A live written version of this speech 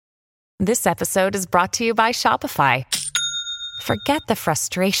This episode is brought to you by Shopify. Forget the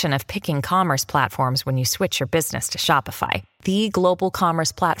frustration of picking commerce platforms when you switch your business to Shopify, the global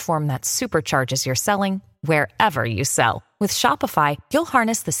commerce platform that supercharges your selling wherever you sell. With Shopify, you'll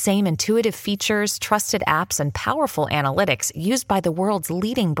harness the same intuitive features, trusted apps, and powerful analytics used by the world's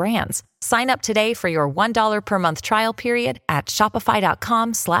leading brands. Sign up today for your $1 per month trial period at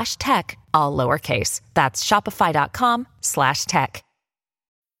shopify.com/tech, all lowercase. That's shopify.com/tech.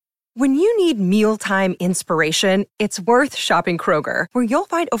 When you need mealtime inspiration, it's worth shopping Kroger, where you'll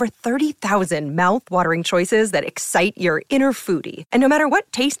find over 30,000 mouth-watering choices that excite your inner foodie. And no matter what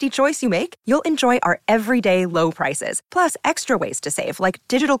tasty choice you make, you'll enjoy our everyday low prices, plus extra ways to save, like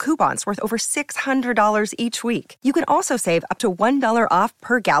digital coupons worth over $600 each week. You can also save up to $1 off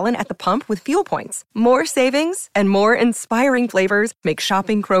per gallon at the pump with fuel points. More savings and more inspiring flavors make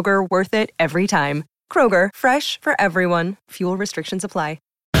shopping Kroger worth it every time. Kroger, fresh for everyone. Fuel restrictions apply.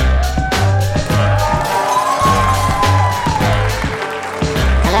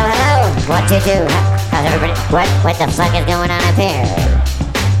 Hello, what to do? How's everybody? What the fuck is going on up here?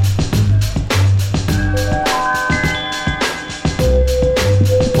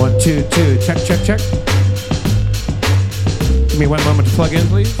 One, two, two. Check. Give me 1 moment to plug in,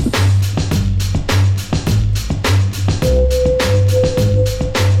 please.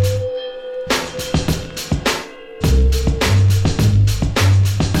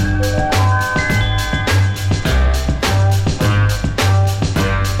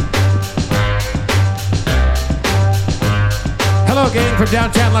 Gang from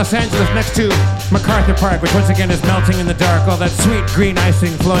downtown Los Angeles next to MacArthur Park, which once again is melting in the dark. All that sweet green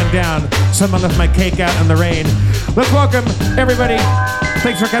icing flowing down. Someone left my cake out in the rain. Let's welcome everybody.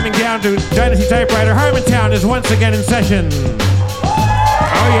 Thanks for coming down to Dynasty Typewriter. Harmontown is once again in session.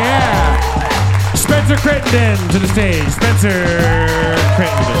 Oh yeah. Spencer Crittenden to the stage. Spencer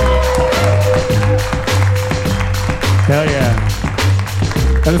Crittenden. Hell yeah.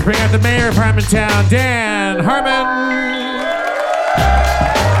 Let's bring out the mayor of Harmontown, Dan Harmon.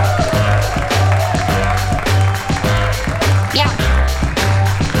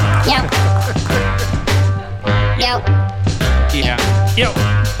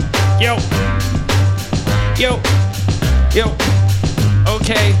 Yo.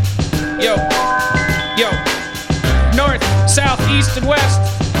 Okay. Yo. North, south, east, and west.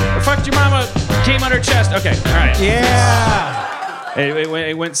 Or fucked your mama came on her chest. Okay, all right. Yeah.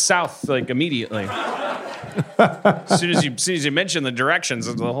 It went south like immediately. As soon as you mention the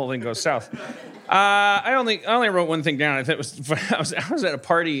directions, the whole thing goes south. I only wrote one thing down. I think I was at a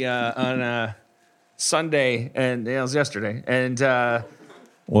party on Sunday, and it was yesterday, and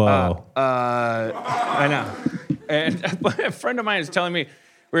whoa. I know. And a friend of mine is telling me,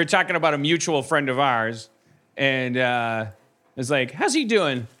 we were talking about a mutual friend of ours, and it's like, how's he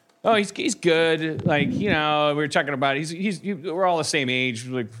doing? Oh, he's good. Like, we were talking about we're all the same age,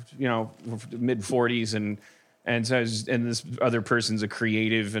 like, mid 40s, and so and this other person's a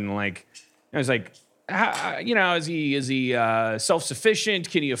creative, and like, I was like, is he self-sufficient?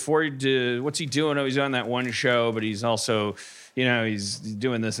 Can he afford to? What's he doing? Oh, he's on that one show, but he's also, he's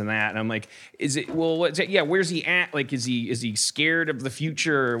doing this and that. And I'm like, is it? Well, what's it? Yeah, where's he at? Like, is he scared of the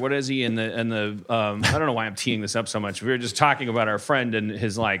future, or what is he? I don't know why I'm teeing this up so much. We were just talking about our friend and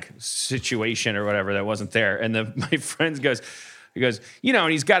his like situation or whatever that wasn't there. And my friend goes,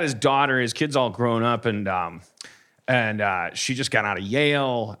 and he's got his daughter. His kid's all grown up, and she just got out of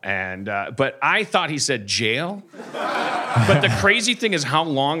Yale, but I thought he said jail. But the crazy thing is how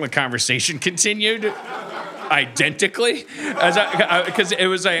long the conversation continued, identically, because it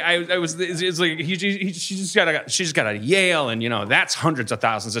was like she just got out of Yale, and that's hundreds of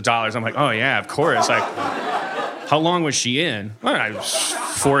thousands of dollars. I'm like, oh yeah, of course. Like, how long was she in? Well,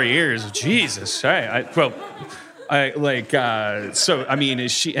 4 years. Jesus. So I mean,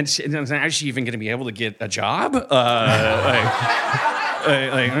 is she even going to be able to get a job?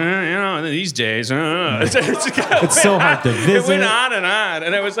 These days, it's so hard to visit. It went on,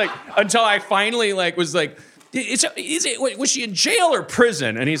 and it was like until I finally was like, was she in jail or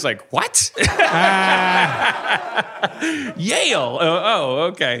prison? And he's like, what? Yale. Oh,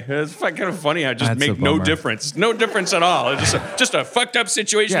 okay. It's kind of funny. I just make no difference. No difference at all. It's just a fucked up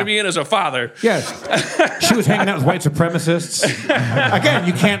situation to be in as a father. Yes. She was hanging out with white supremacists. Again,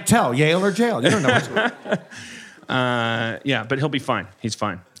 you can't tell. Yale or jail. You don't know what's yeah, but he'll be fine. He's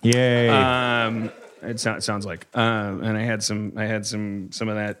fine. Yay. It sounds like. And I had some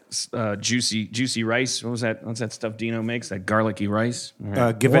of that juicy rice. What's that stuff Dino makes? That garlicky rice.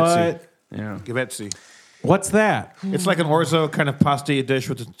 Givetsy. Yeah. Givetsy. What's that? It's like an orzo kind of pasta dish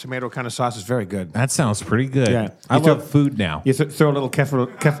with a tomato kind of sauce. It's very good. That sounds pretty good. Yeah. I love food now. You throw a little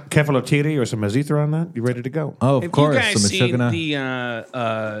kefalotiri or some mazithra on that, you're ready to go. Oh, of course. Have you guys some seen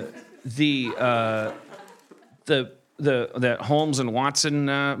that Holmes and Watson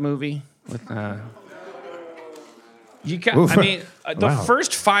movie with? You got. Oof. I mean, the Wow.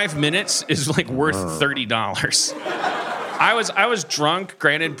 first 5 minutes is like worth $30. I was drunk,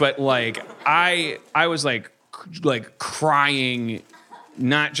 granted, but like I was like crying,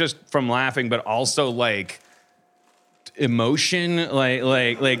 not just from laughing, but also like emotion.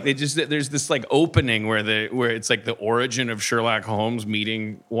 Like they just there's this like opening where it's like the origin of Sherlock Holmes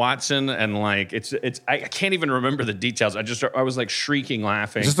meeting Watson, and like it's I can't even remember the details. I was like shrieking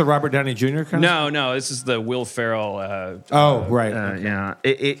laughing. Is this the Robert Downey Jr. kind of? No, this is the Will Ferrell. Right. Yeah.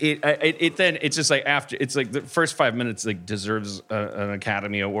 It then it's just like after it's like the first 5 minutes like deserves an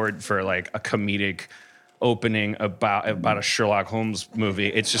Academy Award for like a comedic opening about a Sherlock Holmes movie.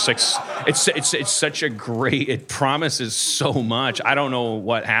 It's just like it's such a great. It promises so much. I don't know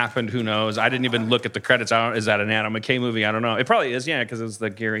what happened. Who knows? I didn't even look at the credits. Is that an Adam McKay movie? I don't know. It probably is. Yeah, because it's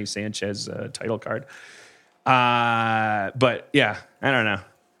the Gary Sanchez title card. But yeah, I don't know.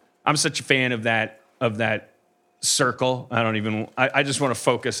 I'm such a fan of that circle. I just want to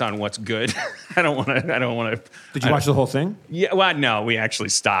focus on what's good. I don't want to. Did you watch the whole thing? Yeah, well, no, we actually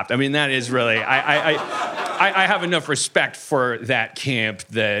stopped. I mean, that is really. I have enough respect for that camp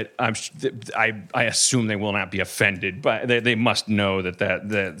that I assume they will not be offended, but they must know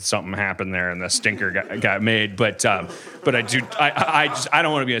that something happened there and the stinker got made. But I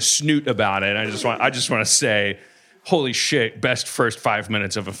don't want to be a snoot about it. I just want to say, holy shit, best first 5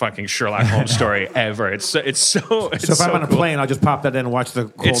 minutes of a fucking Sherlock Holmes story ever. So if I'm on a plane, I'll just pop that in and watch the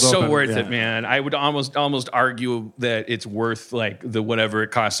cold It's so open. worth Yeah. it, man. I would almost argue that it's worth like the whatever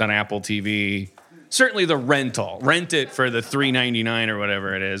it costs on Apple TV. Certainly the rental. Rent it for the $3.99 or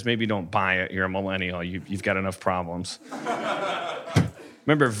whatever it is. Maybe don't buy it. You're a millennial. You've got enough problems.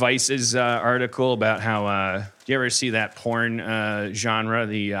 Remember Vice's article about how do you ever see that porn genre?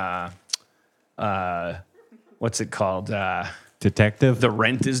 The what's it called? Detective? The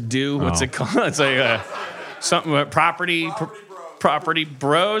rent is due. What's it called? It's like something about property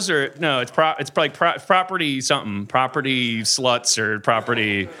bros, or no? It's probably property something. Property sluts or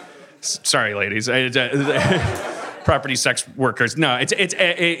property. Sorry, ladies. Property sex workers. No, it's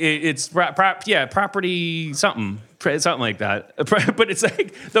property something like that. But it's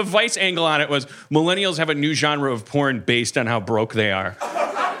like the Vice angle on it was millennials have a new genre of porn based on how broke they are.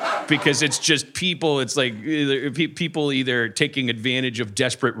 Because it's just people, it's like people either taking advantage of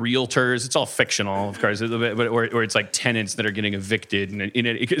desperate realtors. It's all fictional, of course, or it's like tenants that are getting evicted. And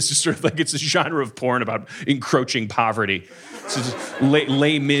it's just sort of like it's a genre of porn about encroaching poverty. So just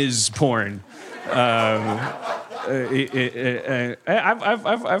Les Mis porn. I've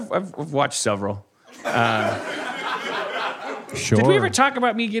watched several. Sure. Did we ever talk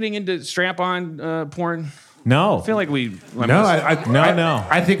about me getting into strap-on porn? No. I feel like we. No.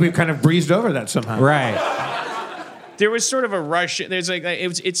 I think we've kind of breezed over that somehow. Right. There was sort of a rush. There's like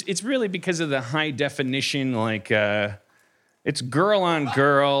it's really because of the high definition, like it's girl on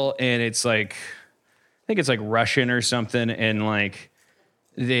girl, and it's like I think it's like Russian or something, and like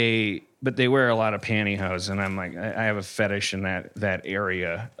they wear a lot of pantyhose, and I'm like I have a fetish in that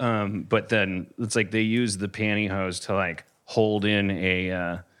area. But then it's like they use the pantyhose to like hold in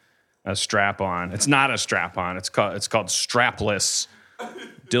a strap-on. It's not a strap-on. It's called strapless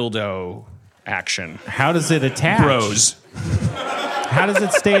dildo action. How does it attach? Bros. How does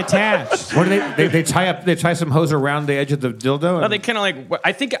it stay attached? What do they tie some hose around the edge of the dildo? Oh, they kind of like.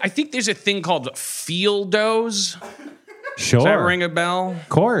 I think there's a thing called fieldos. Sure. Does that ring a bell? Of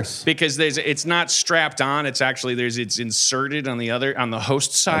course. Because it's not strapped on. It's actually it's inserted on the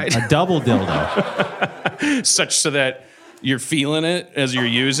host side. A double dildo. Such so that you're feeling it as you're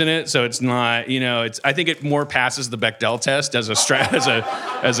using it, so it's not, I think it more passes the Bechdel test as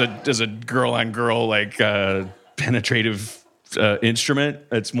a girl on girl like penetrative instrument.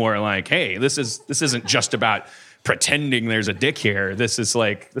 It's more like, hey, this isn't just about pretending there's a dick here. This is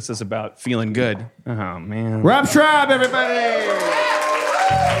about feeling good. Oh man, Rob Schrab, everybody.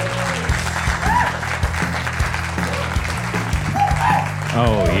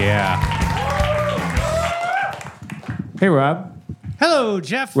 Oh yeah. Hey, Rob. Hello,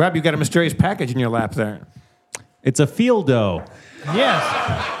 Jeff. Rob, you got a mysterious package in your lap there. It's a fieldo.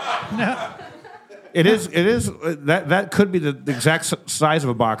 Yes. No. It is. That could be the exact size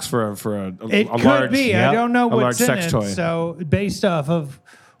of a box for a It large. could be. Yep. I don't know a what's large in sex it. toy. So based off of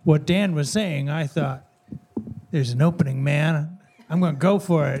what Dan was saying, I thought there's an opening, man. I'm going to go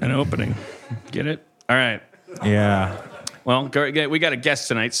for it. an opening. Get it? All right. Yeah. Well, we got a guest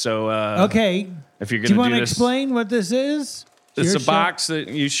tonight, so Okay. if you're Do you going want to to do this, explain what this is? it's Your a show? box that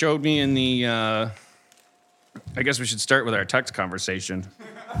you showed me in the. I guess we should start with our text conversation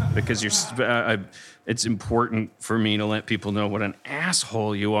because it's important for me to let people know what an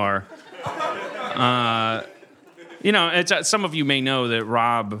asshole you are. Some of you may know that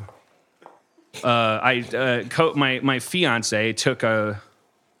Rob, my fiance took a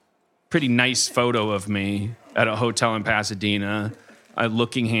pretty nice photo of me at a hotel in Pasadena,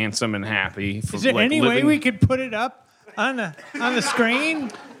 looking handsome and happy. Is there any way we could put it up on the screen?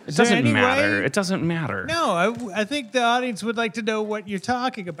 It doesn't matter. It doesn't matter. No, I think the audience would like to know what you're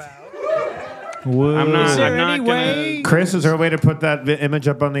talking about. I'm not. Is there I'm not any gonna. way? Chris, is there a way to put that image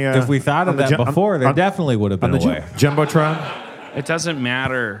up on the? If we thought of that before, there definitely would have been a way. Jumbotron. It doesn't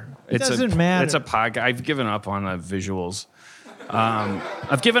matter. Doesn't matter. It's a podcast. I've given up on visuals.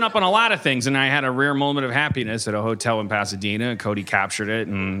 I've given up on a lot of things, and I had a rare moment of happiness at a hotel in Pasadena. Cody captured it,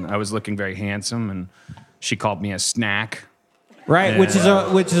 and I was looking very handsome, and she called me a snack. Right, which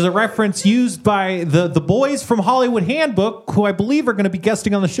is a reference used by the boys from Hollywood Handbook, who I believe are going to be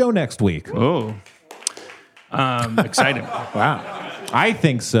guesting on the show next week. Oh, excited! Wow. I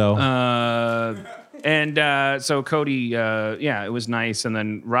think so. So Cody, it was nice. And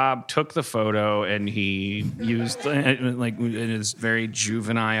then Rob took the photo and he used like in his very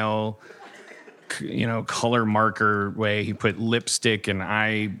juvenile, color marker way. He put lipstick and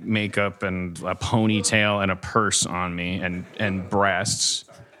eye makeup and a ponytail and a purse on me and breasts.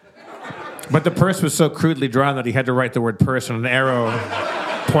 But the purse was so crudely drawn that he had to write the word purse and an arrow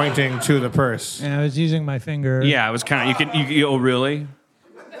pointing to the purse. Yeah, I was using my finger. Yeah, it was kind of oh really?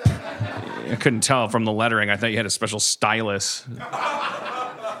 I couldn't tell from the lettering. I thought you had a special stylus.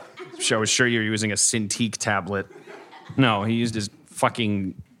 I was sure you were using a Cintiq tablet. No, he used his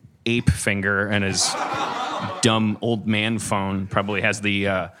fucking ape finger and his dumb old man phone. Probably has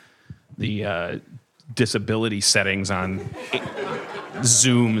the disability settings on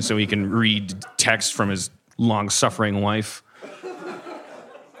Zoom so he can read text from his long-suffering wife.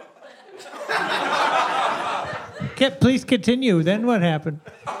 Please continue. Then what happened?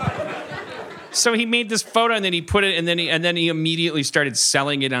 So he made this photo and then he put it and then he immediately started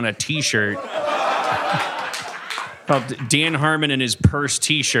selling it on a T-shirt called Dan Harmon and his purse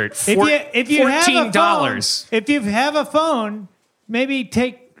T-shirt. If you $14. If you have a phone, maybe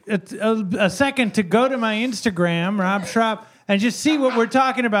take a second to go to my Instagram, Rob Schrab, and just see what we're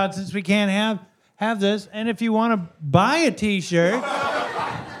talking about since we can't have this. And if you want to buy a T-shirt.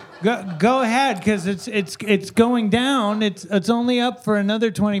 Go ahead, because it's going down. It's only up for another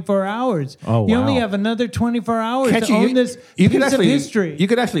 24 hours. Oh, wow. You only have another 24 hours to own this piece of history. You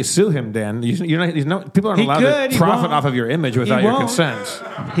could actually sue him, Dan. People aren't allowed to profit off of your image without your consent.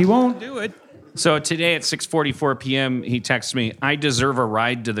 He won't do it. So today at 6:44 p.m., he texts me, "I deserve a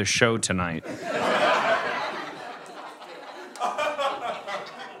ride to the show tonight."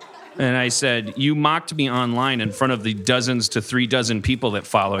 And I said, "You mocked me online in front of the dozens to 3 dozen people that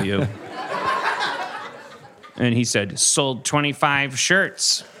follow you." And he said, "Sold 25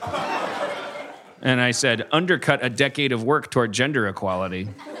 shirts." And I said, "Undercut a decade of work toward gender equality."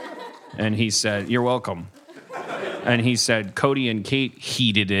 And he said, "You're welcome." And he said, "Cody and Kate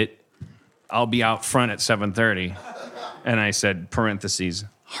heated it. I'll be out front at 7:30. And I said, parentheses,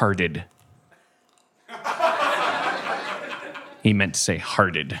 hearted. He meant to say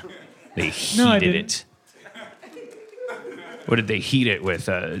hearted. They heated it. What did they heat it with?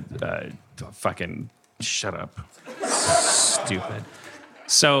 Fucking shut up. Stupid.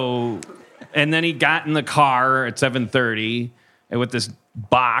 So, and then he got in the car at 7:30 and with this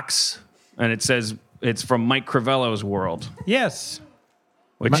box, and it says it's from Mike Crivello's World. Yes.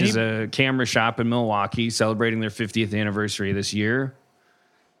 Which is a camera shop in Milwaukee celebrating their 50th anniversary this year.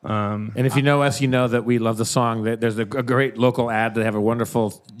 And if you know us, you know that we love the song. There's a great local ad. They have a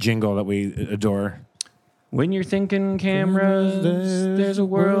wonderful jingle that we adore. When you're thinking cameras, there's a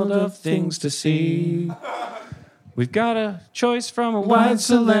world of things to see. We've got a choice from a wide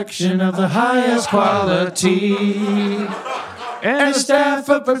selection of the highest quality. And a staff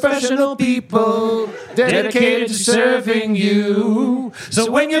of professional people dedicated to serving you.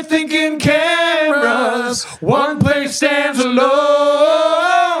 So when you're thinking cameras, one place stands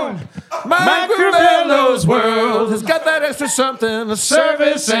alone. Mike Crivello's World has got that extra something, a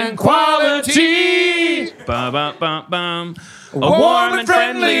service and quality. Bum. A warm and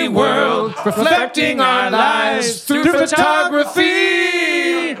friendly world, reflecting our lives through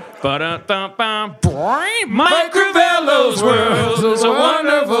photography. Mike Crivello's World is a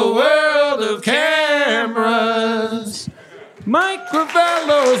wonderful world of cameras. Mike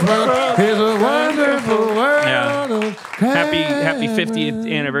Crivello's world is a wonderful world. Yeah. Happy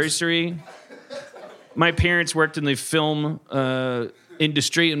 50th anniversary. My parents worked in the film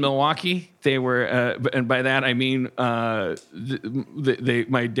industry in Milwaukee. They were, and by that I mean, my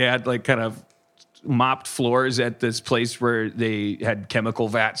dad like kind of mopped floors at this place where they had chemical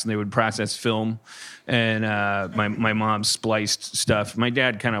vats and they would process film, and my mom spliced stuff. My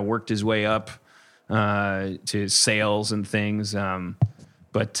dad kind of worked his way up to sales and things,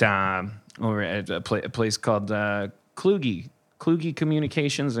 but over at a place called Kluge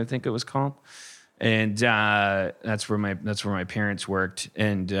Communications, I think it was called. And that's where my parents worked,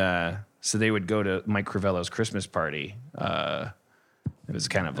 and so they would go to Mike Crivello's Christmas party. It was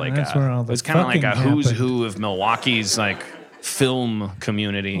kind of like a who's who of Milwaukee's like film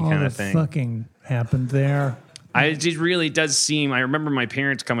community kind of thing. Fucking happened there. It really does seem. I remember my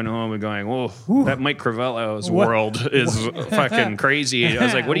parents coming home and going, "Whoa, that Mike Crivello's world is fucking crazy." I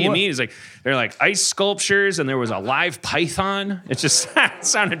was like, "What do you mean?" He's like, "They're like ice sculptures, and there was a live python." It just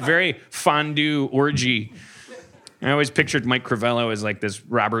sounded very fondue orgy. I always pictured Mike Crivello as like this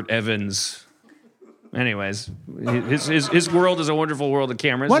Robert Evans. Anyways, his world is a wonderful world of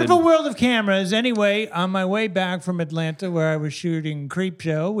cameras. Wonderful world of cameras. Anyway, on my way back from Atlanta, where I was shooting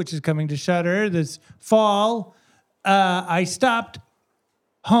Creepshow, which is coming to Shudder this fall, I stopped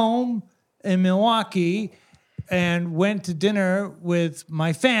home in Milwaukee and went to dinner with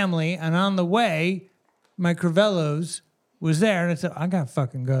my family. And on the way, Mike Crivello's was there. And I said, I got to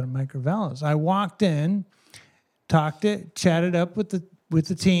fucking go to Mike Crivello's. I walked in, chatted up with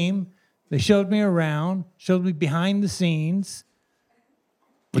the team. They showed me around, showed me behind the scenes.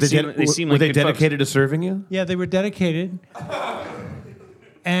 Were they dedicated to serving you? Yeah, they were dedicated.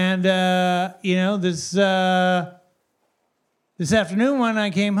 And, this afternoon when I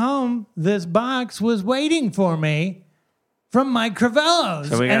came home, this box was waiting for me from Mike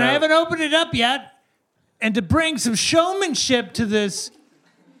Crivello's. And I haven't opened it up yet. And to bring some showmanship to this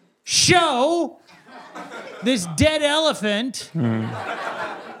show, this dead elephant,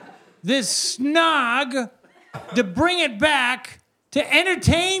 this snog, to bring it back, to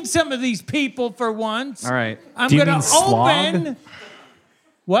entertain some of these people for once. All right. I'm going to open...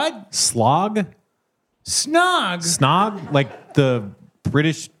 What? Slog? Snog. Snog? Like the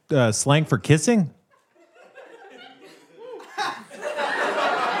British slang for kissing?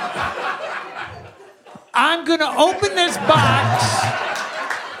 I'm going to open this box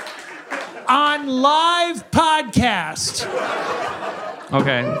on live podcast.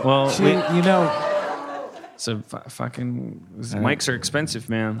 Okay, well, So fucking mics are expensive,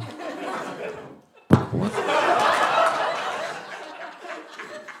 man.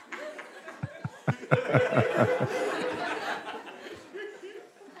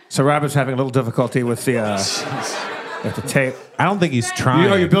 So Robert's having a little difficulty with the tape. I don't think he's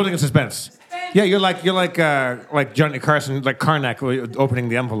trying. You're building a suspense. Yeah, you're like Johnny Carson, like Karnak opening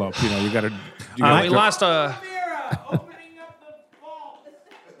the envelope. You know, you got to. We lost a.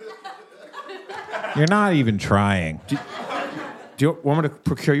 You're not even trying. Do you want me to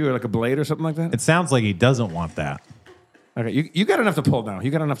procure you like a blade or something like that? It sounds like he doesn't want that. Okay, you got enough to pull now. You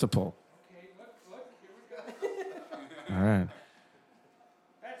got enough to pull. All right.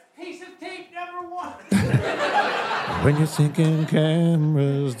 That's piece of tape number 1. When you're thinking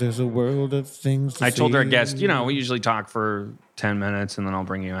cameras, there's a world of things to I told our see. guest, we usually talk for 10 minutes and then I'll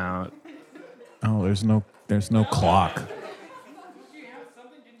bring you out. Oh, there's no clock.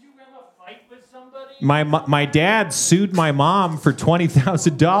 My dad sued my mom for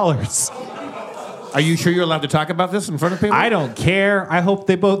 $20,000. Are you sure you're allowed to talk about this in front of people? I don't care. I hope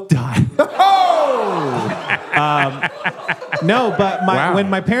they both die. No, but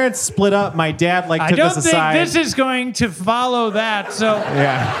when my parents split up, my dad took us aside. I don't think this is going to follow that. So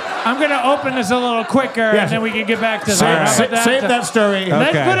yeah, I'm going to open this a little quicker, and then we can get back to that. Save that story.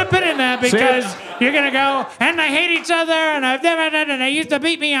 Let's put a pin in that because you're going to go, and I hate each other, and I've never done it. They used to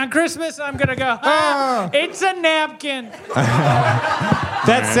beat me on Christmas. I'm going to go, it's a napkin.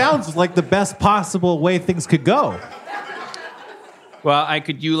 That sounds like the best possible way things could go. Well, I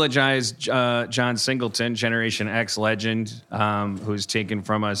could eulogize John Singleton, Generation X legend, who's taken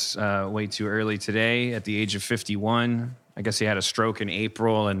from us way too early today at the age of 51. I guess he had a stroke in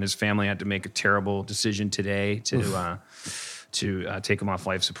April, and his family had to make a terrible decision today to take him off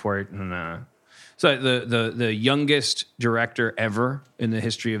life support. And So the youngest director ever in the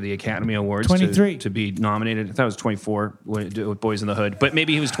history of the Academy Awards 23 to be nominated. I thought it was 24 with Boys in the Hood, but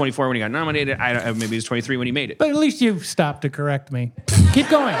maybe he was 24 when he got nominated. Maybe he was 23 when he made it. But at least you stopped to correct me. Keep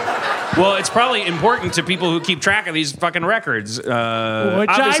going. Well, it's probably important to people who keep track of these fucking records. Which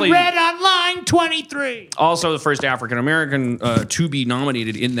I read online, 23. Also, the first African American to be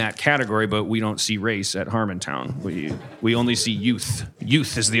nominated in that category, but we don't see race at Harmontown. We only see youth.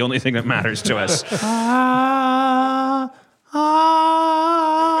 Youth is the only thing that matters to us. That's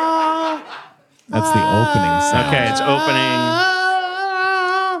the opening sound. Okay, it's opening.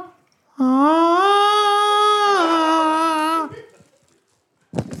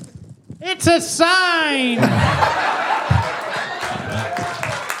 It's a sign.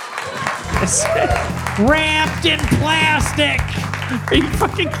 Wrapped in plastic. Are you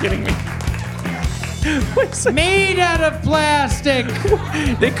fucking kidding me? Made out of plastic.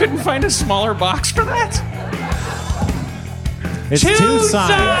 They couldn't find a smaller box for that? It's two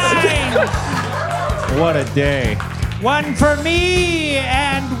signs. What a day. One for me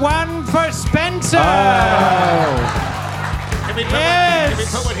and one for Spencer. Oh. Can we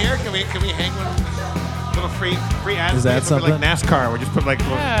put one here? Can we hang one? Little free ad. Is that something? Like NASCAR. We just put like.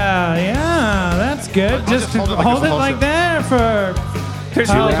 Yeah, that's good. Just hold it like hold a it like that for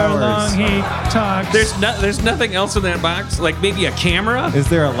however long he talks. There's nothing else in that box. Like maybe a camera. Is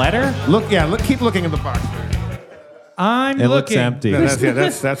there a letter? Keep looking in the box. I'm It looking. looks empty. No,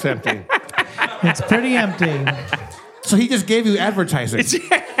 that's empty. It's pretty empty. So he just gave you advertising.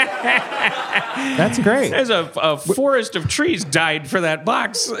 That's great. There's a forest of trees died for that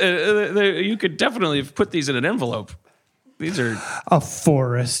box. You could definitely have put these in an envelope. These are A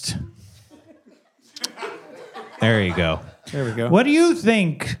forest. There you go. There we go. What do you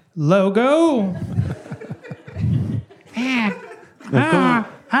think, logo?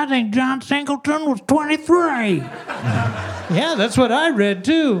 I think John Singleton was 23. Yeah, that's what I read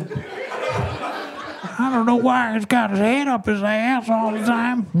too. I don't know why he's got his head up his ass all the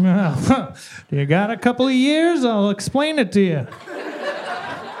time. You got a couple of years? I'll explain it to you.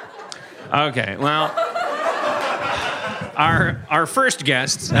 okay. Well, our first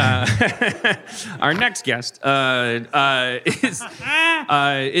guest, our next guest, is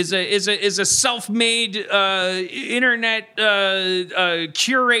a self-made internet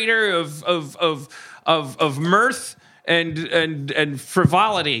curator of mirth and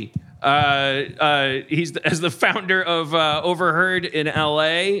frivolity. He's as the founder of Overheard in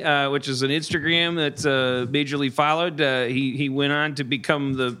LA, which is an Instagram that's majorly followed. He went on to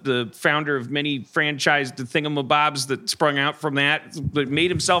become the founder of many franchised thingamabobs that sprung out from that, but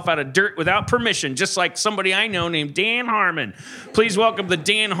made himself out of dirt without permission, just like somebody I know named Dan Harmon. Please welcome the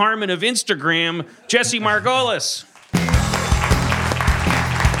Dan Harmon of Instagram, Jesse Margolis.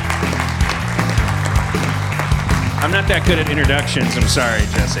 I'm not that good at introductions. I'm sorry,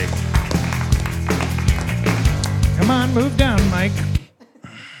 Jesse. Come on, move down, Mike.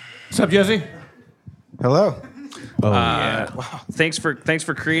 What's up, Jesse? Hello. Wow. Thanks for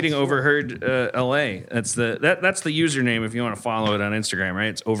creating Overheard LA. That's the username if you want to follow it on Instagram, right?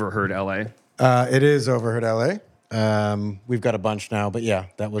 It's Overheard LA. It is Overheard LA. We've got a bunch now, but yeah,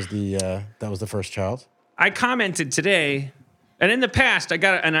 that was the first child. I commented today, and in the past, I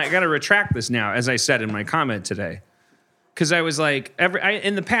got to retract this now, as I said in my comment today. Because I was like,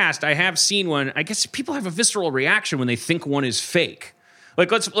 in the past, I have seen one. I guess people have a visceral reaction when they think one is fake.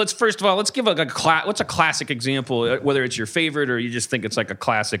 Like, let's first of all, let's give what's a classic example, whether it's your favorite or you just think it's like a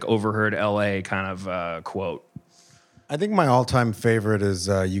classic Overheard LA kind of quote. I think my all-time favorite is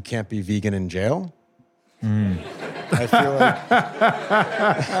 "You can't be vegan in jail." I feel like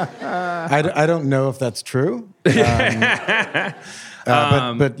I don't know if that's true, but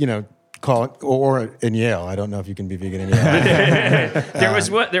you know. Call it, or in Yale. I don't know if you can be vegan in Yale.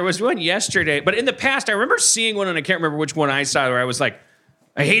 There was one yesterday, but in the past, I remember seeing one, and I can't remember which one I saw, where I was like,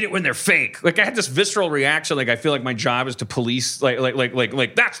 I hate it when they're fake. Like I had this visceral reaction, like I feel like my job is to police, like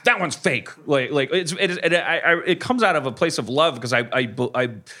that one's fake. It comes out of a place of love because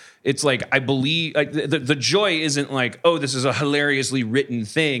it's like I believe the joy isn't like, oh, this is a hilariously written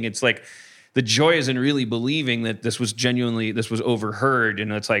thing. It's like. The joy is in really believing that this was overheard,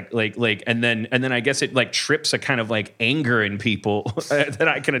 and it's like, and then I guess it like trips a kind of like anger in people that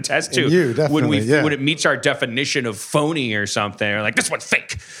I can attest to when it meets our definition of phony or something, or like this one's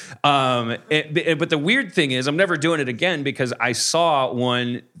fake. But the weird thing is, I'm never doing it again because I saw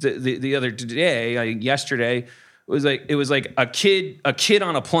one the other day, yesterday. It was like a kid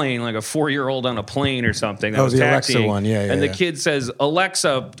on a plane, like a 4-year-old on a plane or something. That was the taxiing. Alexa one, yeah. And the kid says,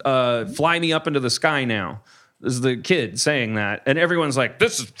 "Alexa, fly me up into the sky now." This is the kid saying that, and everyone's like,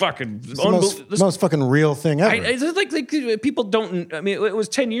 "This is fucking most fucking real thing ever." It's like people don't. I mean, it was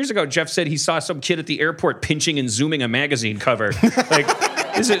 10 years ago. Jeff said he saw some kid at the airport pinching and zooming a magazine cover. Like,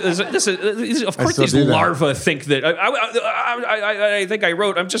 of course, these larvae think that. I think I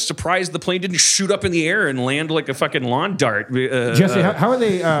wrote, "I'm just surprised the plane didn't shoot up in the air and land like a fucking lawn dart." Jesse, how are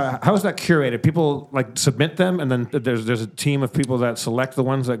they? How is that curated? People like submit them, and then there's a team of people that select the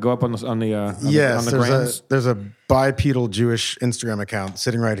ones that go up on the grams. There's a bipedal Jewish Instagram account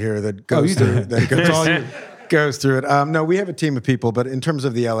sitting right here that goes through goes through it. No, we have a team of people, but in terms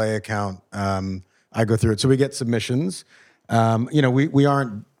of the LA account, I go through it. So we get submissions. We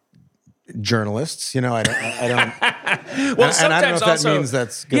aren't journalists. I don't. Well, sometimes and I don't know if also, that means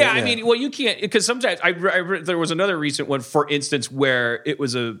that's good. Yeah, I mean, you can't, because sometimes I read, there was another recent one, for instance, where it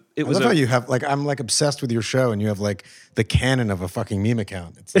was a. I love how you have I'm obsessed with your show, and you have the canon of a fucking meme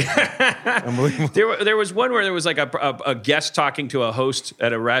account. It's unbelievable. There was one where there was like a guest talking to a host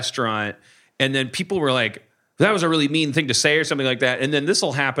at a restaurant, and then people were like, "That was a really mean thing to say," or something like that. And then this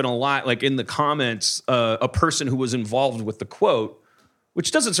will happen a lot, like in the comments, a person who was involved with the quote,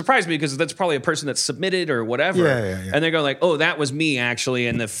 which doesn't surprise me because that's probably a person that submitted or whatever. Yeah. And they go like, "Oh, that was me actually,"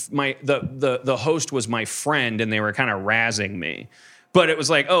 and the host was my friend, and they were kind of razzing me. But it was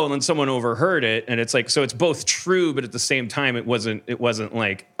like, oh, and then someone overheard it, and it's like, so it's both true, but at the same time, it wasn't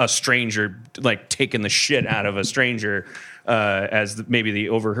like a stranger like taking the shit out of a stranger, as maybe the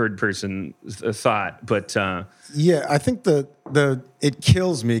overheard person thought. But yeah, I think it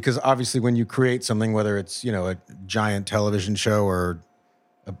kills me because obviously when you create something, whether it's a giant television show or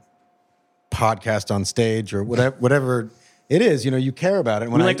a podcast on stage or whatever it is, you care about it.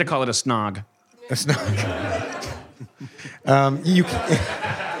 We like to call it a snog. A snog. You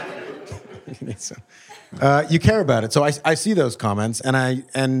care about it, so I see those comments,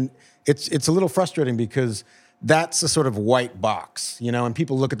 and it's a little frustrating because that's a sort of white box, and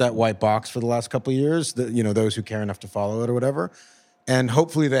people look at that white box for the last couple of years, those who care enough to follow it or whatever, and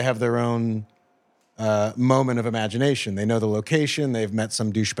hopefully they have their own moment of imagination. They know the location, they've met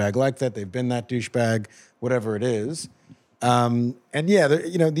some douchebag like that, they've been that douchebag, whatever it is. And yeah,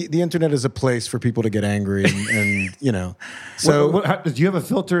 the internet is a place for people to get angry, and So, do you have a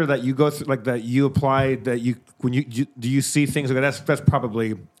filter that you go through, like that you apply? That do you see things like that's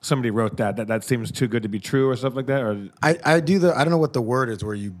probably somebody wrote that seems too good to be true or stuff like that? Or I do I don't know what the word is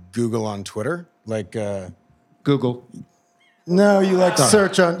where you Google on Twitter, like Google. No, you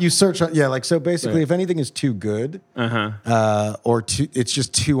search on so basically, right. If anything is too good, or it's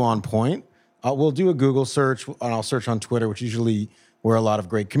just too on point. We'll do a Google search, and I'll search on Twitter, which usually where a lot of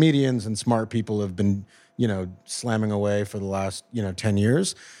great comedians and smart people have been, slamming away for the last, 10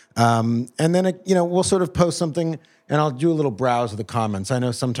 years. And then, we'll sort of post something, and I'll do a little browse of the comments. I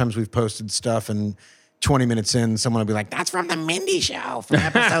know sometimes we've posted stuff, and 20 minutes in, someone will be like, "That's from the Mindy Show from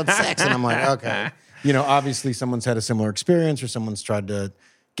episode 6." And I'm like, okay. Obviously someone's had a similar experience, or someone's tried to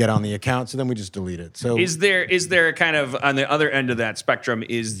get on the account, so then we just delete it. So is there kind of, on the other end of that spectrum,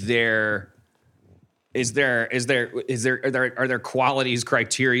 are there qualities,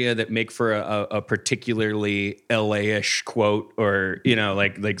 criteria that make for a particularly LA-ish quote, or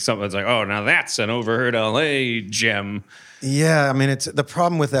like someone's like, "Oh, now that's an overheard LA gem"? Yeah, I mean, it's the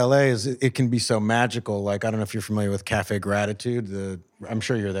problem with LA is it can be so magical. Like, I don't know if you're familiar with Cafe Gratitude. I'm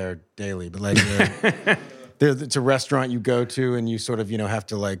sure you're there daily, but like, it's a restaurant you go to, and you sort of have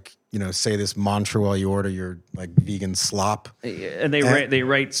to say this mantra while you order your vegan slop. And they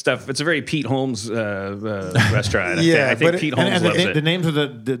write stuff. It's a very Pete Holmes restaurant. I think Pete Holmes loves it. The names of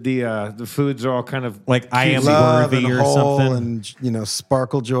the foods are all kind of like I Am Love Worthy and or Whole something, and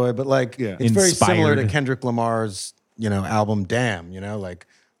Sparkle Joy, but it's very similar to Kendrick Lamar's album Damn. Like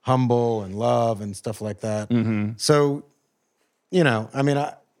Humble and Love and stuff like that. Mm-hmm. So I mean,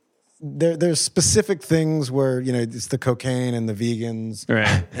 there's specific things where it's the cocaine and the vegans,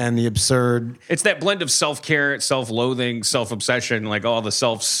 right, and the absurd. It's that blend of self-care, self-loathing, self-obsession, like all the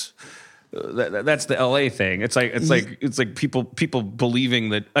selves. That's the LA thing. It's like people believing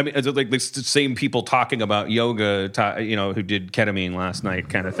that. I mean, it's like the same people talking about yoga, who did ketamine last night,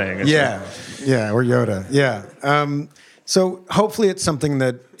 kind of thing. It's or Yoda, yeah. So hopefully it's something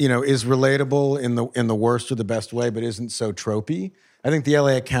that is relatable in the worst or the best way, but isn't so tropey. I think the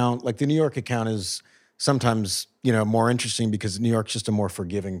LA account, like the New York account, is sometimes, more interesting because New York's just a more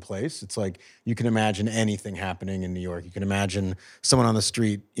forgiving place. It's like you can imagine anything happening in New York. You can imagine someone on the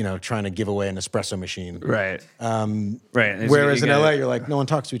street, trying to give away an espresso machine. Right. Right. Whereas in LA, you're like, no one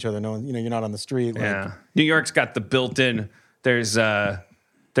talks to each other. No one, you're not on the street. Yeah. New York's got the built-in. There's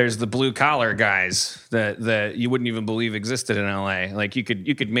the blue collar guys that you wouldn't even believe existed in LA. Like you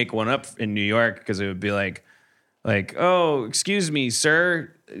could make one up in New York because it would be like, like, oh, excuse me,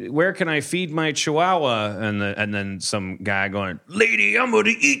 sir, where can I feed my chihuahua? And then some guy going, lady, I'm going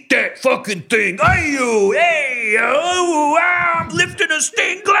to eat that fucking thing. Ayo, hey, oh, I'm lifting a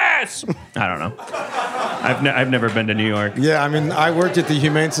stained glass. I don't know. I've never been to New York. Yeah, I mean, I worked at the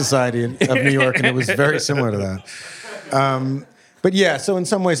Humane Society of New York, and it was very similar to that. But yeah, so in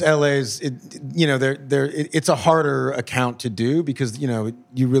some ways, LA's, it's a harder account to do because, you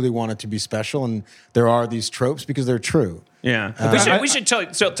really want it to be special, and there are these tropes because they're true. Yeah, we should tell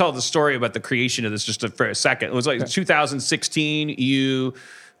the story about the creation of this just for a second. It was like 2016. Is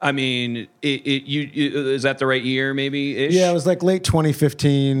that the right year? Maybe ish? Yeah, it was like late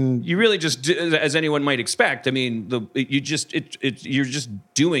 2015. You really just, as anyone might expect. I mean, you're just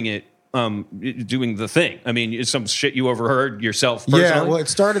doing it. Doing the thing. I mean, it's some shit you overheard yourself personally? Yeah, well, it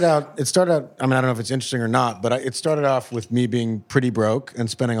started out, I mean, I don't know if it's interesting or not, but it started off with me being pretty broke and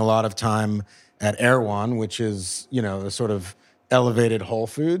spending a lot of time at Erewhon, which is, a sort of elevated Whole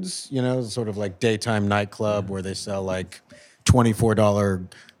Foods, sort of like daytime nightclub where they sell like $24,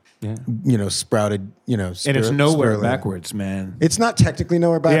 sprouted, and it's nowhere backwards, man. It's not technically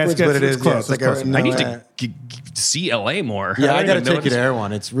nowhere backwards, but it is. Close. Yeah, it's close. I need to see LA more. Yeah, I got to take you to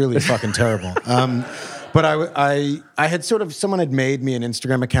Erewhon. It's really fucking terrible. But I had someone had made me an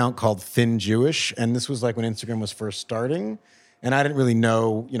Instagram account called Thin Jewish, and this was like when Instagram was first starting, and I didn't really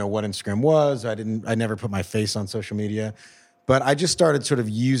know, what Instagram was. I never put my face on social media, but I just started sort of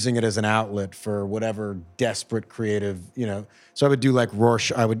using it as an outlet for whatever desperate creative, So I would do like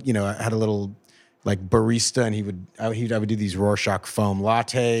Rorschach. I had a little like barista, and I would do these Rorschach foam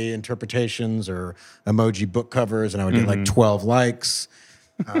latte interpretations or emoji book covers, and I would get like 12 likes.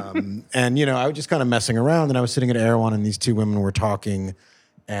 And I was just kind of messing around, and I was sitting at Erewhon, and these two women were talking,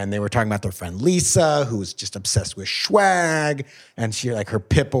 and they were talking about their friend Lisa, who was just obsessed with swag, and her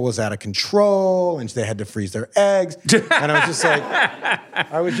pipple was out of control, and they had to freeze their eggs. And I was just like,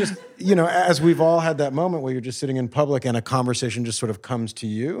 as we've all had that moment where you're just sitting in public and a conversation just sort of comes to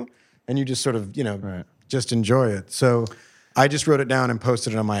you, and you just sort of, just enjoy it. So I just wrote it down and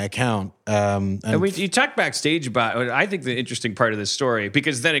posted it on my account. You talk backstage about, I think the interesting part of this story,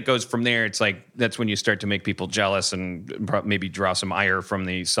 because then it goes from there, it's like, that's when you start to make people jealous and maybe draw some ire from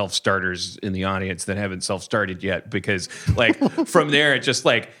the self-starters in the audience that haven't self-started yet. Because like from there, it just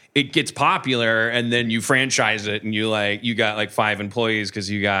like, it gets popular, and then you franchise it, and you got like 5 employees because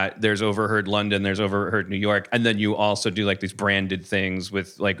there's Overheard London, there's Overheard New York, and then you also do like these branded things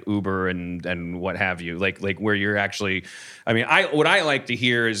with like Uber and what have you, like where you're actually, I mean, what I like to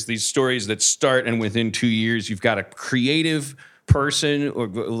hear is these stories that start, and within 2 years you've got a creative person or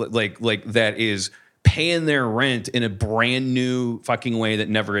like that is paying their rent in a brand new fucking way that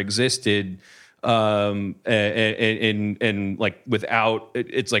never existed. And like without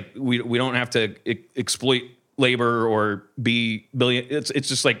it's like we don't have to exploit labor or be billion. It's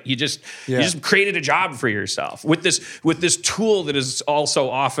just like you just created a job for yourself with this tool that is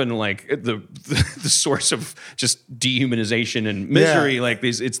also often like the source of just dehumanization and misery. Yeah. Like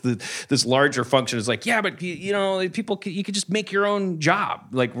this larger function is like, yeah, but people you could just make your own job.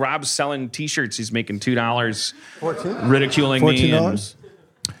 Like Rob's selling T-shirts, he's making $2, ridiculing me. $14.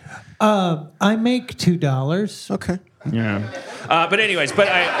 I make $2. Okay. Yeah. But anyways, but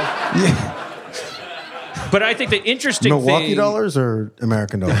I think the interesting Milwaukee thing, dollars or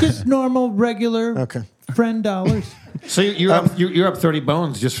American dollars? Just normal, regular friend dollars. So you're up 30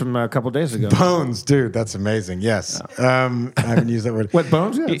 bones just from a couple days ago. Bones, dude, that's amazing. Yes. I haven't used that word. What,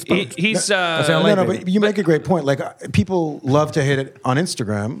 bones? Yeah, it's bones. He's no, but you make a great point. Like people love to hit it on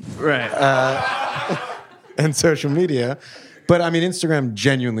Instagram. Right. And social media. But I mean, Instagram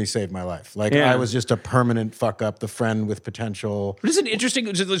genuinely saved my life. Like I was just a permanent fuck up, the friend with potential. But isn't it interesting?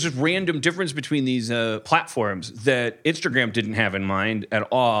 There's just random difference between these platforms that Instagram didn't have in mind at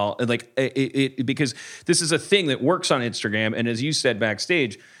all. And like because this is a thing that works on Instagram, and as you said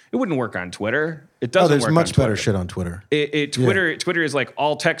backstage, it wouldn't work on Twitter. It doesn't. There's much better shit on Twitter. Twitter is like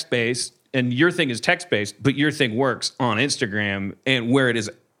all text based, and your thing is text based, but your thing works on Instagram, and where it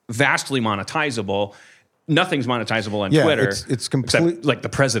is vastly monetizable. Nothing's monetizable on Twitter. It's complete, except like the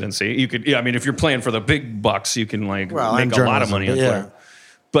presidency. You could, I mean, if you're playing for the big bucks, you can make a lot of money on Twitter.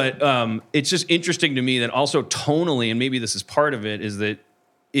 But it's just interesting to me that also tonally, and maybe this is part of it, is that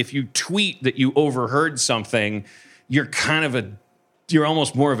if you tweet that you overheard something, you're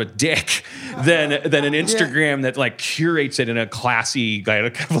almost more of a dick than an Instagram that like curates it in a classy kind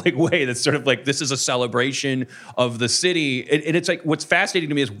of like way that's sort of like, this is a celebration of the city. And it's like, what's fascinating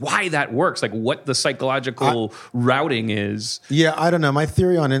to me is why that works, like what the psychological routing is. Yeah, I don't know. My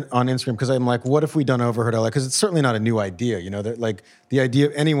theory on Instagram, because I'm like, what if we done Overheard LA? Because it's certainly not a new idea, that like the idea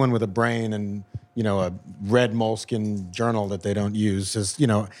of anyone with a brain and a red moleskin journal that they don't use has,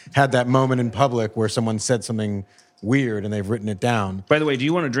 had that moment in public where someone said something weird and they've written it down. By the way, do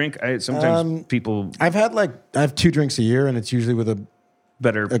you want to drink? Sometimes people... I have 2 drinks a year, and it's usually with a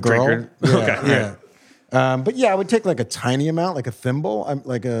girl. drinker. Yeah, Okay. yeah. But yeah, I would take like a tiny amount, like a thimble.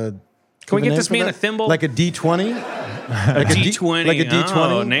 Can we get this man a thimble? Like a D20? Like a D20. Like a D20?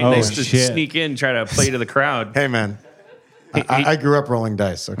 Oh, nice to sneak in, try to play to the crowd. Hey, man. I grew up rolling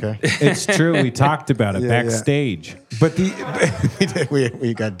dice, okay? It's true. We talked about it backstage. But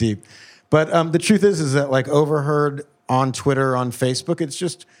we got deep. But the truth is that like Overheard on Twitter, on Facebook,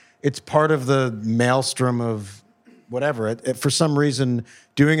 it's part of the maelstrom of whatever. For some reason,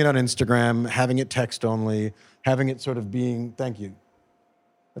 doing it on Instagram, having it text only, having it sort of being, thank you.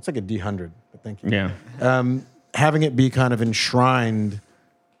 That's like a D100, but thank you. Yeah. Having it be kind of enshrined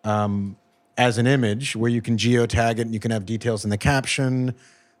as an image where you can geotag it and you can have details in the caption.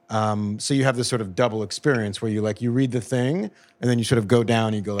 So you have this sort of double experience where you read the thing and then you sort of go down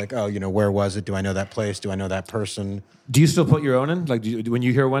and you go like, oh, where was it? Do I know that place? Do I know that person? Do you still put your own in? Like, when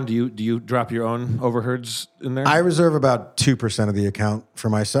you hear one, do you drop your own Overheards in there? I reserve about 2% of the account for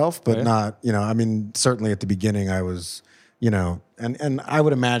myself, but not, certainly at the beginning I was, and I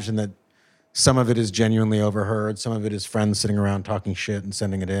would imagine that some of it is genuinely overheard. Some of it is friends sitting around talking shit and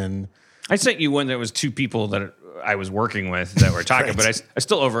sending it in. I sent you one that was 2 people that I was working with that were talking, but I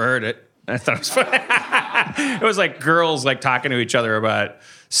still overheard it. I thought it was funny. It was like girls like talking to each other about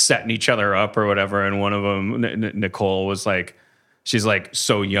setting each other up or whatever. And one of them, Nicole, was like, she's like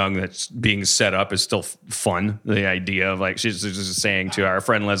so young that being set up is still fun. The idea of like, she's just saying to our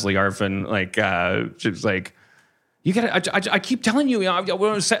friend Leslie Arfin, like, she was like, you gotta. I keep telling you,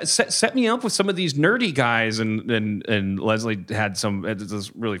 set me up with some of these nerdy guys, and Leslie had some. It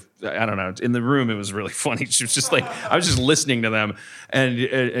was really, I don't know. In the room, it was really funny. She was just like, I was just listening to them, and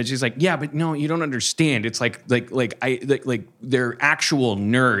she's like, yeah, but no, you don't understand. It's like they're actual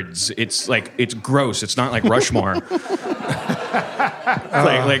nerds. It's like it's gross. It's not like Rushmore.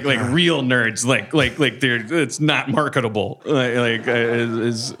 like real nerds. Like they're. It's not marketable. Gab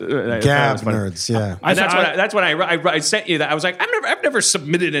nerds. Yeah, and that's what I sent you that. I was like, I've never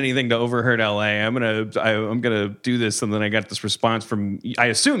submitted anything to Overheard LA. I'm gonna do this, and then I got this response from, I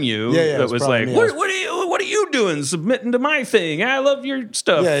assume you, that was like, what are you doing submitting to my thing? I love your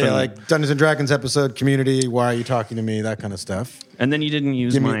stuff. Yeah, like Dungeons and Dragons episode, Community. Why are you talking to me? That kind of stuff. And then you didn't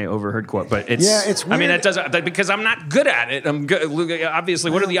use my Overheard quote, but it's weird. I mean, that doesn't, because I'm not good at it. I'm good.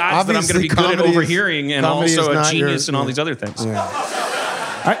 Obviously, what are the odds that I'm going to be good at overhearing and also a genius and all these other things? Yeah.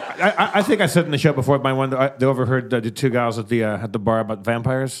 I think I said in the show before, they overheard the 2 gals at the bar about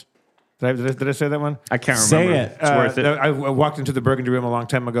vampires. Did I say that one? I can't remember. Say it. It's worth it. I walked into the Burgundy Room a long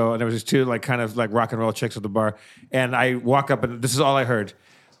time ago, and there was these 2 kind of rock and roll chicks at the bar, and I walk up, and this is all I heard.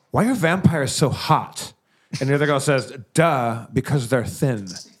 Why are vampires so hot? And the other girl says, duh, because they're thin.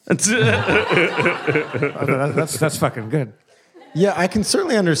 That's fucking good. Yeah, I can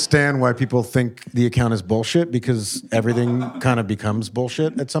certainly understand why people think the account is bullshit, because everything kind of becomes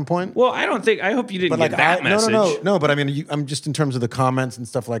bullshit at some point. Well, I hope you didn't get that message. No, but I mean, I'm just in terms of the comments and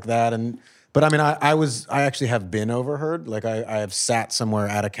stuff like that. But I mean, I actually have been overheard. Like I have sat somewhere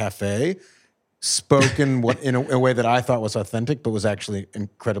at a cafe, spoken in a way that I thought was authentic, but was actually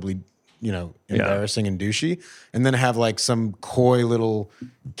incredibly, embarrassing and douchey, and then have like some coy little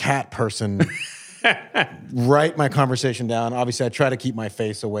cat person write my conversation down. Obviously, I try to keep my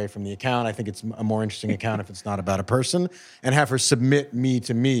face away from the account. I think it's a more interesting account if it's not about a person, and have her submit me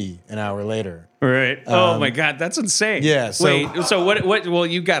to me an hour later. Right. Oh my God, that's insane. Yeah. So what? Well,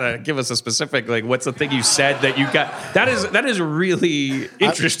 you gotta give us a specific. Like, what's the thing you said that you got? That is really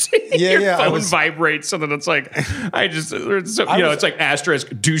interesting. Your phone vibrates, and then it's like, it's like asterisk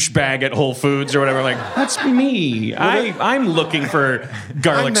douchebag at Whole Foods or whatever. Like, that's me. I'm looking for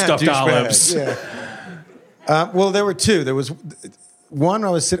garlic stuffed olives. Yeah. Well, there were 2. There was one.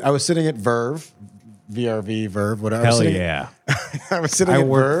 I was sitting at Verve, whatever. Hell yeah! I was sitting at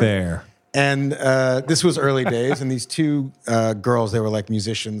worked Verve there. And this was early days, and these 2 girls, they were like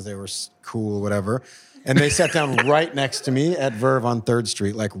musicians, they were cool, whatever. And they sat down right next to me at Verve on 3rd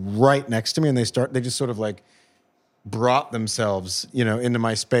Street, like right next to me, and they just sort of like brought themselves, into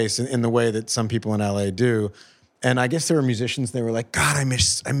my space in the way that some people in LA do. And I guess they were musicians. They were like, God, I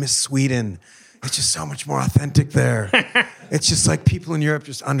miss Sweden. It's just so much more authentic there. It's just like people in Europe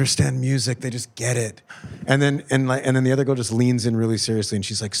just understand music. They just get it. And then the other girl just leans in really seriously, and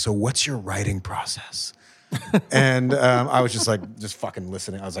she's like, so what's your writing process? And I was just fucking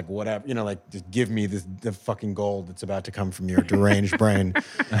listening. I was like, whatever, just give me the fucking gold that's about to come from your deranged brain.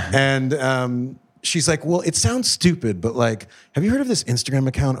 And she's like, well, it sounds stupid, but like, have you heard of this Instagram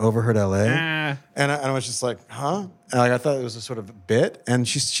account, Overheard LA? And I was just like, huh? And like, I thought it was a sort of bit. And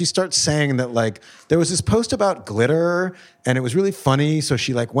she starts saying that like, there was this post about glitter and it was really funny. So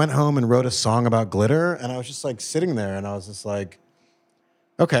she like went home and wrote a song about glitter. And I was just like sitting there and I was just like,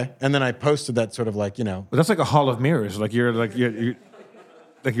 okay. And then I posted that sort of like, you know. But that's like a hall of mirrors. Like you're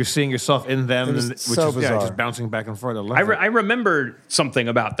seeing yourself in them, which so is bizarre. just bouncing back and forth. I remember something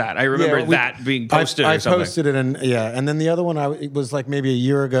about that. I remember that being posted or something. I posted it, and then the other one, it was like maybe a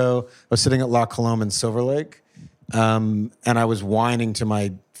year ago. I was sitting at La Colombe in Silver Lake, and I was whining to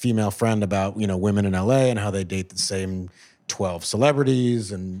my female friend about, you know, women in LA and how they date the same 12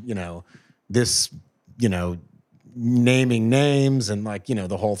 celebrities and, you know, this, you know, naming names and like, you know,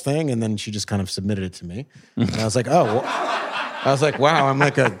 the whole thing. And then she just kind of submitted it to me. And I was like, oh, well, I was like, wow, I'm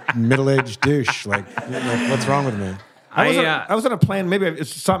like a middle-aged douche. Like, what's wrong with me? I was on a plane. Maybe it's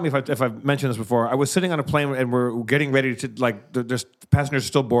stopped me if I've mentioned this before. I was sitting on a plane and we're getting ready to like. There's passengers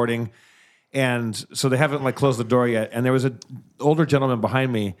still boarding, and so they haven't like closed the door yet. And there was an older gentleman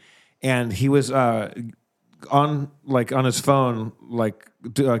behind me, and he was on his phone, like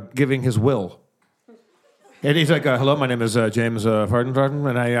giving his will. And he's like, hello, my name is James Farden,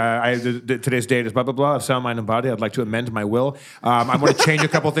 and today's date is blah, blah, blah, of sound, mind, and body. I'd like to amend my will. I want to change a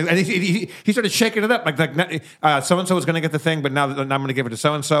couple things. And he started shaking it up. Like so-and-so was going to get the thing, but now I'm going to give it to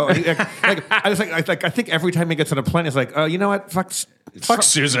so-and-so. I think every time he gets on a plane, he's like, you know what? Fuck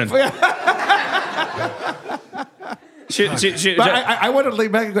Susan. I want to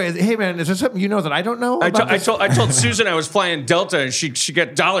lean back and go, hey man, is there something you know that I don't know? I told Susan I was flying Delta, and she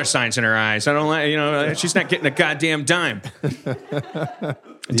got dollar signs in her eyes. I don't like, you know, she's not getting a goddamn dime.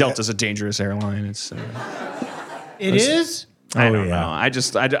 Delta's a dangerous airline. It is. I don't know. I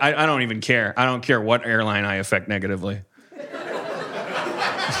don't even care. I don't care what airline I affect negatively.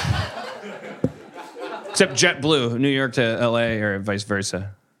 Except JetBlue, New York to LA, or vice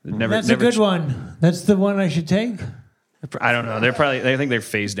versa. That's a good one. That's the one I should take. I don't know. I think they're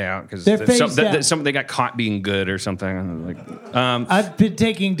phased out because they got caught being good or something. I've been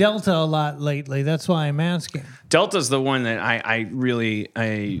taking Delta a lot lately. That's why I'm asking. Delta's the one that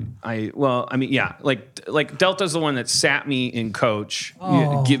like Delta's the one that sat me in coach.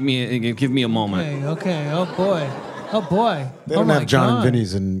 Oh. Give me a moment. Okay. Oh boy. They don't have John and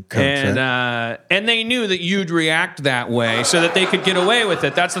Vinny's in coach. And they knew that you'd react that way so that they could get away with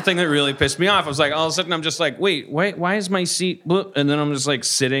it. That's the thing that really pissed me off. I was like, all of a sudden, I'm just like, wait, why is my seat? Bloop? And then I'm just like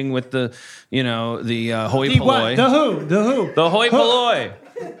sitting with the hoi polloi. The who? The hoi polloi.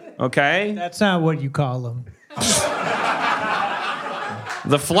 Okay. That's not what you call them.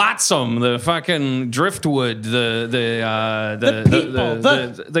 The flotsam, the fucking driftwood, the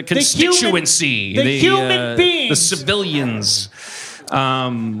constituency, the human beings, the civilians.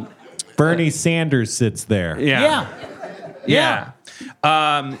 Bernie Sanders sits there. Yeah.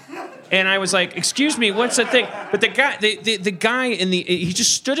 And I was like, "Excuse me, what's the thing?" But the guy he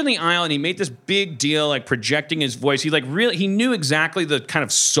just stood in the aisle and he made this big deal, like projecting his voice. He knew exactly the kind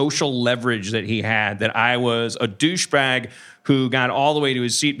of social leverage that he had. That I was a douchebag who got all the way to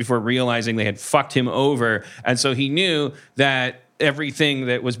his seat before realizing they had fucked him over, and so he knew that everything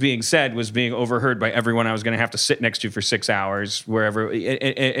that was being said was being overheard by everyone I was going to have to sit next to for 6 hours, wherever,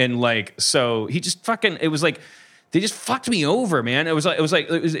 and like, so he just fucking, it was like. They just fucked me over, man. He was like, I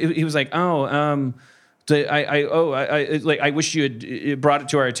wish you had brought it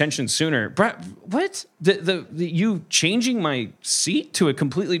to our attention sooner. What? You changing my seat to a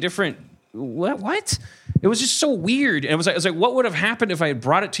completely different what? It was just so weird. And I was like, what would have happened if I had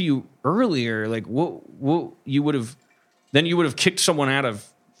brought it to you earlier? Like, what you would have kicked someone out of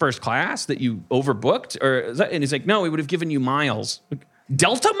first class that you overbooked, and he's like, no, we would have given you miles. Like,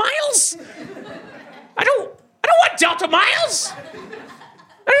 Delta miles? I don't want Delta miles. I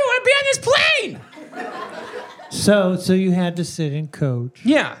don't want to be on this plane. So you had to sit in coach.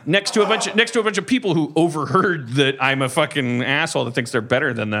 Yeah, next to a bunch of people who overheard that I'm a fucking asshole that thinks they're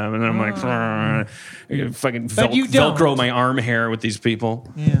better than them, and I'm like, fucking Velcro my arm hair with these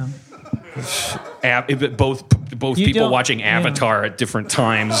people. Yeah. Both people watching Avatar at different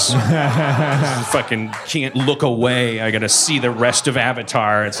times. Fucking can't look away. I gotta see the rest of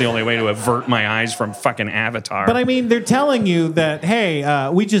Avatar. It's the only way to avert my eyes from fucking Avatar. But I mean, they're telling you that, hey,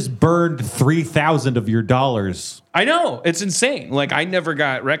 we just burned 3,000 of your dollars. I know, it's insane. Like, I never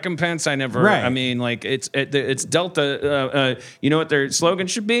got recompense. I never. Right. I mean, like, it's Delta. You know what their slogan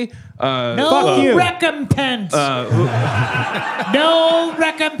should be? No recompense. No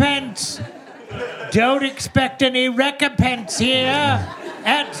recompense. Don't expect any recompense here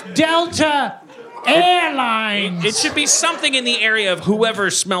at Delta Airlines. It should be something in the area of whoever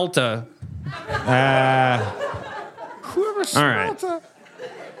smelta. Whoever All right. smelt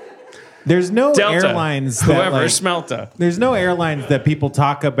There's no Delta. airlines that Whoever like, Smelta. there's no airlines that people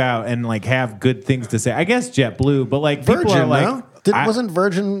talk about and like have good things to say. I guess JetBlue, but like people Virgin, are like, no? Wasn't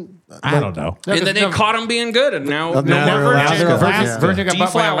Virgin? I don't know. And then they caught him being good, and now they're Virgin. Alaska. Virgin got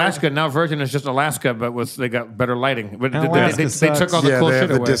bought by Deflowered. Alaska. Now Virgin is just Alaska, but they got better lighting. But Alaska they took all the Yeah, cool they have shit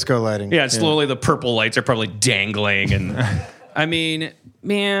the away. disco lighting. Yeah, slowly the purple lights are probably dangling, and I mean,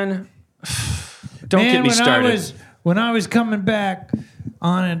 man, don't get me started. When I was coming back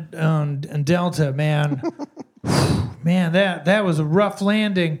on Delta, man, man, that was a rough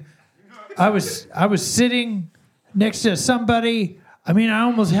landing. I was sitting next to somebody. I mean, I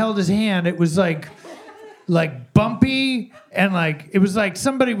almost held his hand. It was like bumpy, and like it was like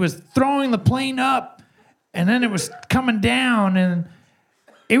somebody was throwing the plane up, and then it was coming down, and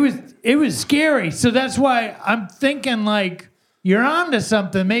it was scary. So that's why I'm thinking like you're onto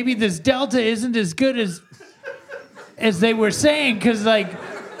something. Maybe this Delta isn't as good as they were saying, because like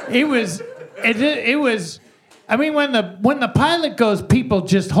it was. I mean, when the pilot goes, people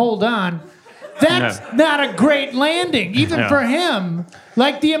just hold on. That's not a great landing, even for him.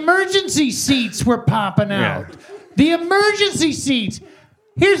 Like the emergency seats were popping out. Yeah. The emergency seats.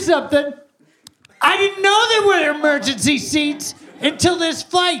 Here's something. I didn't know there were emergency seats until this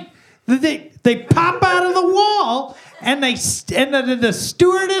flight. They pop out of the wall, and the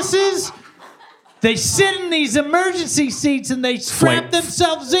stewardesses, they sit in these emergency seats and they strap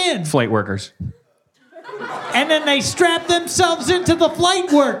themselves in. Flight workers. And then they strap themselves into the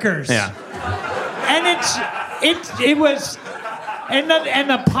flight workers. Yeah. And it was, and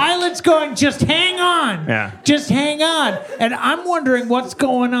the pilot's going, just hang on. Yeah. Just hang on. And I'm wondering what's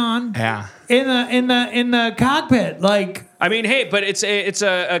going on. Yeah. In the cockpit, like. I mean, hey, but it's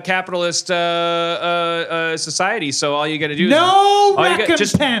a capitalist society, so all you got to do is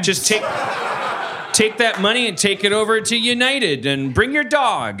just take that money and take it over to United and bring your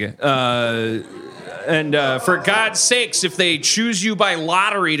dog. And for God's sakes, if they choose you by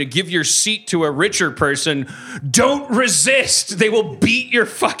lottery to give your seat to a richer person, don't resist. They will beat your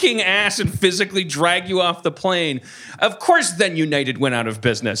fucking ass and physically drag you off the plane. Of course, then United went out of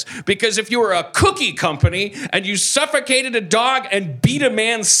business. Because if you were a cookie company and you suffocated a dog and beat a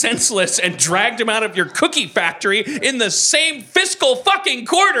man senseless and dragged him out of your cookie factory in the same fiscal fucking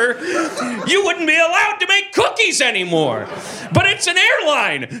quarter, you wouldn't be allowed to make cookies anymore. But it's an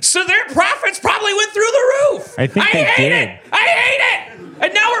airline, so their profits probably went through the roof. I think they hate did. it. I hate it.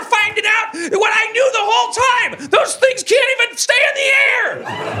 And now we're finding out what I knew the whole time. Those things can't even stay in the air.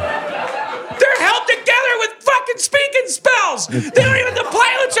 They're held together with fucking speaking spells. The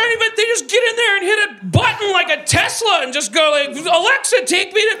pilots aren't even, they just get in there and hit a button like a Tesla and just go like, Alexa,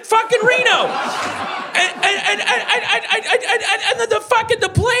 take me to fucking Reno. And then the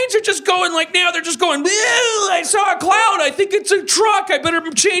planes are just going like, now they're just going, I saw a cloud. I think it's a truck. I better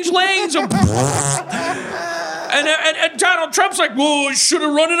change lanes. And Donald Trump's like, whoa, I should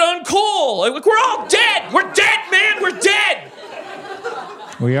have run it on coal. Like, we're all dead. We're dead, man. We're dead.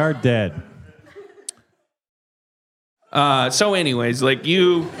 We are dead. So anyways, like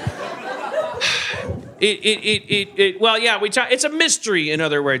you, it's a mystery. In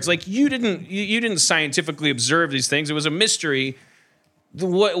other words, like you didn't scientifically observe these things. It was a mystery.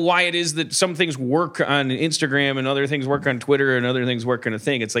 Why it is that some things work on Instagram and other things work on Twitter and other things work on a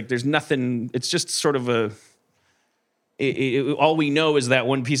thing. It's like there's nothing. It's just sort of all we know is that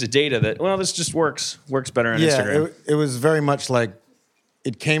one piece of data that, well, this just works better on Instagram. It was very much like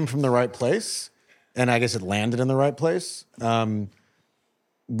it came from the right place, and I guess it landed in the right place.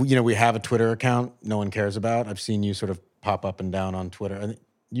 We have a Twitter account no one cares about. I've seen you sort of pop up and down on Twitter. I think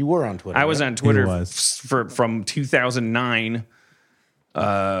you were on Twitter. I was right? on Twitter He was. from 2009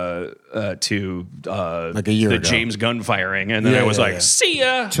 to like a year the ago. James Gunn firing, and then I was see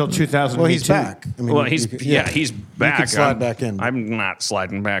ya. Till 2000. Well, he's back. I mean, He's back. You can slide back in. I'm not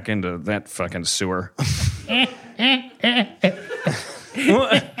sliding back into that fucking sewer.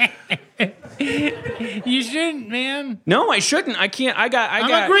 You shouldn't, man. No, I shouldn't. I can't.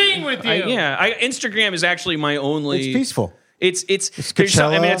 I'm agreeing with you. Instagram is actually my only. It's peaceful. It's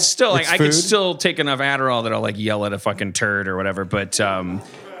Coachella, I mean, it's still like it's I could food. still take enough Adderall that I'll like yell at a fucking turd or whatever. But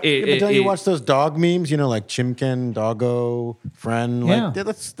But don't you watch those dog memes? Like Chimkin, Doggo, Friend. Like,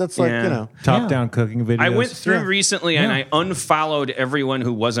 that's like Yeah. Top-down cooking videos. I went through recently and I unfollowed everyone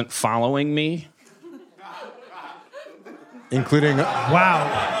who wasn't following me. including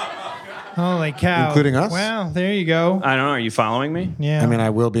Wow. Holy cow. Including us? Well, there you go. I don't know. Are you following me? Yeah. I mean, I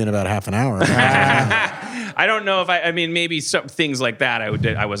will be in about half an hour. I don't know if I mean, maybe some things like that.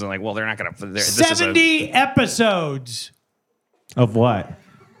 I wasn't like, well, they're not going to. 70 episodes. Of what?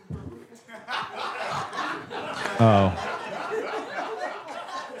 Oh.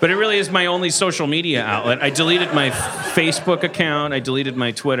 But it really is my only social media outlet. I deleted my Facebook account. I deleted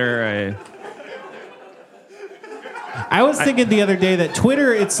my Twitter. I was thinking the other day that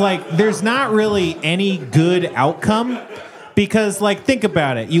Twitter, it's like there's not really any good outcome because, like, think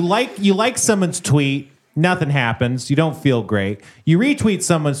about it. You like someone's tweet, nothing happens. You don't feel great. You retweet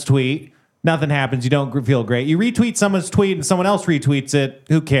someone's tweet, nothing happens. You don't feel great. You retweet someone's tweet and someone else retweets it.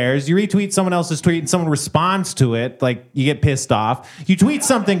 Who cares? You retweet someone else's tweet and someone responds to it. Like, you get pissed off. You tweet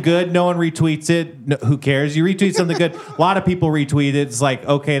something good. No one retweets it. No, who cares? You retweet something good. A lot of people retweet it. It's like,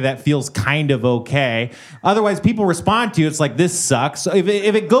 okay, that feels kind of okay. Otherwise, people respond to you. It's like, this sucks. So if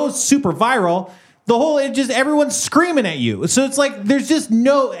it goes super viral, everyone's screaming at you. So it's like, there's just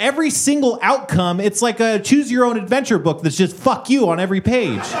every single outcome. It's like a choose your own adventure book that's just fuck you on every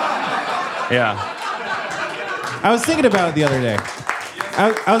page. Yeah. I was thinking about it the other day.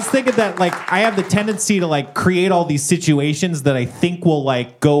 I was thinking that, like, I have the tendency to, like, create all these situations that I think will,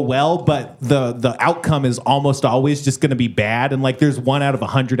 like, go well, but the outcome is almost always just going to be bad. And, like, there's 1 out of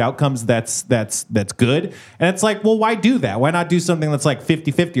 100 outcomes that's good. And it's like, well, why do that? Why not do something that's like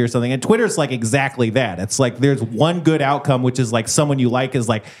 50-50 or something? And Twitter's like exactly that. It's like there's one good outcome, which is like someone you like is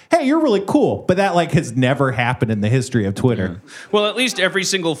like, hey, you're really cool. But that, like, has never happened in the history of Twitter. Yeah. Well, at least every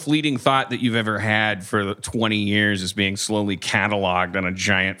single fleeting thought that you've ever had for 20 years is being slowly cataloged on a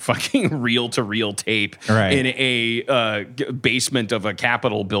giant fucking reel-to-reel tape in a basement of a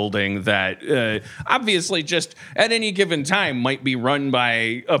Capitol building that obviously just at any given time might be run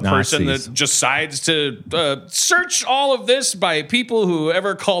by a person that decides to search all of this by people who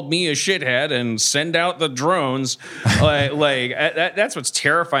ever called me a shithead and send out the drones. That's what's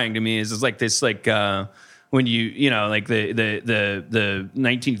terrifying to me is like this like when you know like the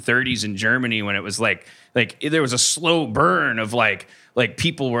 1930s in Germany when it was like there was a slow burn of like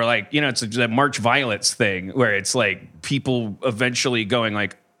people were like, you know, it's the March Violets thing where it's like people eventually going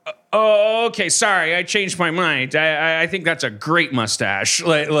like, oh, okay, sorry, I changed my mind. I think that's a great mustache.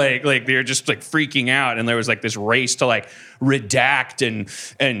 Like they're just like freaking out, and there was like this race to like redact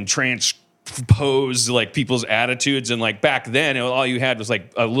and transpose like people's attitudes. And like back then, all you had was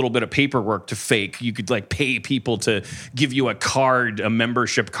like a little bit of paperwork to fake. You could like pay people to give you a card, a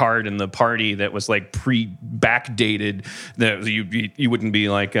membership card in the party that was like backdated. That you wouldn't be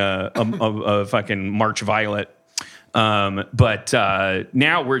like a fucking March Violet. But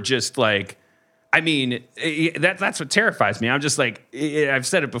now we're just like, I mean, that's what terrifies me. I'm just like, I've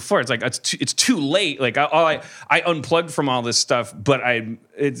said it before. It's like it's too late. Like I unplugged from all this stuff, but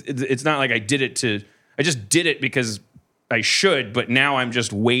it's not like I did it I just did it because I should. But now I'm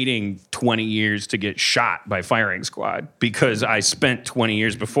just waiting 20 years to get shot by firing squad because I spent 20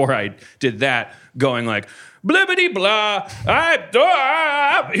 years before I did that going like, blibbity blah,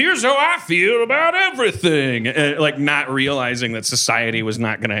 here's how I feel about everything. And like not realizing that society was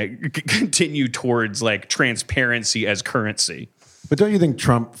not going to continue towards like transparency as currency. But don't you think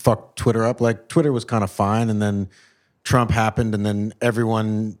Trump fucked Twitter up? Like Twitter was kind of fine and then Trump happened and then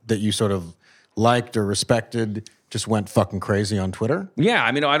everyone that you sort of liked or respected just went fucking crazy on Twitter? Yeah,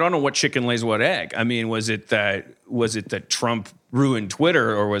 I mean, I don't know what chicken lays what egg. I mean, was it that Trump ruined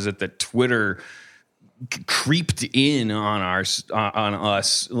Twitter or was it that Twitter creeped in on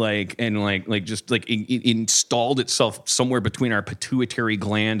us like installed itself somewhere between our pituitary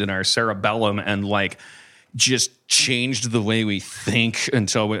gland and our cerebellum and like just changed the way we think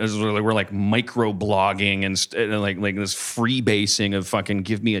until we're like micro blogging and like this freebasing of fucking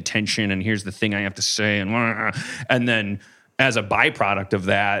give me attention and here's the thing I have to say and then as a byproduct of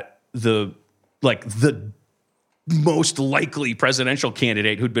that the most likely presidential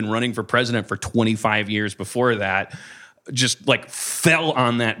candidate who'd been running for president for 25 years before that just like fell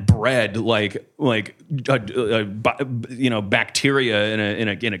on that bread like bacteria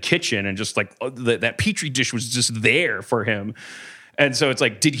in a kitchen and just like that petri dish was just there for him. And so it's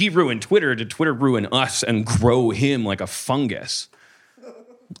like, did he ruin Twitter? Did Twitter ruin us and grow him like a fungus?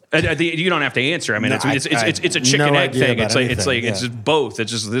 You don't have to answer. I mean, it's a chicken egg thing. It's just both.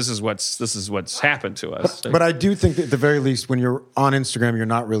 It's just this is what's happened to us. But I do think that at the very least, when you're on Instagram, you're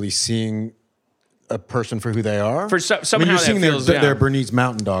not really seeing a person for who they are. Somehow you're seeing their yeah. Bernese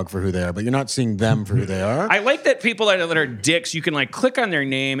Mountain Dog for who they are, but you're not seeing them for who they are. I like that people that are dicks, you can like click on their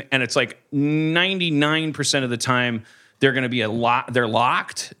name, and it's like 99% of the time. They're going to be they're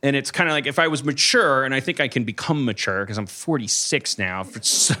locked. And it's kind of like if I was mature, and I think I can become mature because I'm 46 now,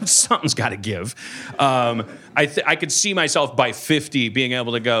 something's got to give. I could see myself by 50 being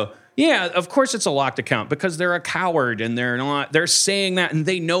able to go, yeah, of course it's a locked account because they're a coward and they're saying that and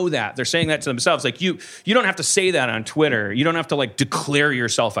they know that. They're saying that to themselves. Like you don't have to say that on Twitter. You don't have to like declare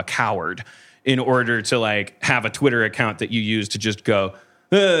yourself a coward. in order to like have a Twitter account that you use to just go,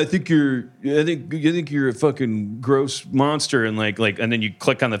 I think you're a fucking gross monster, and like, and then you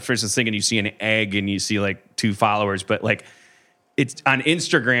click on the first thing and you see an egg and you see like 2 followers, but like it's on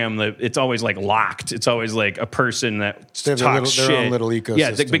Instagram, it's always like locked. It's always like a person that talks shit. Their own little ecosystem.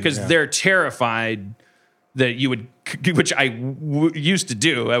 Yeah, because they're terrified that you would, which I used to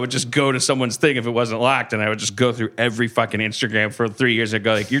do. I would just go to someone's thing if it wasn't locked, and I would just go through every fucking Instagram for 3 years and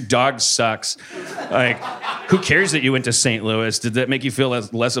go like, your dog sucks. Like, who cares that you went to St. Louis? Did that make you feel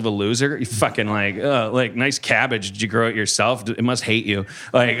less of a loser? You fucking like nice cabbage. Did you grow it yourself? It must hate you.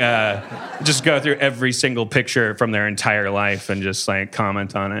 Like, just go through every single picture from their entire life and just like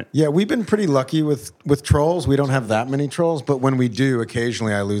comment on it. Yeah, we've been pretty lucky with trolls. We don't have that many trolls, but when we do,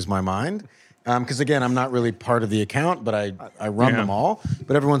 occasionally I lose my mind. Because again, I'm not really part of the account, but I run them all.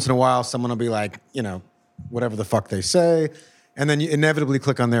 But every once in a while, someone will be like, whatever the fuck they say. And then you inevitably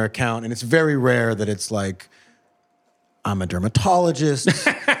click on their account. And it's very rare that it's like, I'm a dermatologist.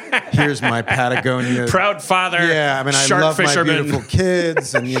 Here's my Patagonia. Proud father. Yeah, I mean, I love fisherman. my beautiful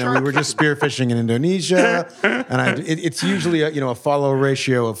kids. And, we were just spearfishing in Indonesia. And it's usually, a follow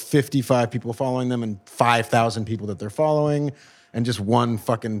ratio of 55 people following them and 5,000 people that they're following. And just one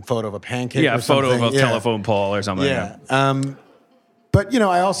fucking photo of a pancake or something. Photo of a telephone pole or something. Yeah. But,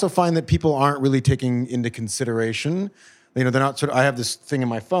 I also find that people aren't really taking into consideration. They're not I have this thing in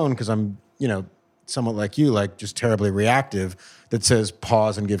my phone because I'm, somewhat like you, like just terribly reactive, that says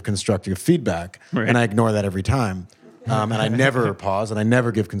pause and give constructive feedback. Right. And I ignore that every time. And I never pause and I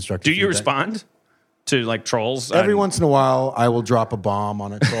never give constructive feedback. Do you respond to like trolls? Every once in a while, I will drop a bomb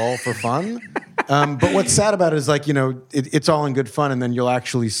on a troll for fun. But what's sad about it is like, it's all in good fun, and then you'll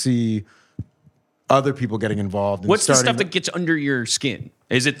actually see other people getting involved. What's the stuff that gets under your skin?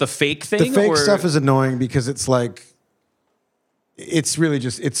 Is it the fake thing? The fake stuff is annoying because it's like, it's really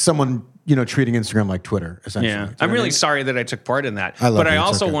just, it's someone, treating Instagram like Twitter, essentially. Yeah. I'm really sorry that I took part in that. But I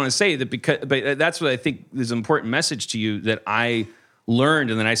also want to say that but that's what I think is an important message to you that I learned,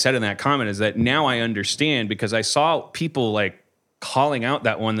 and then I said in that comment, is that now I understand, because I saw people like calling out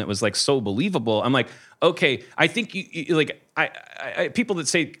that one that was like so believable. I'm like, okay, I think you like, I people that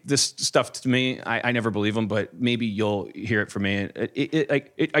say this stuff to me, I never believe them, but maybe you'll hear it from me.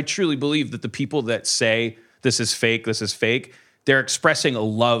 I truly believe that the people that say this is fake, they're expressing a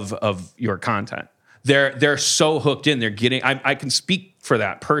love of your content. They're so hooked in. They're getting. I can speak for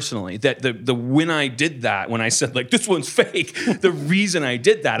that personally. That the when I did that, when I said like this one's fake, the reason I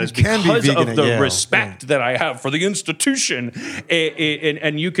did that is because of the respect that I have for the institution.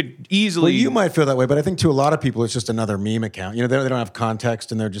 And you could easily. Well, you might feel that way, but I think to a lot of people, it's just another meme account. They don't have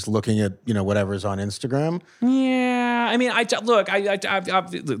context, and they're just looking at whatever's on Instagram. Yeah, I mean, look.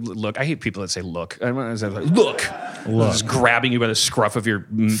 I hate people that say look. I want to say look. Just grabbing you by the scruff of your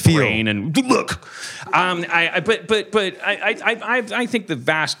brain and look. I think the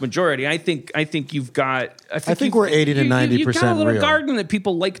vast majority. I think you've got. I think we're 80 to 90% You've got a little real garden that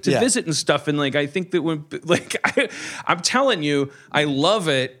people like to visit and stuff. And like, I think that when I'm telling you, I love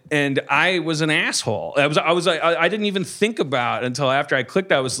it. And I was an asshole. I didn't even think about it until after I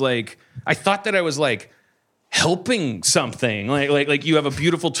clicked. I thought that I was like helping something, like you have a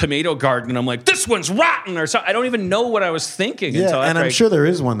beautiful tomato garden, and I'm like, this one's rotten, or something. I don't even know what I was thinking. Yeah, until and I'm sure there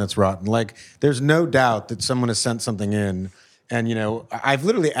is one that's rotten. Like, there's no doubt that someone has sent something in, and I've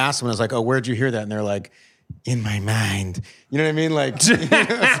literally asked them. I was like, oh, where'd you hear that? And they're like, in my mind. You know what I mean? Like,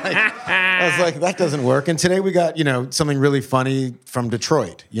 I was like, that doesn't work. And today we got something really funny from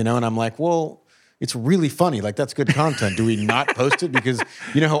Detroit. And I'm like, well, it's really funny. Like, that's good content. Do we not post it? Because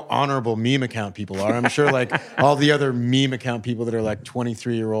you know how honorable meme account people are. I'm sure like all the other meme account people that are like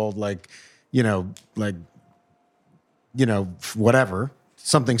 23-year-old, whatever,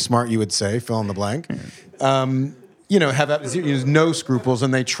 something smart you would say, fill in the blank, have no scruples,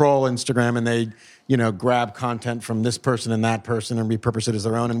 and they troll Instagram, and they, grab content from this person and that person and repurpose it as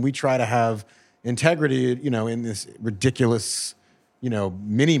their own. And we try to have integrity, in this ridiculous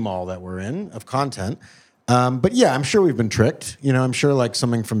mini mall that we're in of content. But yeah, I'm sure we've been tricked. I'm sure like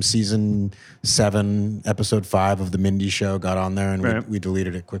something from season 7, episode 5 of the Mindy Show got on there, and we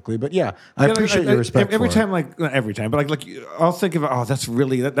deleted it quickly. But yeah, I appreciate your respect. Every time, not every time, but like I'll think of, oh, that's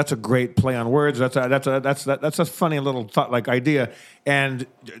really that's a great play on words. That's a funny little thought, like idea, and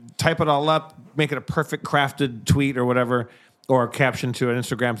type it all up, make it a perfect crafted tweet or whatever, or a caption to an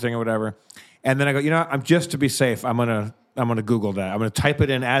Instagram thing or whatever. And then I go, I'm just to be safe, I'm gonna Google that. I'm gonna type it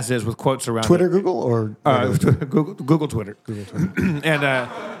in as is with quotes around Twitter, it. Google, or Google Twitter. Google Twitter.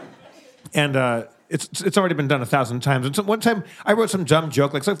 it's already been done 1,000 times. And so one time I wrote some dumb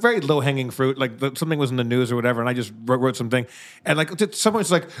joke, like some very low hanging fruit, like something was in the news or whatever, and I just wrote something, and like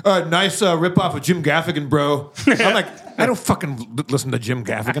someone's like, nice rip off of Jim Gaffigan, bro. I'm like, I don't fucking listen to Jim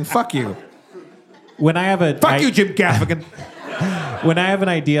Gaffigan. Fuck you. When I have Fuck you, Jim Gaffigan. When I have an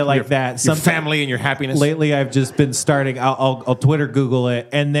idea like that, your family and your happiness. Lately, I've just been starting. I'll Twitter Google it,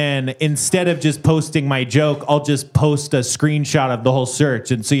 and then instead of just posting my joke, I'll just post a screenshot of the whole search,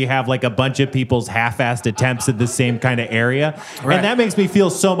 and so you have like a bunch of people's half-assed attempts at the same kind of area, right. And that makes me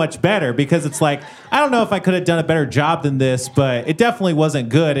feel so much better because it's like I don't know if I could have done a better job than this, but it definitely wasn't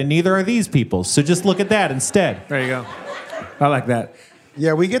good, and neither are these people. So just look at that instead. There you go. I like that.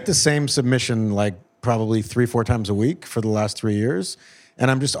 Yeah, we get the same submission like probably 3-4 times a week for the last 3 years,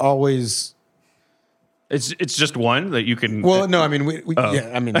 and I'm just always. It's just one that you can. Well, no, I mean,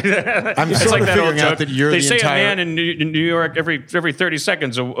 yeah, I mean, I'm sort like of that old figuring out joke. that you're they the say entire. a man in New York every 30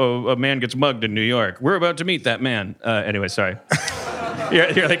 seconds a man gets mugged in New York. We're about to meet that man. Anyway, sorry.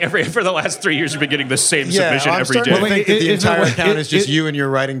 You're like for the last 3 years you've been getting the same submission I'm every starting day. to think that the entire account is just it- you and your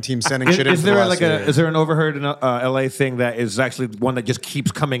writing team sending shit in. Is there is there an Overheard in LA thing that is actually one that just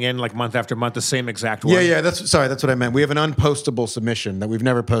keeps coming in like month after month, the same exact one? Yeah, that's what I meant. We have an unpostable submission that we've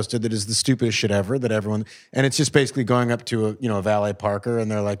never posted that is the stupidest shit ever that everyone, and it's just basically going up to a valet parker and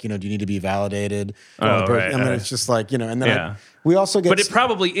they're like, do you need to be validated? And then it's just like, and then we also get. But it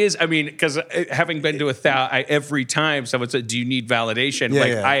probably is. I mean, because having been to every time someone said, "Do you need validation?"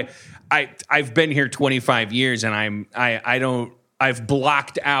 I've been here 25 years, and I've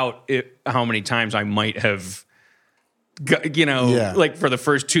blocked out how many times I might have. Like for the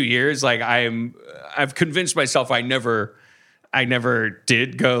first 2 years, like I've convinced myself I never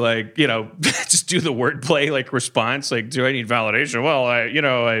did go like, just do the wordplay like response. Like, do I need validation? Well,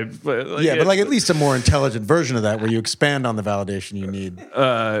 but like at least a more intelligent version of that where you expand on the validation you need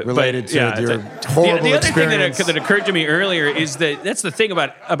related to your horrible the other experience. thing that occurred to me earlier is that's the thing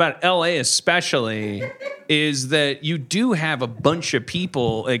about LA especially is that you do have a bunch of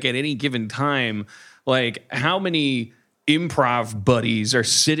people like at any given time, like how many improv buddies are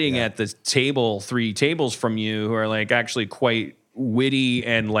sitting at the table 3 tables from you who are like actually quite witty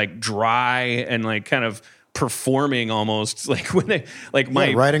and like dry and like kind of performing almost like when they like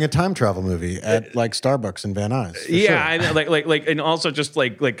writing a time travel movie at like Starbucks in Van Nuys. Yeah, sure. like and also just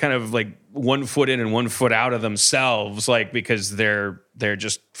like kind of like 1 foot in and 1 foot out of themselves, like because they're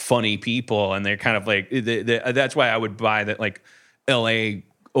just funny people and they're kind of like that's why I would buy that like LA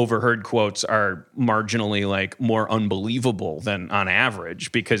Overheard quotes are marginally like more unbelievable than on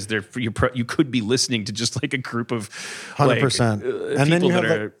average because you could be listening to just like a group of 100%. And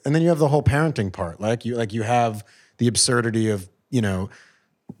then you have the whole parenting part. Like you have the absurdity of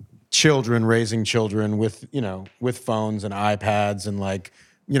children raising children with phones and iPads and like.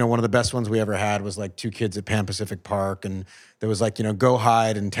 One of the best ones we ever had was like 2 kids at Pan Pacific Park, and there was like, go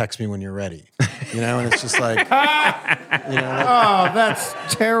hide and text me when you're ready. And it's just like, oh, that's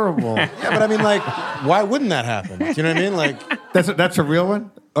terrible. Yeah, but I mean, like, why wouldn't that happen? Do you know what I mean? Like, that's a real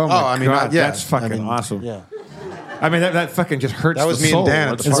one. Oh my God, yeah, that's fucking awesome. Yeah, I mean that fucking just hurts. That was the me soul. and Dan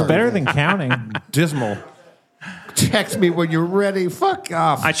at the It's party. better than counting. Dismal. Text me when you're ready. Fuck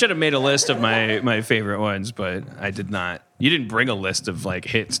off. I should have made a list of my favorite ones, but I did not. You didn't bring a list of like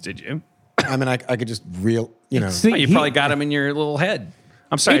hits, did you? I mean, I could just See, You probably got them in your little head.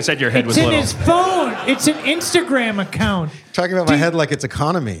 I'm sorry, I said your head was It's little. in his phone. It's an Instagram account. talking about my head like it's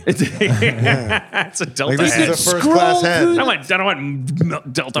economy. It's a Delta Like this head. is a first class head. I don't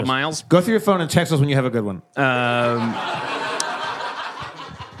want Delta miles. Go through your phone and text us when you have a good one.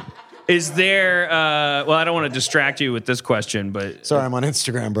 Is there? Well, I don't want to distract you with this question, but Sorry, I'm on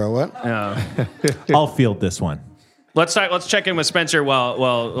Instagram, bro. What? I'll field this one. let's check in with Spencer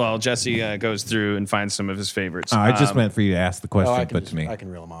while Jesse goes through and finds some of his favorites. I just meant for you to ask the question, I but to me. I can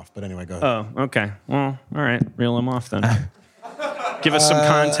reel them off. But anyway, go ahead. Oh, okay. Well, all right. Reel him off then. Give us some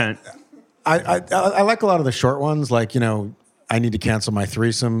content. I like a lot of the short ones, like, I need to cancel my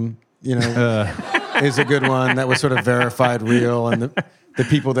threesome, is a good one that was sort of verified real. And the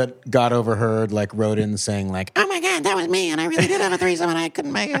people that got Overheard, like, wrote in saying, like, oh my God, that was me, and I really did have a threesome, and I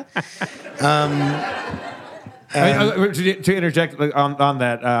couldn't make it. To interject on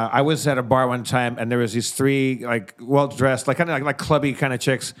that, I was at a bar one time, and there was these 3 like well dressed, like kind of like clubby kind of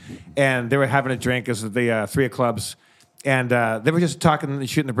chicks, and they were having a drink as the 3 of clubs, and they were just talking and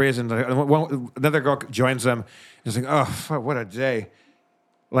shooting the breeze, and another girl joins them. It's like, oh, fuck, what a day!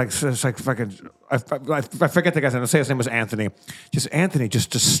 Like it's like fucking. I forget the guy's name. Let's say his name was Anthony. Anthony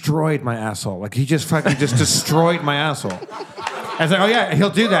just destroyed my asshole. Like he just fucking just destroyed my asshole. I was like, oh yeah, he'll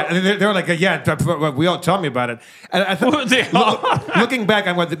do that. And they were like, yeah, we all tell me about it. And I thought, looking back,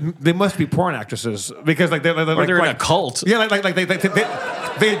 I'm like, they must be porn actresses because like they're in a cult. Yeah, like they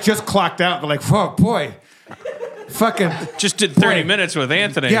had just clocked out. They're like, oh boy, fucking just did 30 minutes with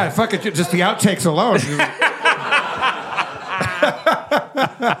Anthony. Yeah, fucking just the outtakes alone.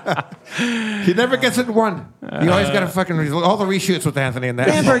 He never gets it in one. He always got to fucking all the reshoots with Anthony and that.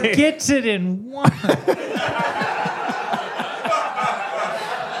 Never gets it in one.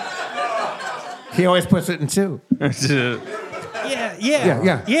 He always puts it in two.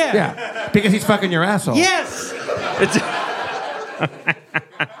 Yeah. Because he's fucking your asshole. Yes.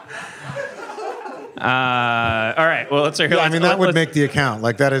 All right. Well, let's hear. Yeah, I mean, that would make the account.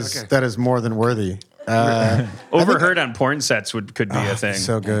 Like that is more than worthy. Overheard on porn sets could be a thing.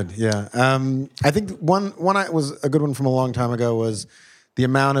 So good, yeah. I think one was a good one from a long time ago was the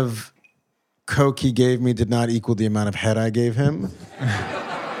amount of coke he gave me did not equal the amount of head I gave him.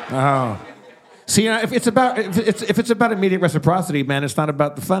 Oh. See, if it's about immediate reciprocity, man, it's not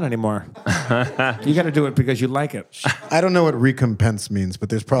about the fun anymore. You got to do it because you like it. I don't know what recompense means, but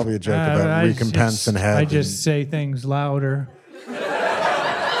there's probably a joke about recompense and head. I just say things louder.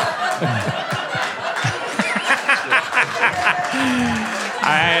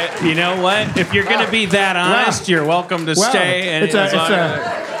 You know what? If you're going to be that honest, you're welcome to stay. And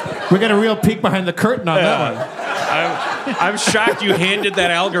we got a real peek behind the curtain on that one. I'm shocked you handed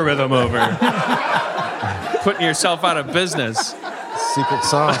that algorithm over. Putting yourself out of business. Secret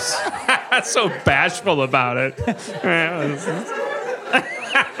sauce. So bashful about it.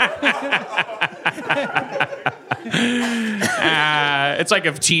 It's like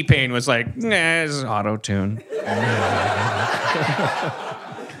if T-Pain was like, nah, this is auto-tune.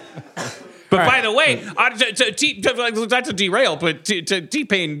 But by the way, not to derail, but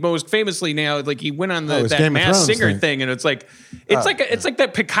T-Pain most famously now, like he went on that Masked Singer thing, and it's like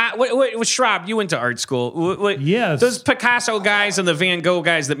that Picasso. What Schrab? You went to art school. Yes. Those Picasso guys and the Van Gogh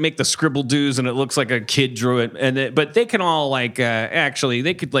guys that make the scribble doos, and it looks like a kid drew it. But they can all actually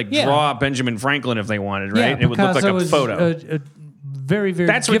they could draw Benjamin Franklin if they wanted, right? Yeah, it would look like a photo. Very, very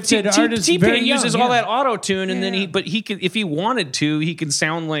That's what gifted artist. T-Pain uses all that auto tune, and then he could, if he wanted to, he could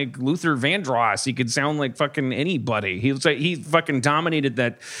sound like Luther Vandross. He could sound like fucking anybody. He fucking dominated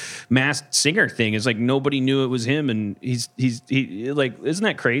that Masked Singer thing. It's like nobody knew it was him, and he like, isn't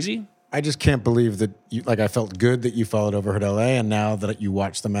that crazy? I just can't believe that I felt good that you followed Overheard LA, and now that you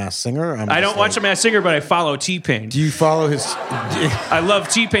watch The Masked Singer, I don't watch The Masked Singer, but I follow T-Pain. Do you follow his? I love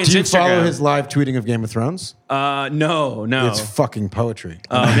T-Pain's Instagram. Do you follow his live tweeting of Game of Thrones? No. It's fucking poetry.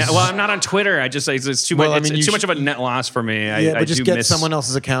 Well, I'm not on Twitter. It's too much. It's too much of a net loss for me. But just get someone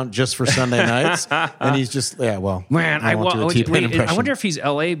else's account just for Sunday nights, and he's just Man, I impression. wonder if he's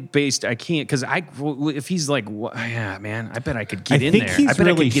LA based. I can't because if he's like, man, I bet I could get in there. I think he's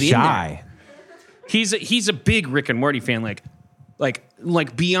really shy. He's a big Rick and Morty fan, like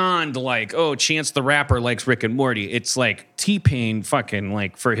beyond Chance the Rapper likes Rick and Morty. It's like T-Pain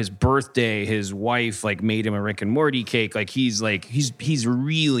fucking for his birthday, his wife made him a Rick and Morty cake. He's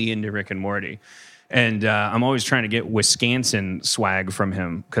really into Rick and Morty. And I'm always trying to get Wisconsin swag from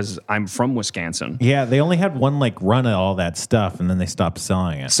him because I'm from Wisconsin. Yeah, they only had one run of all that stuff, and then they stopped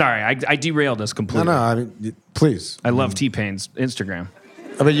selling it. Sorry, I derailed us completely. No, I mean, please. I love T-Pain's Instagram.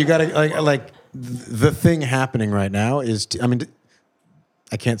 But you got to the thing happening right now is,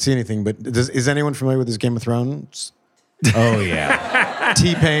 I can't see anything, but is anyone familiar with this Game of Thrones? Oh yeah,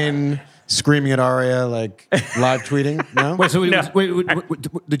 T-Pain screaming at Arya, live tweeting. No.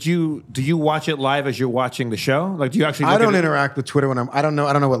 Do you watch it live as you're watching the show? Do you actually? I don't interact with Twitter when I don't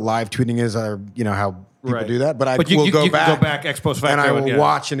know what live tweeting is, or how people do that. But I will go back ex post facto, and I will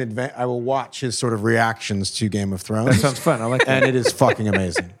watch I will watch his sort of reactions to Game of Thrones. That sounds fun. I like that, and it is fucking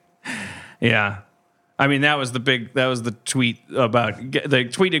amazing. Yeah. I mean, that was the tweet about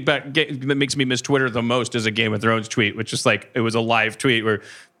that makes me miss Twitter the most is a Game of Thrones tweet, which is it was a live tweet where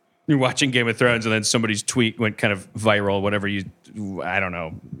you're watching Game of Thrones and then somebody's tweet went kind of viral, whatever I don't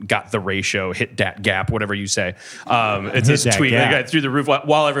know, got the ratio, hit that gap, whatever you say. It's this tweet that got through the roof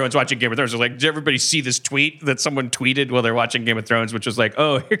while everyone's watching Game of Thrones. It's did everybody see this tweet that someone tweeted while they're watching Game of Thrones, which was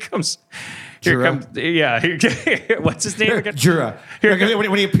here comes, what's his name again? Jura.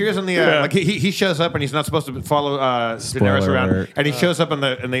 When he appears in the he shows up and he's not supposed to follow Daenerys around, and he shows up in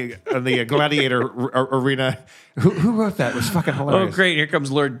the gladiator arena. Who wrote that? It was fucking hilarious. Oh, great! Here comes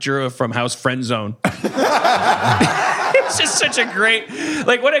Lord Jura from House Friend Zone. It's just such a great,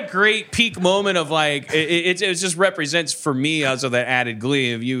 what a great peak moment of it just represents for me also that added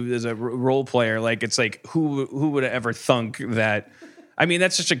glee of you as a role player. It's who would have ever thunk that? I mean,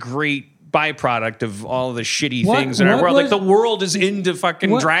 that's such a great byproduct of all the shitty things in our what world. Like was- the world is into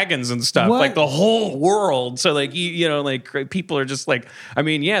fucking dragons and stuff. what- Like the whole world. So like you know, like people are just like, I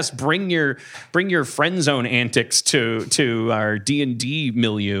mean, yes, bring your friend zone antics to our D&D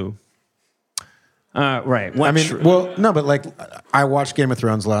milieu. Right. I mean, well, no, but like I watched Game of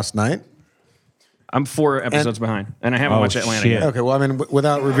Thrones last night. I'm 4 episodes behind, and I haven't watched Atlanta shit. yet. Okay, well, I mean,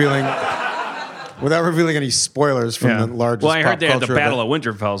 without revealing any spoilers from the largest. Well, I heard pop they had the culture Battle event.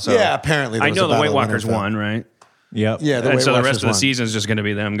 of Winterfell. So Yeah, apparently there I was know a the Battle White of Walkers Winterfell. won, right? Yep. Yeah, the And Weight so the Watchers rest of the won. season is just going to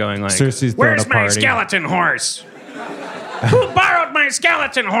be them going like, Cersei's throwing "Where's a my party." skeleton horse? Who borrowed my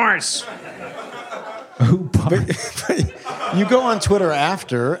skeleton horse?" You go on Twitter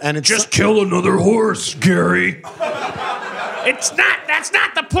after, and it's Just kill another horse, Gary. It's not. That's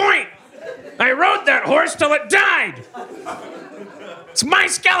not the point. I rode that horse till it died. It's my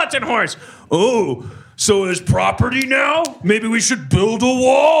skeleton horse. Oh, so it's property now? Maybe we should build a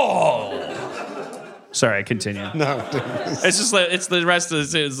wall. Sorry, continue. no. Dude. It's just like it's the rest of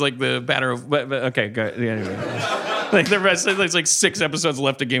it's like the batter of. But okay, go anyway. Like the rest, there's like 6 episodes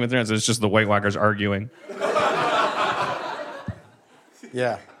left of Game of Thrones. It's just the White Walkers arguing.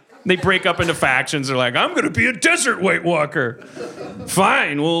 Yeah. They break up into factions. They're like, I'm going to be a desert White Walker.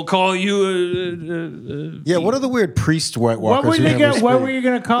 Fine, we'll call you. Yeah. What are the weird priest White What Walkers? were who you never gonna, what speak? were you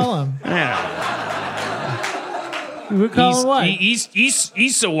going to call him? Yeah. You would call him what?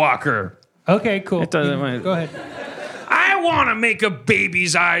 Issa Walker. Okay, cool. doesn't matter. Go ahead. I want to make a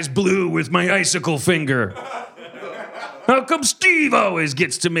baby's eyes blue with my icicle finger. How come Steve always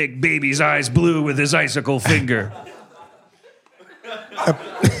gets to make baby's eyes blue with his icicle finger?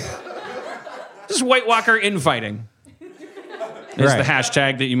 Just White Walker infighting is Right. the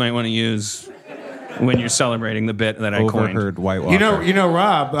hashtag that you might want to use when you're celebrating the bit that I coined. Overheard White Walker. You know,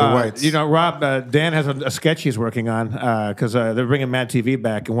 Rob. Whites. Dan has a sketch he's working on because they're bringing Mad TV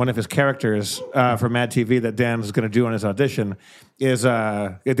back, and one of his characters for Mad TV that Dan's going to do on his audition is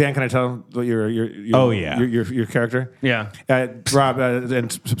Dan. Can I tell your Oh, yeah. your character? Yeah. Rob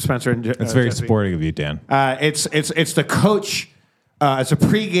and Spencer and It's very Jesse. sporting of you, Dan. It's the coach. It's a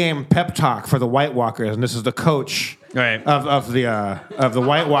pregame pep talk for the White Walkers, and this is the coach Right. of the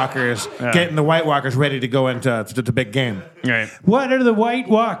White Walkers getting the White Walkers ready to go into the big game. Right. What are the White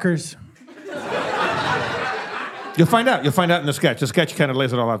Walkers? You'll find out. You'll find out in the sketch. The sketch kind of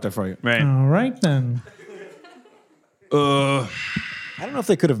lays it all out there for you. Right. All right, then. I don't know if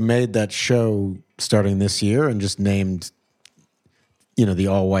they could have made that show starting this year and just named, the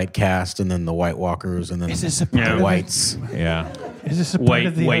all-white cast and then the White Walkers and then Yeah. the Whites. Yeah. Is this a part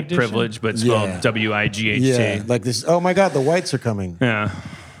of the White audition? privilege, but spelled WIGHT. Yeah, like this. Oh my God, the Whites are coming. Yeah.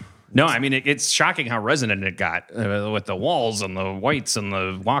 No, I mean, it's shocking how resonant it got with the walls and the whites and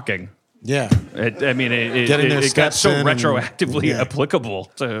the walking. Yeah, It Getting their got steps so in and- retroactively yeah. applicable.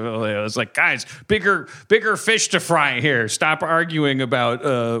 To, it's like, guys, bigger fish to fry here. Stop arguing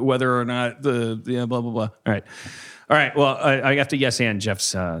about whether or not the blah, blah, blah. All right. Well, I have to yes and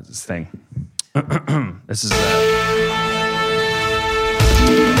Jeff's thing. This is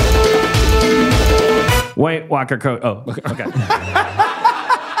White Walker coach. Oh, okay.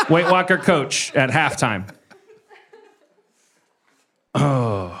 White Walker coach at halftime.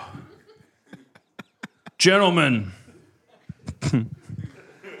 Oh. Gentlemen,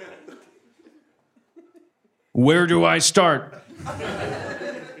 where do I start?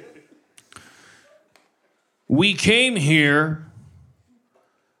 We came here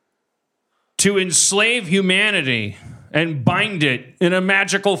to enslave humanity and bind it in a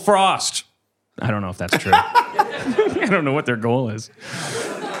magical frost. I don't know if that's true. I don't know what their goal is.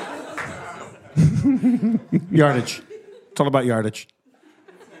 Yardage. It's all about yardage.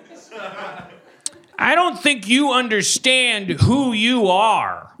 I don't think you understand who you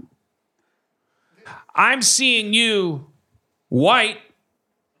are. I'm seeing you white.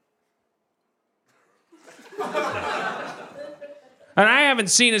 And I haven't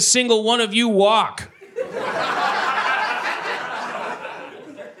seen a single one of you walk.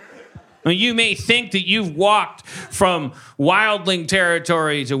 Now, you may think that you've walked from wildling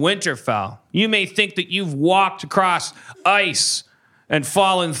territory to Winterfell. You may think that you've walked across ice and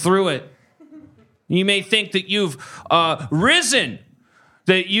fallen through it. You may think that you've risen,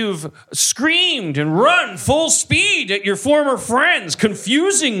 that you've screamed and run full speed at your former friends,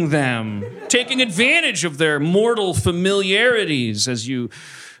 confusing them, taking advantage of their mortal familiarities as you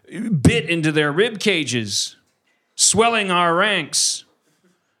bit into their rib cages, swelling our ranks.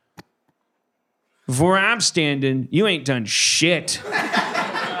 Where I'm standing, you ain't done shit.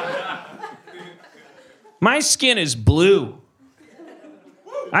 My skin is blue.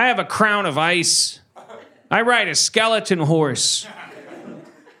 I have a crown of ice. I ride a skeleton horse.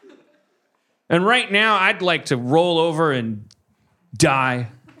 And right now, I'd like to roll over and die.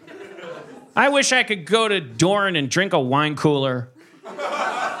 I wish I could go to Doran and drink a wine cooler.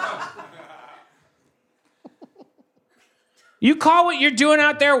 You call what you're doing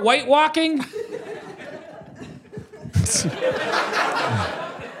out there white walking?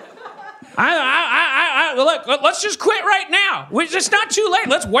 Look, let's just quit right now. It's not too late.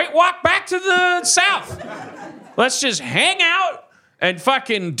 Let's white walk back to the south. Let's just hang out and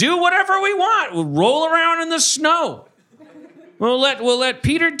fucking do whatever we want. We'll roll around in the snow. We'll let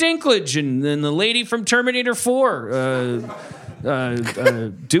Peter Dinklage and the lady from Terminator 4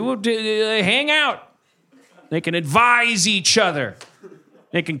 hang out. They can advise each other.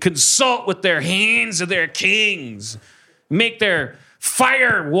 They can consult with their hands of their kings. Make their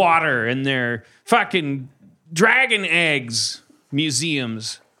fire water and their fucking dragon eggs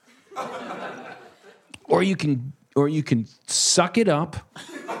museums. Or you can suck it up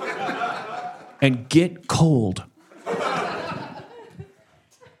and get cold.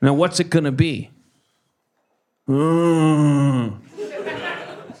 Now, what's it gonna be?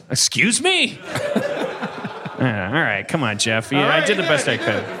 Excuse me? All right, come on, Jeff. Yeah, I did the best I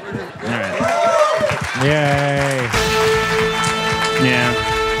could. All right. Yay.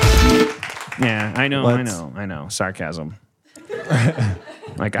 Yeah, I know. Sarcasm.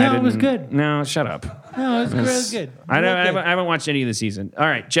 Like I didn't. It was good. No, shut up. No, it was good. I haven't watched any of the season. All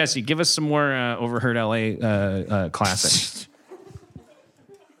right, Jesse, give us some more Overheard LA classics.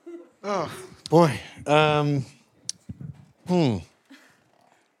 Oh boy. I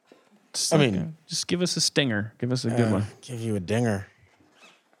mean, just give us a stinger. Give us a good one. Give you a dinger.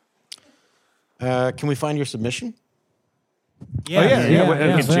 Can we find your submission?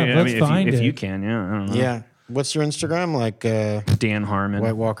 Let's find it. If you can, yeah. I don't know. Yeah. What's your Instagram? Like Dan Harmon.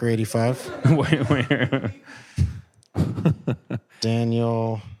 White Walker 85. Where?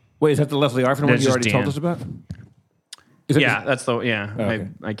 Daniel. Wait, is that the Leslie Arfin one That's you just already Dan. told us about? That's the yeah. Oh, okay.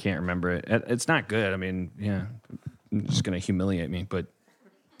 I can't remember it. It's not good. I mean, yeah, it's just gonna humiliate me. But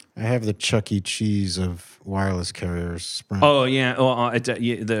I have the Chuck E. Cheese of wireless carriers. Sprint. oh yeah, well,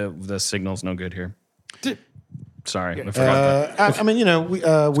 the signal's no good here. Sorry, I forgot that. I mean, we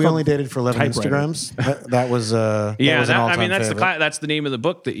only dated for 11 typewriter. Instagrams. That was that Yeah, was an all-time that's favorite. that's the name of the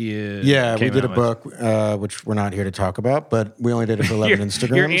book that you. Yeah, we came did a out with. book, which we're not here to talk about, but we only did it for 11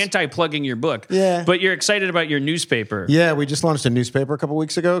 Instagrams. You're anti-plugging your book. Yeah. But you're excited about your newspaper. Yeah, we just launched a newspaper a couple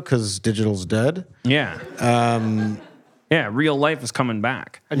weeks ago because digital's dead. Yeah. Yeah, real life is coming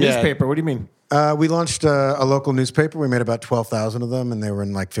back. A newspaper? What do you mean? We launched a local newspaper. We made about 12,000 of them, and they were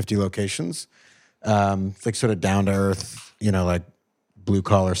in like 50 locations. It's like sort of down to earth, like blue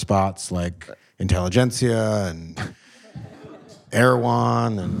collar spots like Intelligentsia and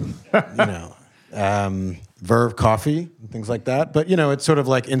Erewhon and Verve Coffee and things like that. But it's sort of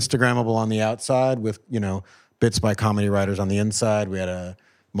like Instagrammable on the outside with bits by comedy writers on the inside. We had a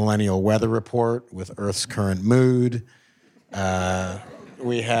millennial weather report with Earth's current mood.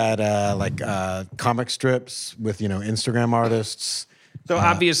 We had comic strips with Instagram artists. So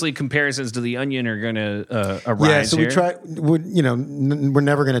obviously comparisons to The Onion are going to arise Yeah, so here. we're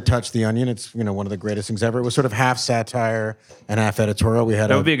never going to touch The Onion. It's one of the greatest things ever. It was sort of half satire and half editorial. We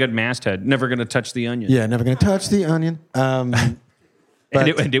had That would be a good masthead. Never going to touch The Onion. yeah, never going to touch The Onion. And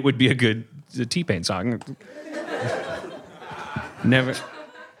it would be a good T-Pain song. Never.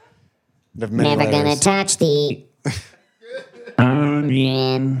 Never gonna touch the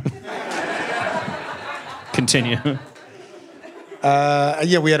onion. Continue.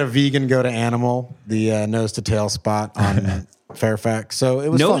 We had a vegan go to Animal, the nose to tail spot on Fairfax. So it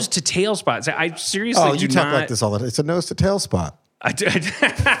was Nose fun. to tail spots. I seriously Oh, do you talk not, like this all the time. It's a nose to tail spot.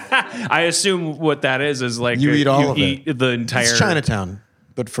 I assume what that is like You eat all of eat it. the entire. It's Chinatown,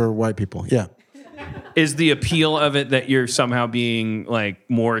 but for white people. Yeah. Is the appeal of it that you're somehow being like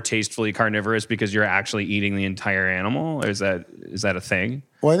more tastefully carnivorous because you're actually eating the entire animal? Or is that a thing?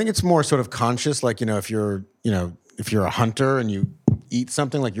 Well, I think it's more sort of conscious. Like if you're a hunter and you eat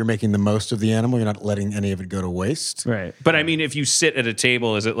something, like you're making the most of the animal. You're not letting any of it go to waste. Right. But I mean, if you sit at a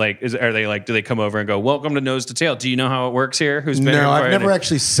table, do they come over and go, welcome to Nose to Tail? Do you know how it works here? Who's been here No, before? I've never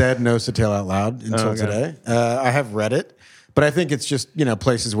actually said nose to tail out loud until today. I have read it, but I think it's just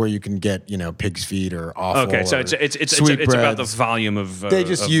places where you can get pig's feet or offal. Okay, so or it's about the sweetbreads. volume of They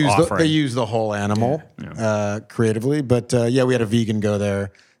just use the whole animal creatively. But we had a vegan go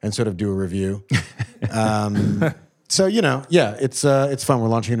there and sort of do a review. So it's fun. We're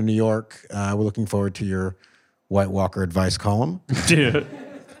launching it in New York. We're looking forward to your White Walker advice column. Dude.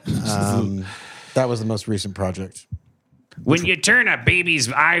 That was the most recent project. When you turn a baby's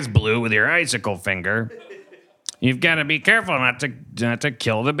eyes blue with your icicle finger, you've got to be careful not to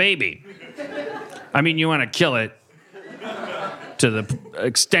kill the baby. I mean, you want to kill it to the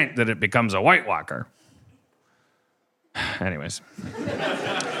extent that it becomes a White Walker. Anyways.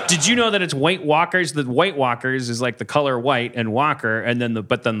 Did you know that it's White Walkers? The White Walkers is like the color white and Walker, and then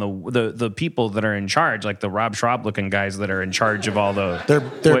the people that are in charge, like the Rob Schrab looking guys that are in charge of all the They're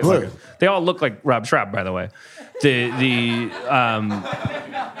White blue. Walkers. They all look like Rob Schrab, by the way. The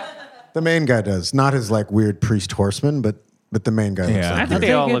main guy does, not his like weird priest horseman, but the main guy. Looks I like think him.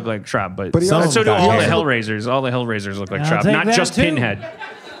 they all look like Schrab, but he so also- do all the he also- Hellraisers. All the Hellraisers look like I'll Schrab, take not that just too. Pinhead.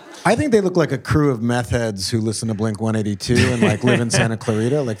 I think they look like a crew of meth heads who listen to Blink 182 and like live in Santa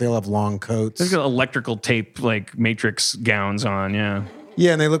Clarita. Like they all have long coats. They've got electrical tape, like Matrix gowns on, yeah.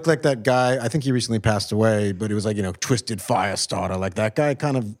 Yeah, and they look like that guy. I think he recently passed away, but he was like, Twisted Firestarter. Like that guy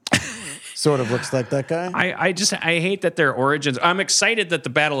kind of sort of looks like that guy. I hate that their origins. I'm excited that the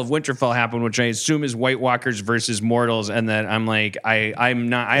Battle of Winterfell happened, which I assume is White Walkers versus mortals, and that I'm like, I'm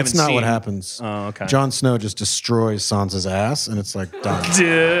not. I haven't That's not seen what happens. Oh, okay. Jon Snow just destroys Sansa's ass, and it's like done.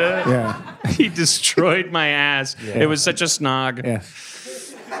 Yeah. He destroyed my ass. It was such a snog. Yeah.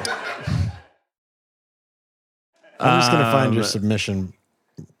 I'm just gonna find your submission.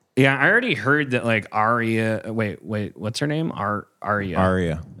 Yeah, I already heard that like Arya. Wait, what's her name? Arya.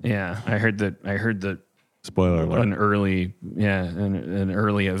 Arya. Yeah, I heard that Spoiler alert. an early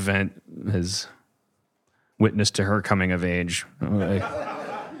event has witness to her coming of age.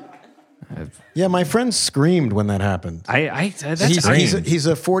 Yeah, my friend screamed when that happened. That's He's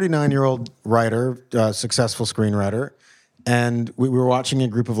a 49-year-old writer, successful screenwriter. And we were watching a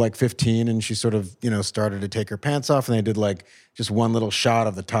group of like 15, and she sort of, started to take her pants off, and they did like just one little shot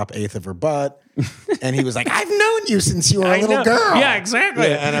of the top eighth of her butt. And he was like, "I've known you since you were a little girl." Yeah, exactly.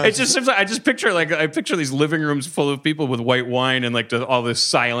 Yeah, and I just picture these living rooms full of people with white wine and like all this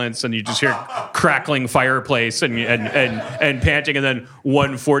silence, and you just hear crackling fireplace and panting, and then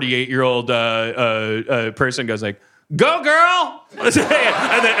one 48-year-old person goes like, "Go, girl!"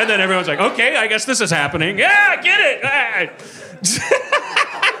 and then everyone's like, "Okay, I guess this is happening." Yeah, get it.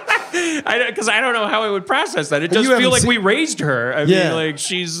 Because I don't know how I would process that. It does you feel like haven't we raised her. I mean, like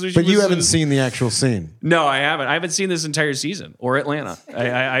she But you was haven't seen the actual scene. No, I haven't. I haven't seen this entire season or Atlanta.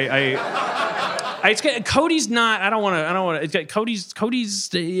 Cody's not. I don't want to. Cody's.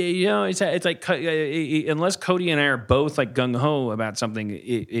 It's like unless Cody and I are both like gung ho about something,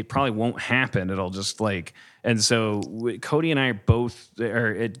 it probably won't happen. It'll just like. And so Cody and I both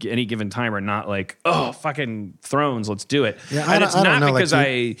are at any given time are not like, oh, fucking Thrones, let's do it. Yeah, and it's not know, because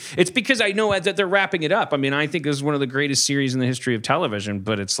it's because I know that they're wrapping it up. I mean, I think it's one of the greatest series in the history of television,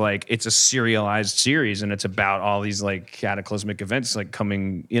 but it's like, it's a serialized series and it's about all these like cataclysmic events like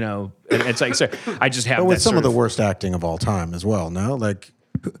coming, and it's like, so I just have But with that some sort of the worst acting of all time as well, no? Like,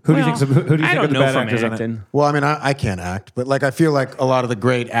 Who do you think? Who do you think I are don't the know bad if I'm actors on it? acting. well, I mean, I can't act, but like I feel like a lot of the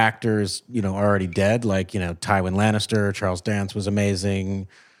great actors, are already dead. Like, Tywin Lannister, Charles Dance was amazing.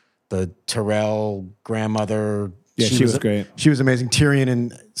 The Tyrell grandmother. Yeah, she was great. She was amazing. Tyrion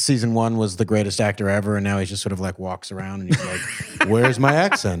in season 1 was the greatest actor ever, and now he's just sort of like walks around and he's like, "Where's my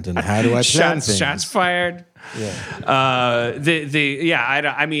accent and how do I plan things?" Shots fired. Yeah. I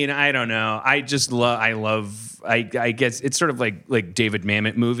don't know. I just love. I guess it's sort of like David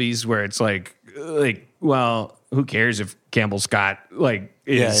Mamet movies where it's like, well, who cares if Campbell Scott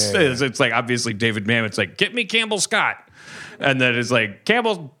is it's like obviously David Mamet's like, get me Campbell Scott. And then it's like,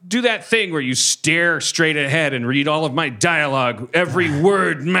 Campbell, do that thing where you stare straight ahead and read all of my dialogue. Every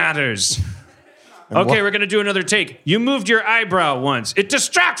word matters. Okay, we're going to do another take. You moved your eyebrow once. It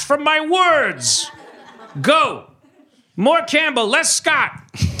distracts from my words. Go. More Campbell, less Scott.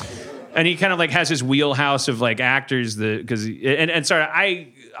 And he kind of like has his wheelhouse of like actors because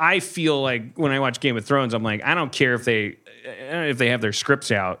I feel like when I watch Game of Thrones, I'm like, I don't care if they have their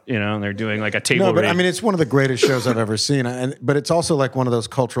scripts out, and they're doing like a table No, but read. I mean, it's one of the greatest shows I've ever seen. But it's also like one of those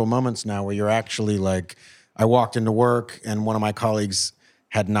cultural moments now where you're actually like, I walked into work and one of my colleagues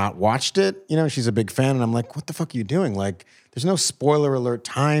had not watched it. She's a big fan. And I'm like, what the fuck are you doing? Like, there's no spoiler alert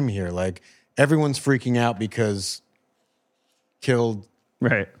time here. Like, everyone's freaking out because killed.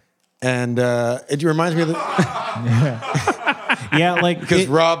 Right. And it reminds me of Yeah, like because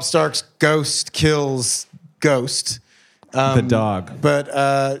Rob Stark's ghost kills Ghost. the dog. But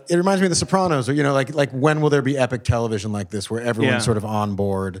it reminds me of The Sopranos, or like when will there be epic television like this, where everyone's sort of on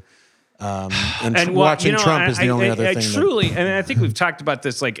board, and watching Trump is the only other thing. Truly, and I think we've talked about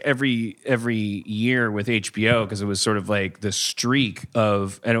this like every year with HBO because it was sort of like the streak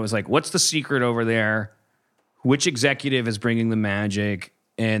of, and it was like, what's the secret over there? Which executive is bringing the magic?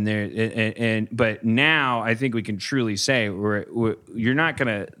 But now I think we can truly say you're not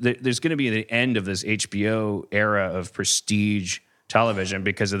gonna. There's going to be the end of this HBO era of prestige television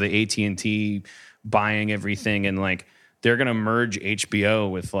because of the AT&T buying everything, and like they're gonna merge HBO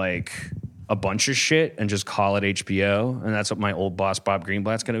with like a bunch of shit and just call it HBO, and that's what my old boss Bob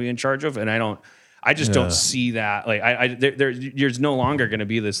Greenblatt's gonna be in charge of. And I just don't see that. Like there's no longer gonna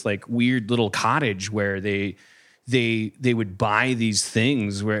be this like weird little cottage where they would buy these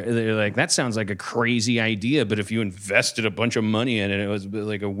things where they're like, that sounds like a crazy idea, but if you invested a bunch of money in it, it was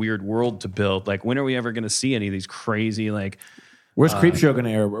like a weird world to build. Like, when are we ever going to see any of these crazy, like... Where's Creepshow going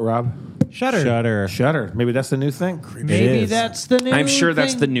to air, Rob? Shutter. Maybe that's the new thing. Maybe that's the new I'm sure thing.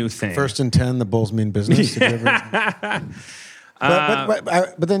 that's the new thing. First and 10, the Bulls mean business.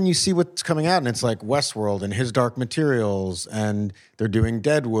 But then you see what's coming out, and it's like Westworld and His Dark Materials, and they're doing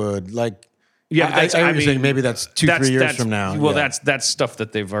Deadwood. Like, yeah, I mean, saying maybe that's 2-3 years from now. Well, that's stuff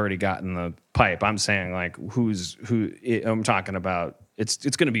that they've already got in the pipe. I'm saying like I'm talking about. It's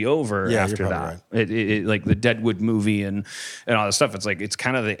going to be over after that. Right. It like the Deadwood movie and all this stuff. It's like it's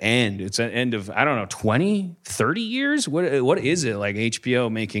kind of the end. It's an end of, I don't know, 20, 30 years. What is it like?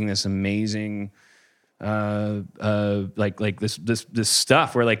 HBO making this amazing. Like this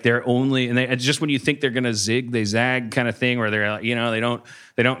stuff where like they're only, and it's just when you think they're gonna zig, they zag kind of thing, where they're, you know, they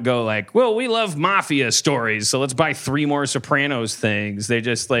don't go like, well, we love mafia stories, so let's buy 3 more Sopranos things. They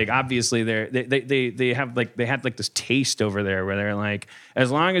just like, obviously they had like this taste over there where they're like,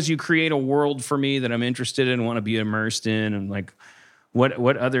 as long as you create a world for me that I'm interested in, want to be immersed in, and like,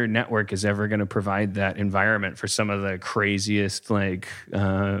 what other network is ever going to provide that environment for some of the craziest like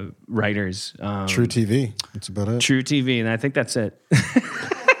writers? True TV. That's about it. True TV, and I think that's it.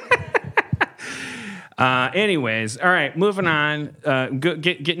 Anyways, all right, moving on.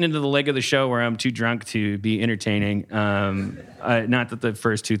 Getting into the leg of the show where I'm too drunk to be entertaining. Not that the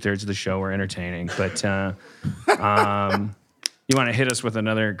first 2/3 of the show were entertaining, but you want to hit us with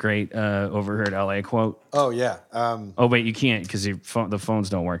another great Overheard LA quote? Oh, yeah. Oh, wait, you can't because the phones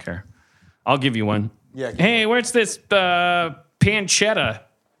don't work here. I'll give you one. Yeah. Hey, where's this pancetta?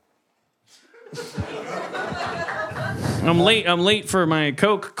 I'm late for my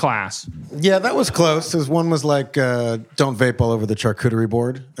Coke class. Yeah, that was close. Because one was like, don't vape all over the charcuterie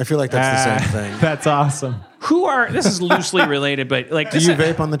board. I feel like that's the same thing. That's awesome. This is loosely related, but like, do you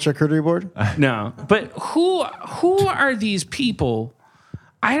vape on the charcuterie board? No, but who are these people?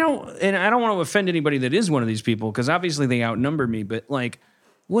 I don't want to offend anybody that is one of these people, because obviously they outnumber me. But like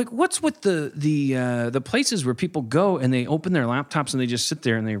what's with the places where people go and they open their laptops and they just sit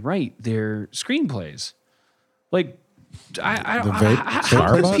there and they write their screenplays? Like, how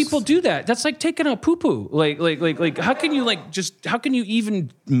can people do that? That's like taking a poo-poo. Like how can you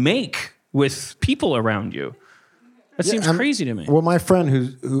even make with people around you? That seems crazy to me. Well, my friend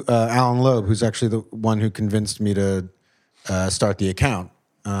who Alan Loeb, who's actually the one who convinced me to start the account,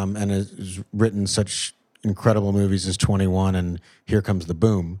 and has written such incredible movies as 21 and Here Comes the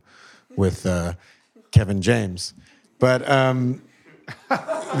Boom with Kevin James. But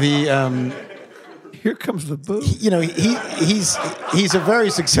Here Comes the Boom. He's a very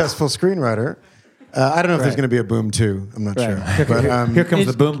successful screenwriter. I don't know if there's going to be a Boom 2. I'm not sure. But Here Comes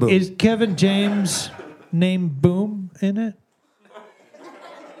the Boom Boom. Is Kevin James' name Boom in it?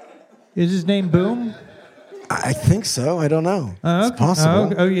 Is his name Boom? I think so. I don't know. It's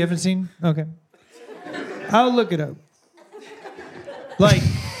possible. Oh, you haven't seen? Okay. I'll look it up. Like...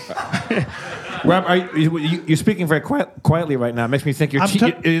 Rob, you're speaking very quietly right now. It makes me think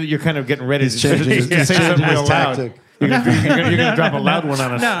you're kind of getting ready to say something real loud. You're going to drop a loud one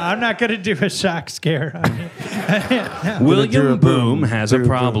on us. No, I'm not going to do a shock scare. No. William Boom has a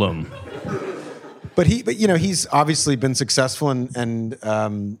problem. But he's obviously been successful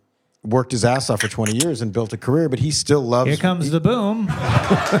and worked his ass off for 20 years and built a career. But he still loves. Here comes the boom.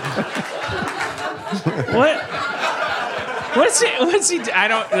 What? What's he? I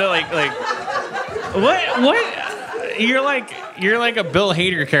don't like. What? You're like a Bill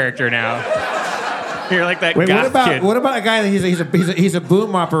Hader character now. You're like that goth kid. What about a guy that he's a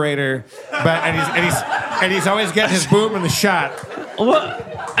boom operator, but and he's always getting his boom in the shot. What?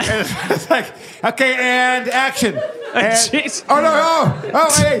 It's like, okay, and action. Jeez.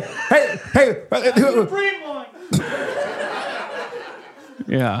 Hey.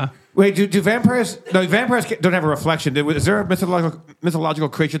 Yeah. Wait, do vampires? No, vampires don't have a reflection. Is there a mythological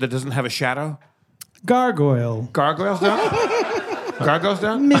creature that doesn't have a shadow? Gargoyle. Gargoyles don't? Gargoyles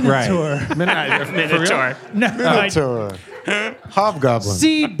don't? Minotaur. Right. Minotaur. Minotaur. Hobgoblin.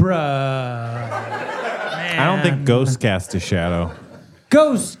 Zebra. I don't think Ghost cast a shadow.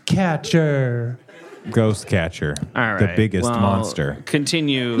 Ghost Catcher. Ghost Catcher. All right. The biggest monster.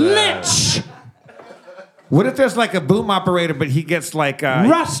 Continue. Lich. What if there's like a boom operator, but he gets like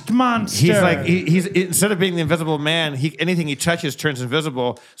Rust monster. He's like he's instead of being the invisible man, anything he touches turns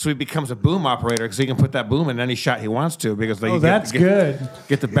invisible, so he becomes a boom operator because he can put that boom in any shot he wants to because that's good.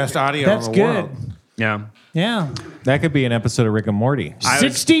 Get the best audio in the world. Yeah. Yeah. That could be an episode of Rick and Morty.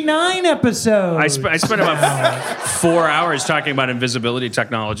 69 episodes. I spent about 4 hours talking about invisibility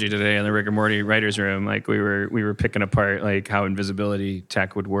technology today in the Rick and Morty writers' room. Like we were picking apart like how invisibility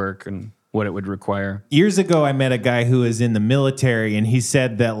tech would work and what it would require. Years ago, I met a guy who was in the military, and he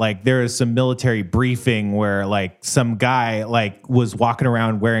said that like there is some military briefing where like some guy like was walking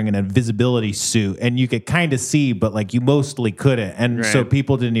around wearing an invisibility suit, and you could kind of see, but like you mostly couldn't, and so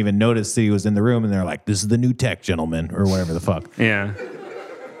people didn't even notice that he was in the room, and they're like, "This is the new tech, gentlemen," or whatever the fuck. Yeah,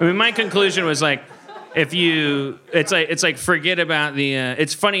 I mean, my conclusion was like, it's like forget about the.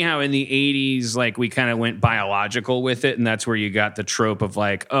 It's funny how in the 80s, like we kind of went biological with it, and that's where you got the trope of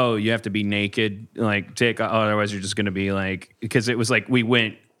like, oh, you have to be naked, like otherwise you're just going to be like, because it was like we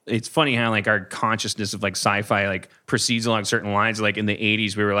went. It's funny how like our consciousness of like sci-fi like proceeds along certain lines. Like in the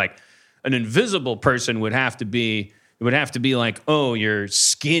 80s, we were like, an invisible person would have to be. It would have to be like, oh, your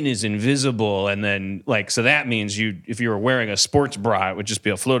skin is invisible, and then like, so that means if you were wearing a sports bra, it would just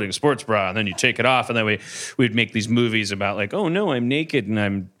be a floating sports bra, and then you take it off, and then we'd make these movies about like, oh no, I'm naked,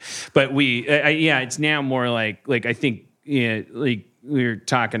 but it's now more like I think like we were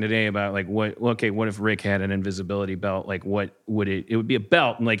talking today about like what if Rick had an invisibility belt? Like what would it would be a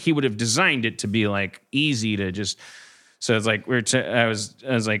belt, and like he would have designed it to be like easy to just. So it's like I was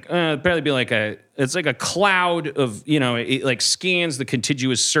like it'd probably be like it's like a cloud of it like scans the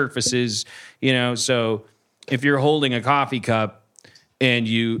contiguous surfaces so if you're holding a coffee cup and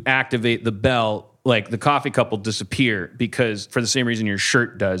you activate the belt, like the coffee cup will disappear because for the same reason your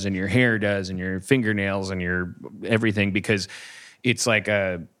shirt does and your hair does and your fingernails and your everything, because it's like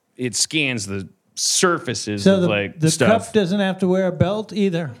it scans the surfaces so of the stuff. cup doesn't have to wear a belt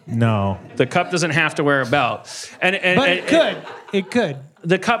either. No, the cup doesn't have to wear a belt, but it could.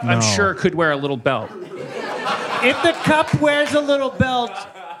 The cup, I'm sure, could wear a little belt. If the cup wears a little belt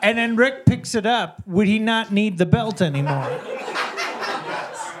and then Rick picks it up, would he not need the belt anymore?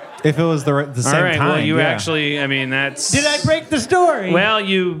 If it was the same All right, kind. well, you actually, I mean, that's... Did I break the story? Well,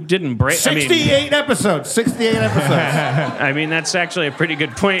 you didn't break... 68 episodes. 68 episodes. I mean, that's actually a pretty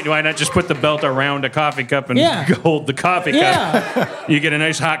good point. Why not just put the belt around a coffee cup and hold the coffee cup? You get a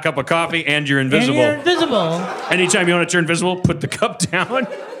nice hot cup of coffee and you're invisible. Anytime you want to turn invisible, put the cup down.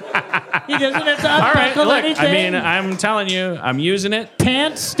 He doesn't have to All right, unbuckle look, anything. I mean, I'm telling you, I'm using it.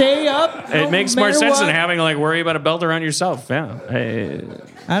 Pants stay up. It makes more sense than having to like worry about a belt around yourself. Yeah.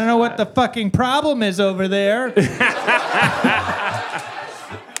 I don't know what the fucking problem is over there.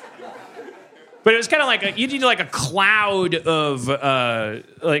 But it was kind of like you need like a cloud of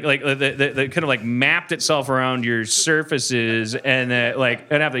like that kind of like mapped itself around your surfaces, and like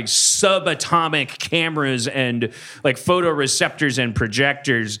and have like subatomic cameras and like photoreceptors and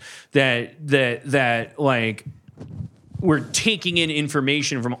projectors that like we're taking in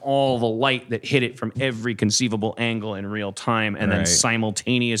information from all the light that hit it from every conceivable angle in real time, and then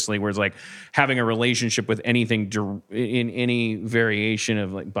simultaneously, whereas like having a relationship with anything in any variation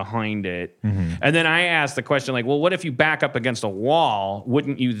of like behind it. Mm-hmm. And then I asked the question like, well, what if you back up against a wall?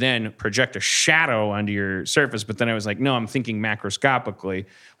 Wouldn't you then project a shadow onto your surface? But then I was like, no, I'm thinking macroscopically.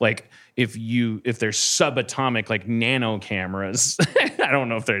 Like if there's subatomic like nano cameras, I don't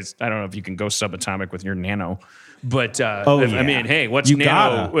know if you can go subatomic with your nano. But I mean, hey, what's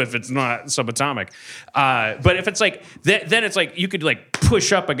nano if it's not subatomic? But if it's like then it's like you could like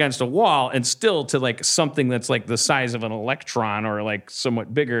push up against a wall and still to like something that's like the size of an electron or like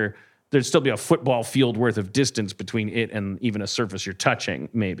somewhat bigger. There'd still be a football field worth of distance between it and even a surface you're touching,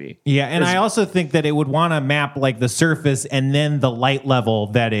 maybe. Yeah, and I also think that it would want to map like the surface and then the light level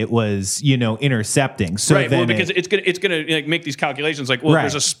that it was, intercepting. So right, well, because it's gonna like make these calculations. Like, well, if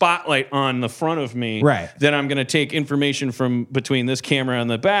there's a spotlight on the front of me. Right. Then I'm gonna take information from between this camera and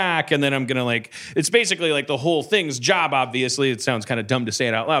the back, and then I'm gonna like. It's basically like the whole thing's job. Obviously, it sounds kind of dumb to say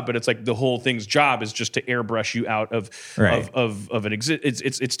it out loud, but it's like the whole thing's job is just to airbrush you out of an exist.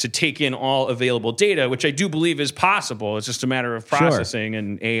 It's to take in all available data, which I do believe is possible. It's just a matter of processing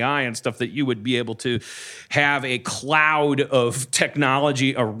and AI and stuff that you would be able to have a cloud of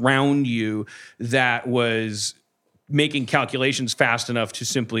technology around you that was making calculations fast enough to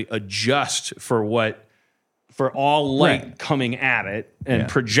simply adjust for all light coming at it and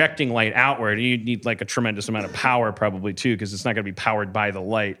projecting light outward. You'd need like a tremendous amount of power probably too, because it's not going to be powered by the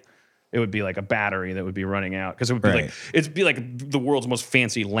light. It would be like a battery that would be running out because it would be it'd be like the world's most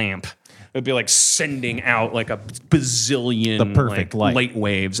fancy lamp. It would be like sending out like a bazillion light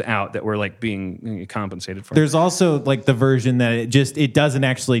waves out that were like being compensated for. There's also like the version that it doesn't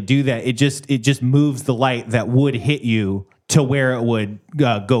actually do that. It just moves the light that would hit you to where it would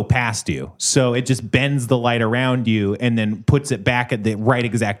go past you. So it just bends the light around you and then puts it back at the right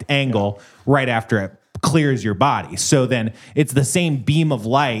exact angle right after it clears your body. So then it's the same beam of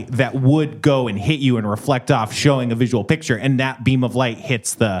light that would go and hit you and reflect off, showing a visual picture, and that beam of light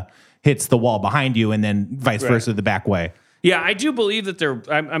hits the wall behind you, and then vice versa the back way. Yeah, I do believe that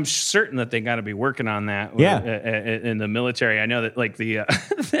I'm certain that they got to be working on that. In the military, I know that like the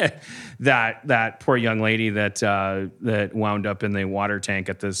that poor young lady that wound up in the water tank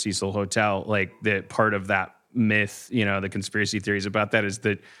at the Cecil Hotel. Like that part of that myth, the conspiracy theories about that is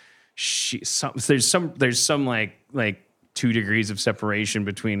that there's some like 2 degrees of separation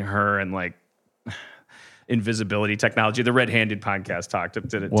between her and like invisibility technology. The Red Handed podcast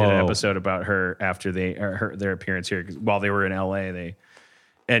did an episode about her after their appearance here while they were in LA.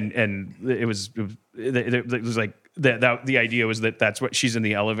 It was like the idea was that's what she's in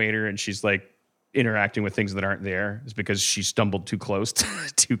the elevator and she's like interacting with things that aren't there is because she stumbled too close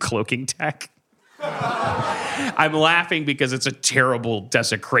to cloaking tech. I'm laughing because it's a terrible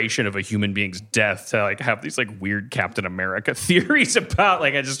desecration of a human being's death to like have these like weird Captain America theories about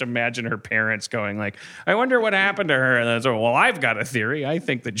like I just imagine her parents going like I wonder what happened to her and then so well I've got a theory I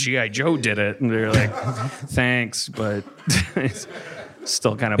think that G.I. Joe did it and they're like thanks but it's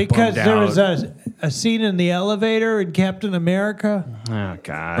still kind of because bummed there out. was a scene in the elevator in Captain America. Oh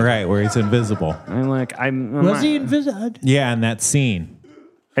God! Right where he's invisible. Was he invisible? Yeah, in that scene.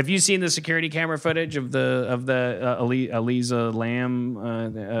 Have you seen the security camera footage of the Eliza Lamb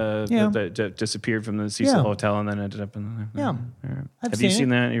that disappeared from the Cecil Hotel and then ended up in the... Yeah. Right. Have you seen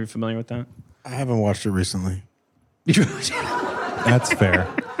that? Are you familiar with that? I haven't watched it recently. That's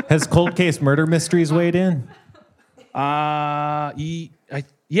fair. Has Cold Case Murder Mysteries weighed in?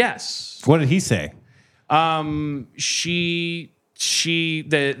 Yes. What did he say? She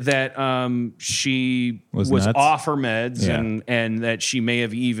was nuts? off her meds and that she may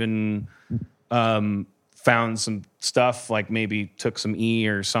have even found some stuff like maybe took some E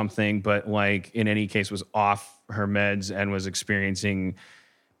or something, but like in any case was off her meds and was experiencing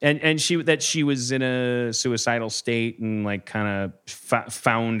and she was in a suicidal state and like kind of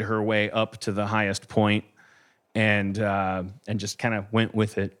found her way up to the highest point and just kind of went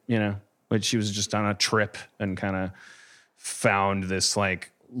with it, but she was just on a trip and kind of found this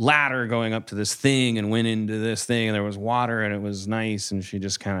like ladder going up to this thing and went into this thing and there was water and it was nice and she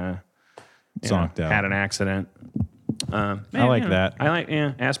just kind of zonked out. Had an accident. I like that. I like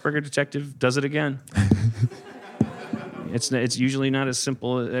Asperger Detective does it again. It's usually not as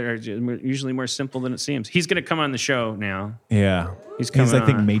simple or usually more simple than it seems. He's going to come on the show now. Yeah. He's coming I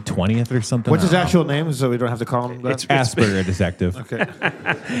think on. May 20th or something. What's his actual name so we don't have to call him that? It's Asperger Detective. Okay.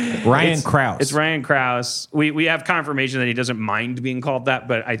 Ryan Krause. It's Ryan Krause. We have confirmation that he doesn't mind being called that,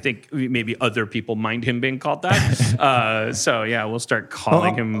 but I think maybe other people mind him being called that. So yeah, we'll start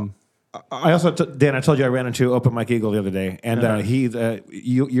calling him. I also, Dan, I told you I ran into Open Mike Eagle the other day, and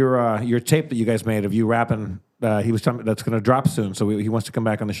your tape that you guys made of you rapping, he was telling me that's going to drop soon, so he wants to come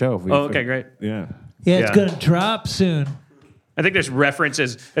back on the show. Okay, great. Yeah. Yeah, it's going to drop soon. I think there's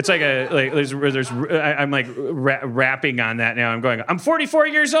references. It's like I'm like rapping on that now. I'm going, I'm 44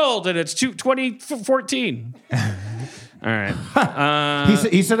 years old and it's 2014. All right.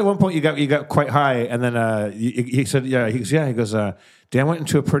 He said at one point you got quite high, and then he said, he goes, Dan went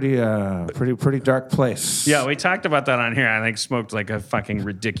into a pretty dark place. Yeah, we talked about that on here. I like smoked like a fucking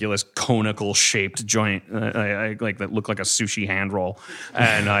ridiculous conical shaped joint, like that looked like a sushi hand roll,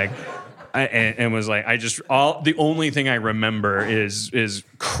 and like. And was like, the only thing I remember is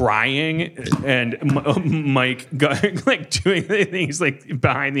crying and Mike going, like doing the things like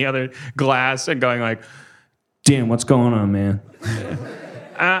behind the other glass and going like, damn, what's going on, man?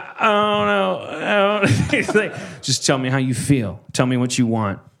 I don't know. He's like, just tell me how you feel. Tell me what you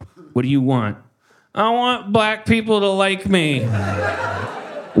want. What do you want? I want black people to like me.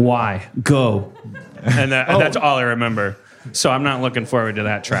 Why? Go. And that's all I remember. So I'm not looking forward to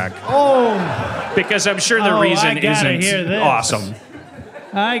that track. Oh, because I'm sure the reason isn't awesome.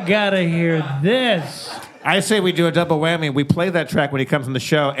 I gotta hear this. I say we do a double whammy. We play that track when he comes on the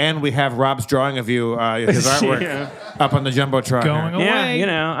show, and we have Rob's drawing of you, his artwork, up on the jumbotron. Going away.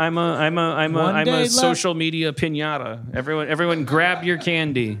 Yeah, I'm a social media piñata. Everyone, grab your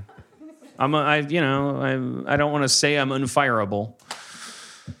candy. I don't want to say I'm unfireable.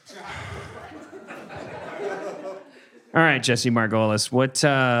 All right, Jesse Margolis,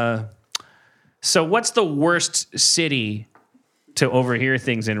 So what's the worst city to overhear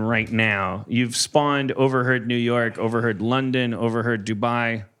things in right now? You've spawned Overheard New York, Overheard London, Overheard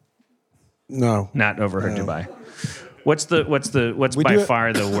Dubai. No. Not Overheard Dubai. What's by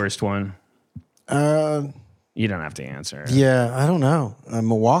far the worst one? You don't have to answer. Yeah, I don't know.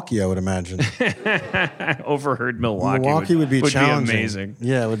 Milwaukee, I would imagine. Overheard Milwaukee. Milwaukee would be challenging. Be amazing.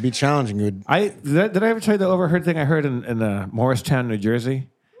 Yeah, it would be challenging. Did I ever tell you the Overheard thing I heard in Morristown, New Jersey?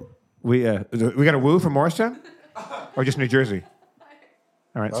 We got a woo from Morristown, or just New Jersey?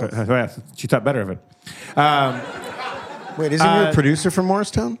 All right, so she thought better of it. Wait, isn't your a producer from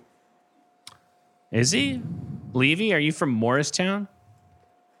Morristown? Is he? Levy, are you from Morristown?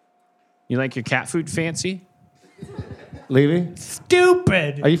 You like your cat food fancy? Levy?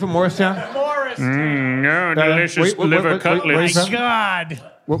 Stupid. Are you from Morristown? Morristown. No, delicious liver cutlets. My God.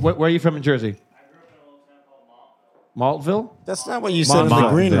 Where are you from in Jersey? Maltville? That's not what you said in the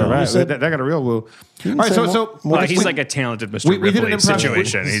green room. Right. You said, That got a real woo. All right, so he's like a talented Mr. we did an Ripley improv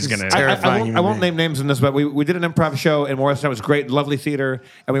situation. He's gonna. terrifying. I won't name names in this, but we did an improv show in Morristown. It was great, lovely theater,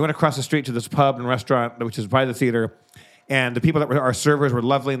 and we went across the street to this pub and restaurant, which is by the theater. And the people that were our servers were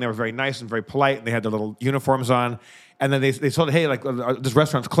lovely, and they were very nice and very polite, and they had their little uniforms on. And then they told, hey, like this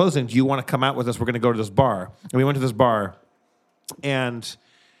restaurant's closing. Do you want to come out with us? We're going to go to this bar. And we went to this bar, and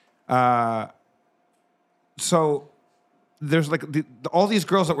so there's like all these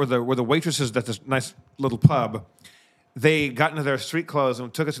girls that were the waitresses at this nice little pub. They got into their street clothes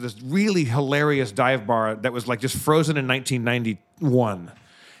and took us to this really hilarious dive bar that was like just frozen in 1991.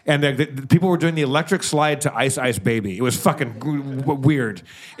 And the people were doing the electric slide to Ice Ice Baby. It was fucking weird.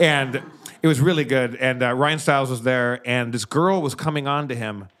 And it was really good. And Ryan Stiles was there, and this girl was coming on to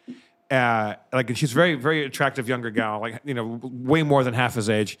him. And she's a very, very attractive younger gal, like, you know, way more than half his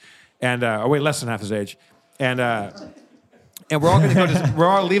age, and or way less than half his age. And we're all going to go. We're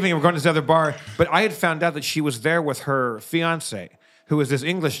all leaving, and we're going to this other bar. But I had found out that she was there with her fiance, who was this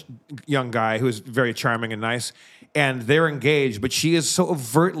English young guy who is very charming and nice. And they're engaged, but she is so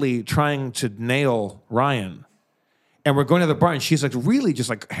overtly trying to nail Ryan. And we're going to the bar, and she's like really just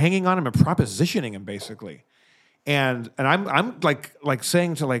like hanging on him and propositioning him basically. And I'm like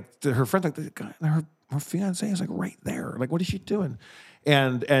saying to her friend, like, the guy, her fiance is like right there. Like, what is she doing?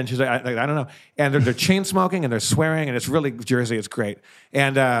 And she's like, I don't know. And they're chain smoking and they're swearing, and it's really Jersey. It's great.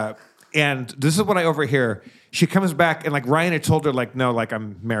 And this is what I overhear. She comes back, and like Ryan had told her, like, no, like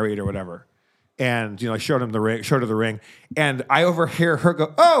I'm married or whatever. And, you know, I showed her the ring. And I overhear her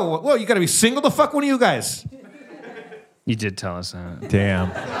go, oh, well, you got to be single to fuck one of you guys. You did tell us that. Damn.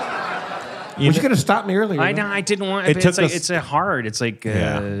 Was you going to stop me earlier? I didn't want. It's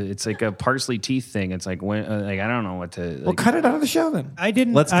like a parsley teeth thing. It's like when, I don't know what to. Well, cut it out of the show then.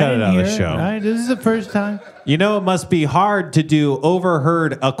 Let's cut it out of the show. This is the first time. You know, it must be hard to do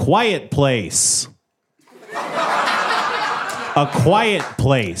Overheard A Quiet Place. A Quiet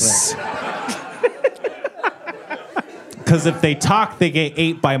Place. Because if they talk, they get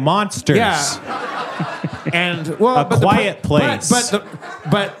ate by monsters. Yeah. And well, Quiet Place.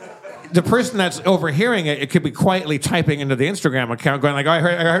 But the person that's overhearing it could be quietly typing into the Instagram account, going like, "Oh, I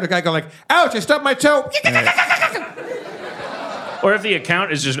heard a guy go like, ouch, I stubbed my toe." Or if the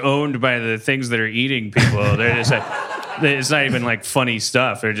account is just owned by the things that are eating people, they're just like, it's not even like funny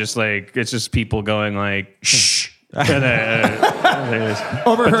stuff. They're just like, it's just people going like, shh. Overheard.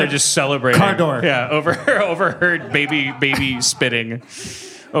 But they're just celebrating. Car door. Yeah, overheard baby spitting.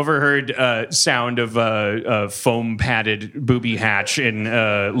 Overheard sound of foam padded booby hatch in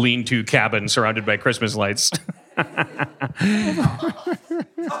lean-to cabin surrounded by Christmas lights.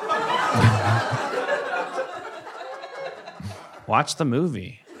 Watch the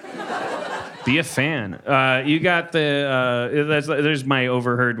movie. Be a fan. You got the. There's my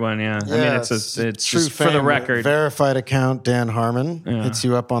Overheard one. Yeah, I mean it's true just for the record. Verified account Dan Harmon hits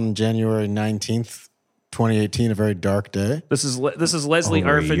you up on January 19th, 2018. A very dark day. This is Leslie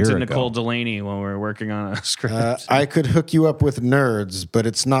Over a Arfin year to ago. Nicole Delaney when we're working on a script. I could hook you up with nerds, but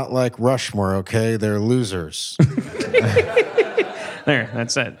it's not like Rushmore. Okay, they're losers. There,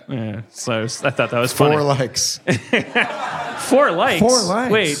 that's it. Yeah. So I thought that was funny. 4 likes. 4 likes. 4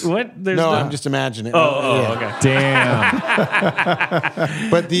 likes. Wait, what? There's No, I'm just imagining. Oh, okay. Damn.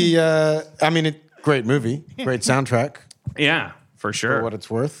 But great movie, great soundtrack. Yeah, for sure. For what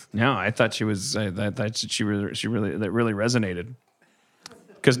it's worth. No, I thought she was. That she really resonated.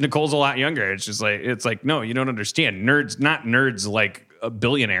 Because Nicole's a lot younger. It's like no, you don't understand. Nerds, not nerds like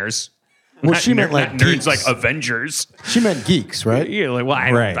billionaires. Well, she meant like not nerds geeks. like Avengers. She meant geeks, right? Yeah, like well,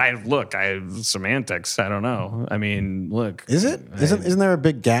 Right. I semantics. I don't know. I mean, look. Is it? Isn't there a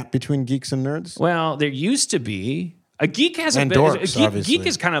big gap between geeks and nerds? Well, there used to be. A geek hasn't And been. dorks, obviously. Geek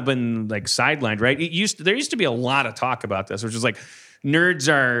has kind of been like sidelined, right? There used to be a lot of talk about this, which is like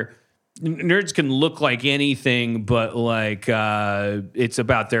nerds can look like anything, but like it's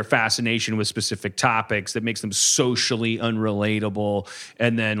about their fascination with specific topics that makes them socially unrelatable.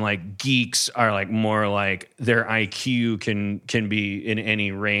 And then like geeks are like more like their IQ can be in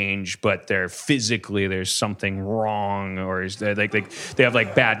any range, but there's something wrong, or is they they have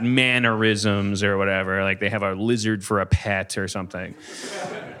like bad mannerisms or whatever. Like they have a lizard for a pet or something.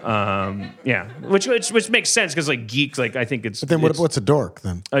 Yeah, which makes sense because like geek, like I think it's. But then what's a dork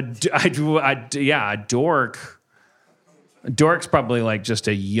then? A dork. A dork's probably like just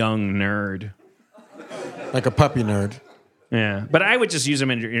a young nerd. Like a puppy nerd. Yeah, but I would just use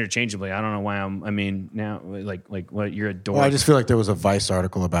them interchangeably. I don't know why now like what you're a dork. Well, I just feel like there was a Vice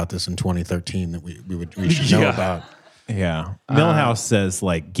article about this in 2013 that we should know about. Yeah. Millhouse says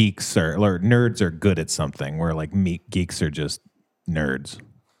like nerds are good at something, where like geeks are just nerds.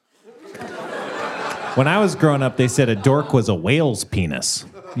 When I was growing up, they said a dork was a whale's penis.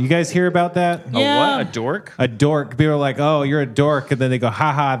 You guys hear about that? Yeah. A dork? A dork. People are like, oh, you're a dork. And then they go,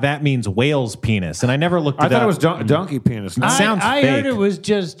 haha, that means whale's penis. And I never looked it up. I thought it was donkey penis. No. I heard it was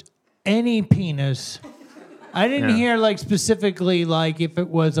just any penis. I didn't hear like specifically like if it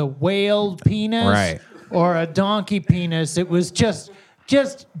was a whale penis or a donkey penis. It was just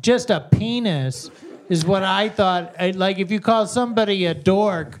a penis is what I thought. Like if you call somebody a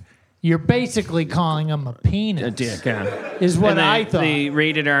dork, you're basically calling them a penis. A dick, yeah. Is what I thought. The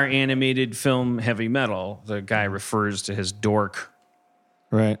rated R animated film Heavy Metal, the guy refers to his dork.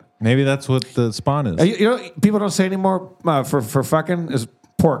 Right. Maybe that's what the spawn is. You know, people don't say anymore for fucking is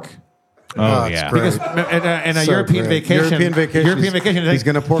pork. Oh, yeah. Because in a European vacation, he's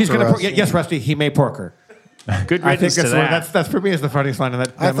going to pork. Yes, Rusty, he may porker. Good I think riddance to that. that's for me is the funniest line in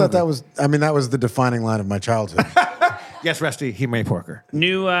that. I thought that was. I mean, that was the defining line of my childhood. Yes, Rusty, he may porker.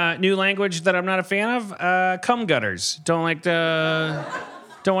 New language that I'm not a fan of. Cum gutters. Don't want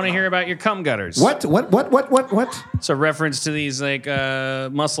to hear about your cum gutters. What? It's a reference to these like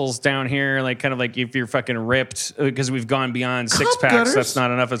muscles down here, like kind of like if you're fucking ripped, because we've gone beyond six packs. Gutters? That's not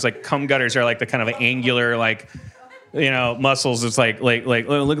enough. It's like cum gutters are like the kind of angular like. Muscles. It's like look at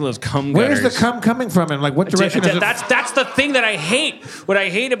those cum gutters. Where's the cum coming from, and like what direction is it? That's the thing that I hate. What I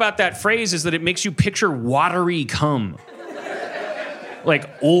hate about that phrase is that it makes you picture watery cum, like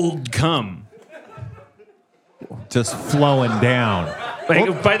old cum, just flowing down.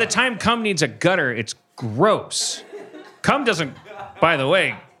 Like by the time cum needs a gutter, it's gross. Cum doesn't. By the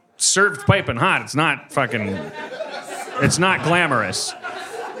way, served piping hot. It's not fucking. It's not glamorous.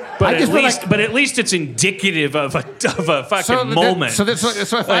 But at least it's indicative of a fucking moment.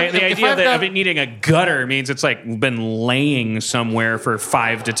 The idea of it needing a gutter means it's like been laying somewhere for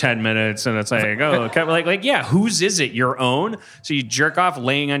 5 to 10 minutes, and it's like yeah, whose is it? Your own? So you jerk off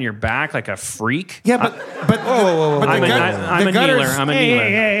laying on your back like a freak? Yeah, but I'm a kneeler.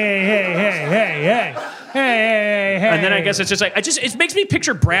 Hey. And then I guess it's just like it makes me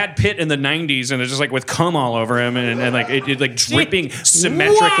picture Brad Pitt in the 90s, and it's just like with cum all over him, and like it like dripping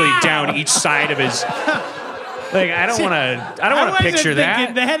symmetrically down each side of his. Like I don't want to picture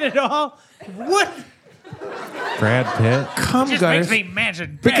that. That at all? What? Brad Pitt. Cum just gutters. Makes me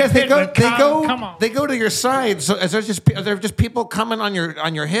imagine because they go to your sides. So is there just people coming on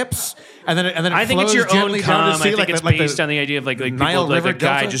your hips, and then it I think it's your own cum. I think it's based on the idea of like people, like a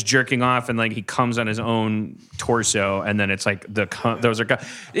guy just jerking off and like he comes on his own torso, and then it's like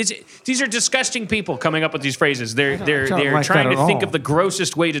these are disgusting people coming up with these phrases. They're trying to think of the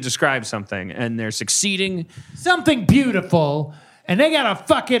grossest way to describe something, and they're succeeding. Something beautiful. And they gotta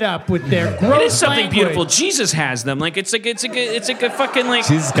fuck it up with their gross It is something language. beautiful. Jesus has them. Like it's like a fucking like.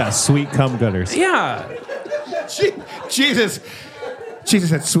 Jesus got sweet cum gutters. Yeah. Jesus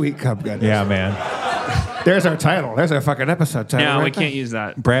had sweet cum gutters. Yeah, man. There's our title. There's our fucking episode title. No, right we there. can't use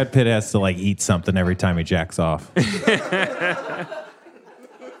that. Brad Pitt has to like eat something every time he jacks off.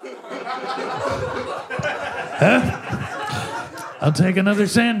 I'll take another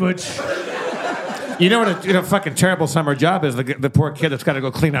sandwich. You know what a fucking terrible summer job is? The poor kid that's got to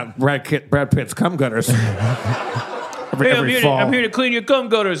go clean out Brad Pitt's cum gutters. every fall. I'm here to clean your cum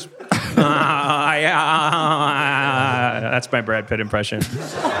gutters. That's my Brad Pitt impression.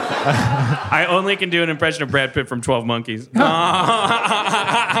 I only can do an impression of Brad Pitt from 12 Monkeys.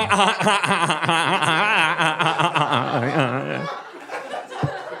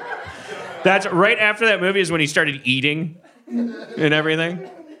 That's right after that movie is when he started eating and everything.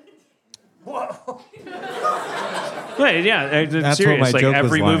 Whoa. Yeah, That's serious. what my Like joke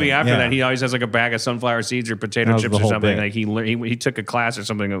every was movie lying. after Yeah. that, he always has like a bag of sunflower seeds or potato That was chips the or whole something. bit. Like he took a class or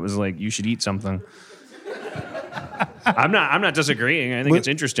something that was like, you should eat something. I'm not disagreeing. I think it's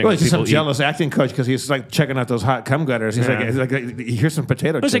interesting. Well, that he's just some people eat. jealous acting coach because he's like checking out those hot cum gutters. He's like, here's some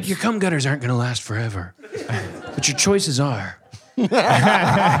potato It's chips. like your cum gutters aren't going to last forever, but your choices are.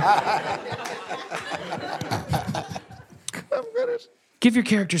 Give your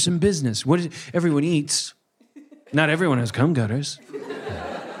character some business. Everyone eats. Not everyone has cum gutters.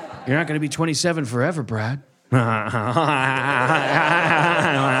 You're not going to be 27 forever, Brad.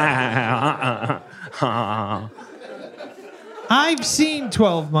 I've seen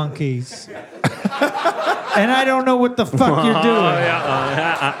 12 Monkeys. And I don't know what the fuck you're doing.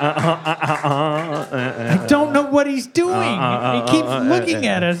 I don't know what he's doing. He keeps looking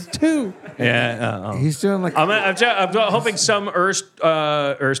at us, too. Yeah. He's doing like... I'm hoping some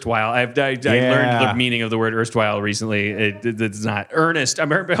erstwhile. I learned the meaning of the word erstwhile recently. It's not earnest. I'm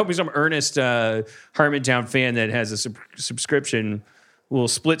hoping some earnest Harmontown fan that has a subscription will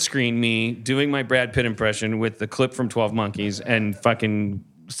split screen me doing my Brad Pitt impression with the clip from 12 Monkeys and fucking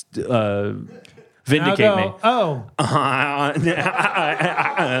vindicate me. Oh.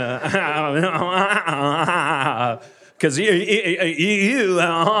 Because you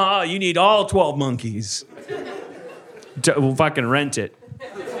need all 12 monkeys to fucking rent it.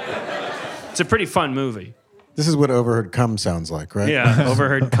 It's a pretty fun movie. This is what Overheard Cum sounds like, right? Yeah,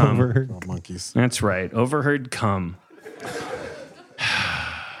 Overheard Cum. Oh, monkeys. That's right, Overheard Cum.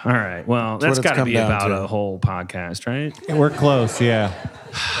 All right, well, that's what it's got to come be down about to. a whole podcast, right? We're close, yeah.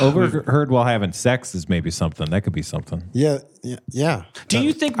 Overheard while having sex is maybe something. That could be something. Yeah. Do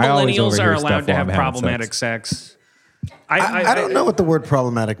you think I always millennials overhear are stuff allowed to while have I'm having problematic sex? I don't know what the word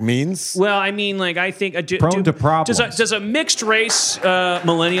problematic means. Well, I mean, like, I think... Prone to problems. Does a mixed race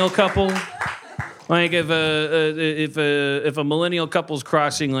millennial couple... Like if a millennial couple's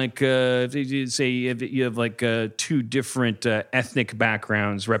crossing, like if you have like two different ethnic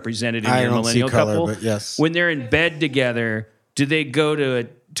backgrounds represented in I your don't millennial see color, couple, but yes. when they're in bed together, do they go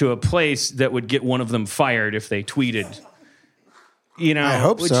to a place that would get one of them fired if they tweeted? You know, I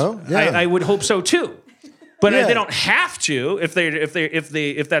hope so. Yeah. I would hope so too. But Yeah. they don't have to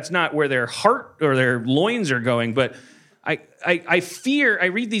if that's not where their heart or their loins are going. But I fear I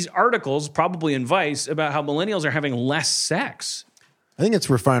read these articles, probably in Vice, about how millennials are having less sex. I think it's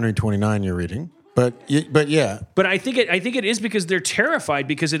Refinery 29 you're reading, but yeah. But I think it is because they're terrified,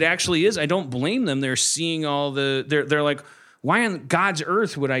 because it actually is. I don't blame them. They're seeing all they're like, why on God's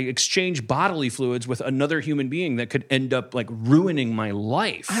earth would I exchange bodily fluids with another human being that could end up like ruining my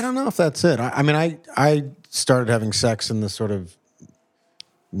life? I don't know if that's it. I mean, I started having sex in the sort of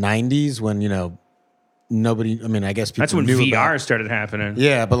 90s when, nobody, I mean, I guess people That's when knew VR about, started happening.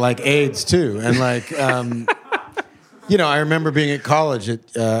 Yeah, but like AIDS too. And like, I remember being at college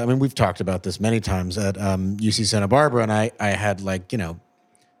I mean, we've talked about this many times at UC Santa Barbara, and I had like,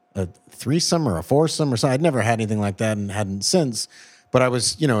 a threesome or a foursome or something. I'd never had anything like that and hadn't since. But I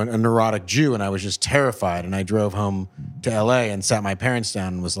was, a neurotic Jew, and I was just terrified. And I drove home to LA and sat my parents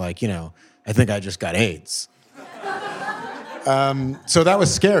down and was like, I think I just got AIDS. So that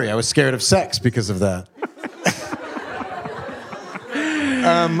was scary. I was scared of sex because of that.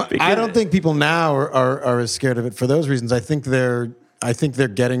 I don't think people now are as scared of it for those reasons. I think they're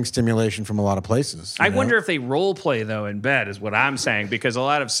getting stimulation from a lot of places. I wonder if they role play though in bed is what I'm saying, because a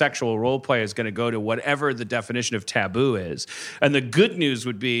lot of sexual role play is going to go to whatever the definition of taboo is. And the good news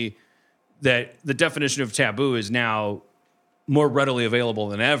would be that the definition of taboo is now more readily available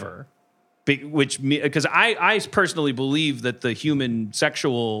than ever. Because I personally believe that the human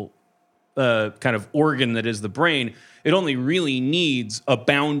sexual kind of organ that is the brain, it only really needs a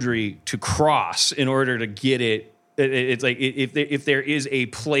boundary to cross in order to get it. It's like if there is a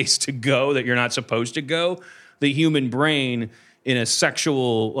place to go that you're not supposed to go, the human brain in a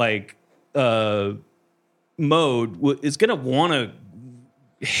sexual mode is going to want to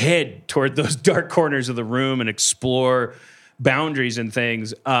head toward those dark corners of the room and explore boundaries and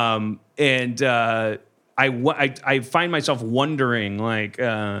things. I find myself wondering, like,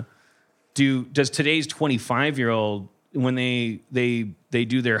 does today's 25-year-old, when they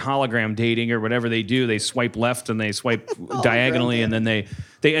do their hologram dating or whatever they do, they swipe left and they swipe diagonally, and then they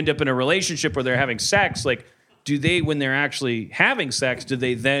end up in a relationship where they're having sex. Like, do they, when they're actually having sex, do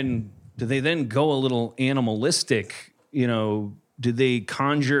they then go a little animalistic? Do they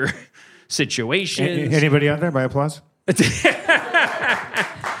conjure situations? Anybody out there by applause? All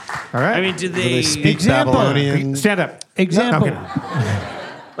right. I mean, do they they speak Example. Babylonian? Stand up. Example. Okay.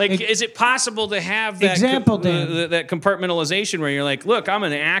 Like, is it possible to have that Example, Dan. that compartmentalization where you're like, look, I'm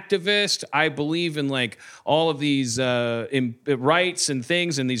an activist. I believe in like all of these rights and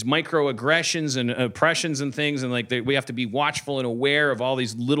things and these microaggressions and oppressions and things. And like we have to be watchful and aware of all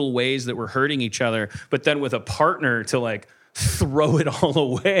these little ways that we're hurting each other. But then with a partner to like throw it all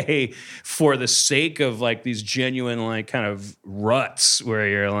away for the sake of like these genuine like kind of ruts where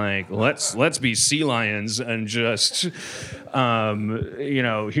you're like, let's be sea lions and just here's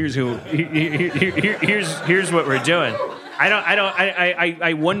what we're doing.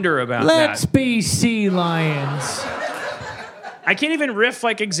 I wonder about Let's that. be sea lions. I can't even riff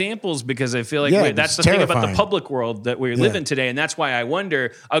like examples because I feel like that's the it's thing about the terrifying. public world that we live in today, and that's why I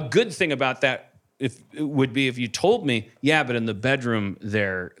wonder. A good thing about that would be if you told me, yeah, but in the bedroom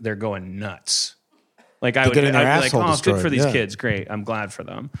they're going nuts. Like I'd be like, oh, it's good for these kids. Great, I'm glad for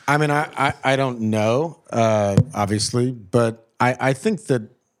them. I mean, I don't know, obviously, but I think that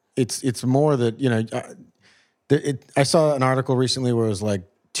it's more that I saw an article recently where it was like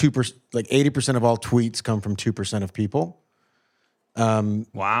 2%, like 80% of all tweets come from 2% of people.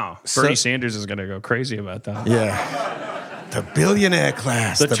 Wow, Bernie Sanders is going to go crazy about that. Yeah. The billionaire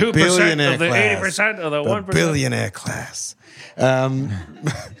class. The 2% billionaire of the class, 80% of the 1%. billionaire class. So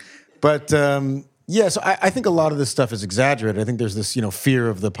I think a lot of this stuff is exaggerated. I think there's this, fear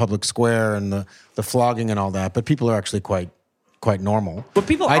of the public square and the flogging and all that. But people are actually quite normal. But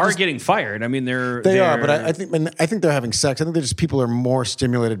people are getting fired. I mean, they are. But I think they're having sex. I think people are more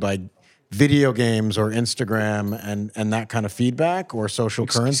stimulated by video games or Instagram and that kind of feedback or social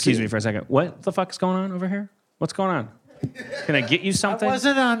currency. Excuse me for a second. What the fuck is going on over here? What's going on? Can I get you something? I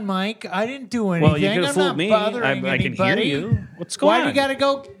wasn't on mic. I didn't do anything. Well, you could have fooled me. I can hear you. What's going on? Why do you got to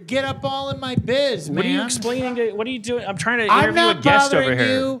go get up all in my biz, man? What are you explaining? What are you doing? I'm trying to interview a guest over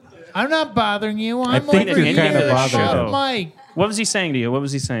here. I'm not bothering you. I think over you're kind of bothered. Mike. What was he saying to you? What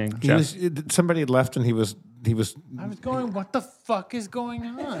was he saying, Jeff? Somebody left and he was. I was going, what the fuck is going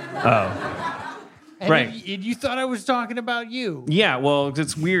on? Oh. And right. You thought I was talking about you. Yeah, well,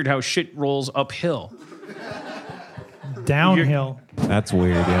 it's weird how shit rolls uphill. Downhill. That's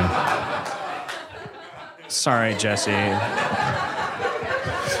weird, yeah. Sorry, Jesse.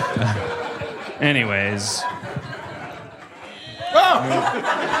 Anyways.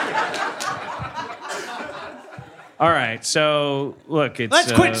 All right, so look,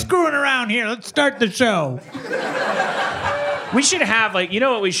 Let's quit screwing around here. Let's start the show. We should have, like, you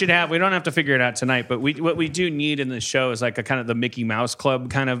know what we should have? We don't have to figure it out tonight, but what we do need in the show is like a kind of the Mickey Mouse Club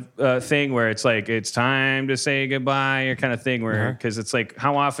kind of thing where it's like, it's time to say goodbye or kind of thing where, because it's like,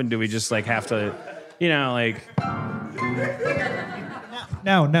 how often do we just like have to, like.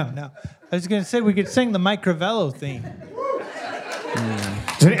 No. I was going to say we could sing the Mike Crivello theme.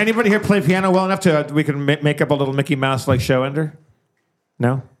 Does anybody here play piano well enough to we can make up a little Mickey Mouse like show ender?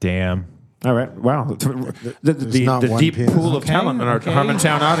 No? Damn. All right. Wow. The deep pianist. pool of talent in our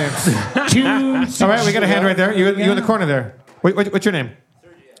Harmontown audience. All right, we got a hand right there. You in the corner there. What's your name?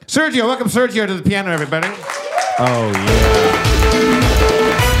 Sergio. Welcome, Sergio, to the piano, everybody. Oh, yeah.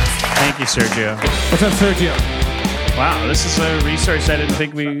 Thank you, Sergio. What's up, Sergio? Wow, this is a resource I didn't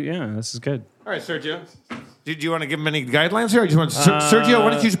think this is good. All right, Sergio. Do you want to give him any guidelines here? Or you want Sergio,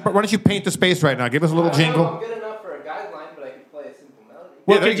 why don't you paint the space right now? Give us a little jingle. Good enough for a guideline, but I could play a simple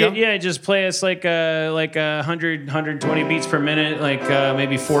melody. Well, just play us like 100, 120 beats per minute, like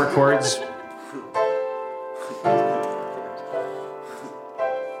maybe 4 chords.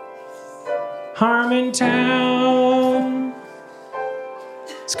 Harmontown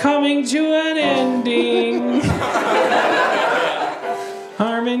is coming to an ending.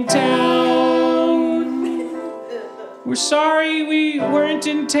 Harmontown, we're sorry we weren't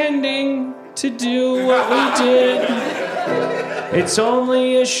intending to do what we did. It's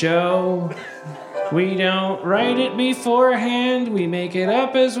only a show. We don't write it beforehand. We make it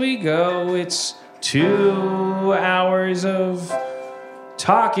up as we go. It's 2 hours of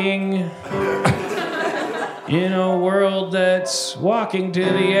talking in a world that's walking to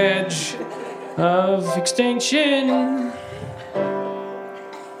the edge of extinction.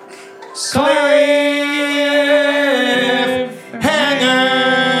 Cliffhanger.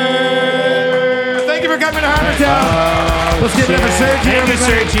 Thank you for coming to Harmontown. Let's give it up for Sergio. Thank you,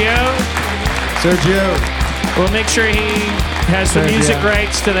 Sergio. We'll make sure he has the music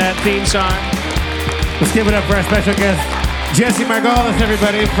rights to that theme song. Let's give it up for our special guest, Jesse Margolis,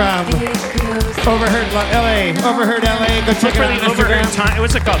 everybody, from Overheard LA. Overheard LA. Go check it out on Instagram.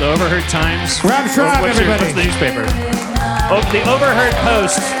 What's it called? The Overheard Times? Rob Schrab, everybody. What's the newspaper? The Overheard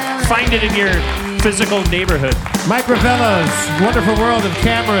Post. Find it in your physical neighborhood. Mike Crivello's Wonderful World of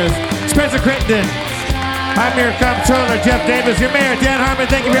Cameras. Spencer Crittenden. I'm your comptroller, Jeff Davis. Your mayor, Dan Harmon.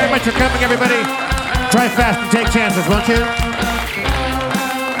 Thank you very much for coming, everybody. Try fast and take chances, won't you?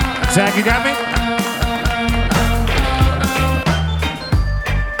 Zach, you got me?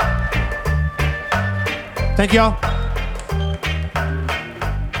 Thank y'all.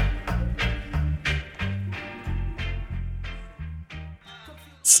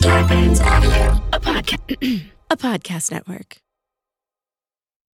 Star Bands Audio, a podcast network.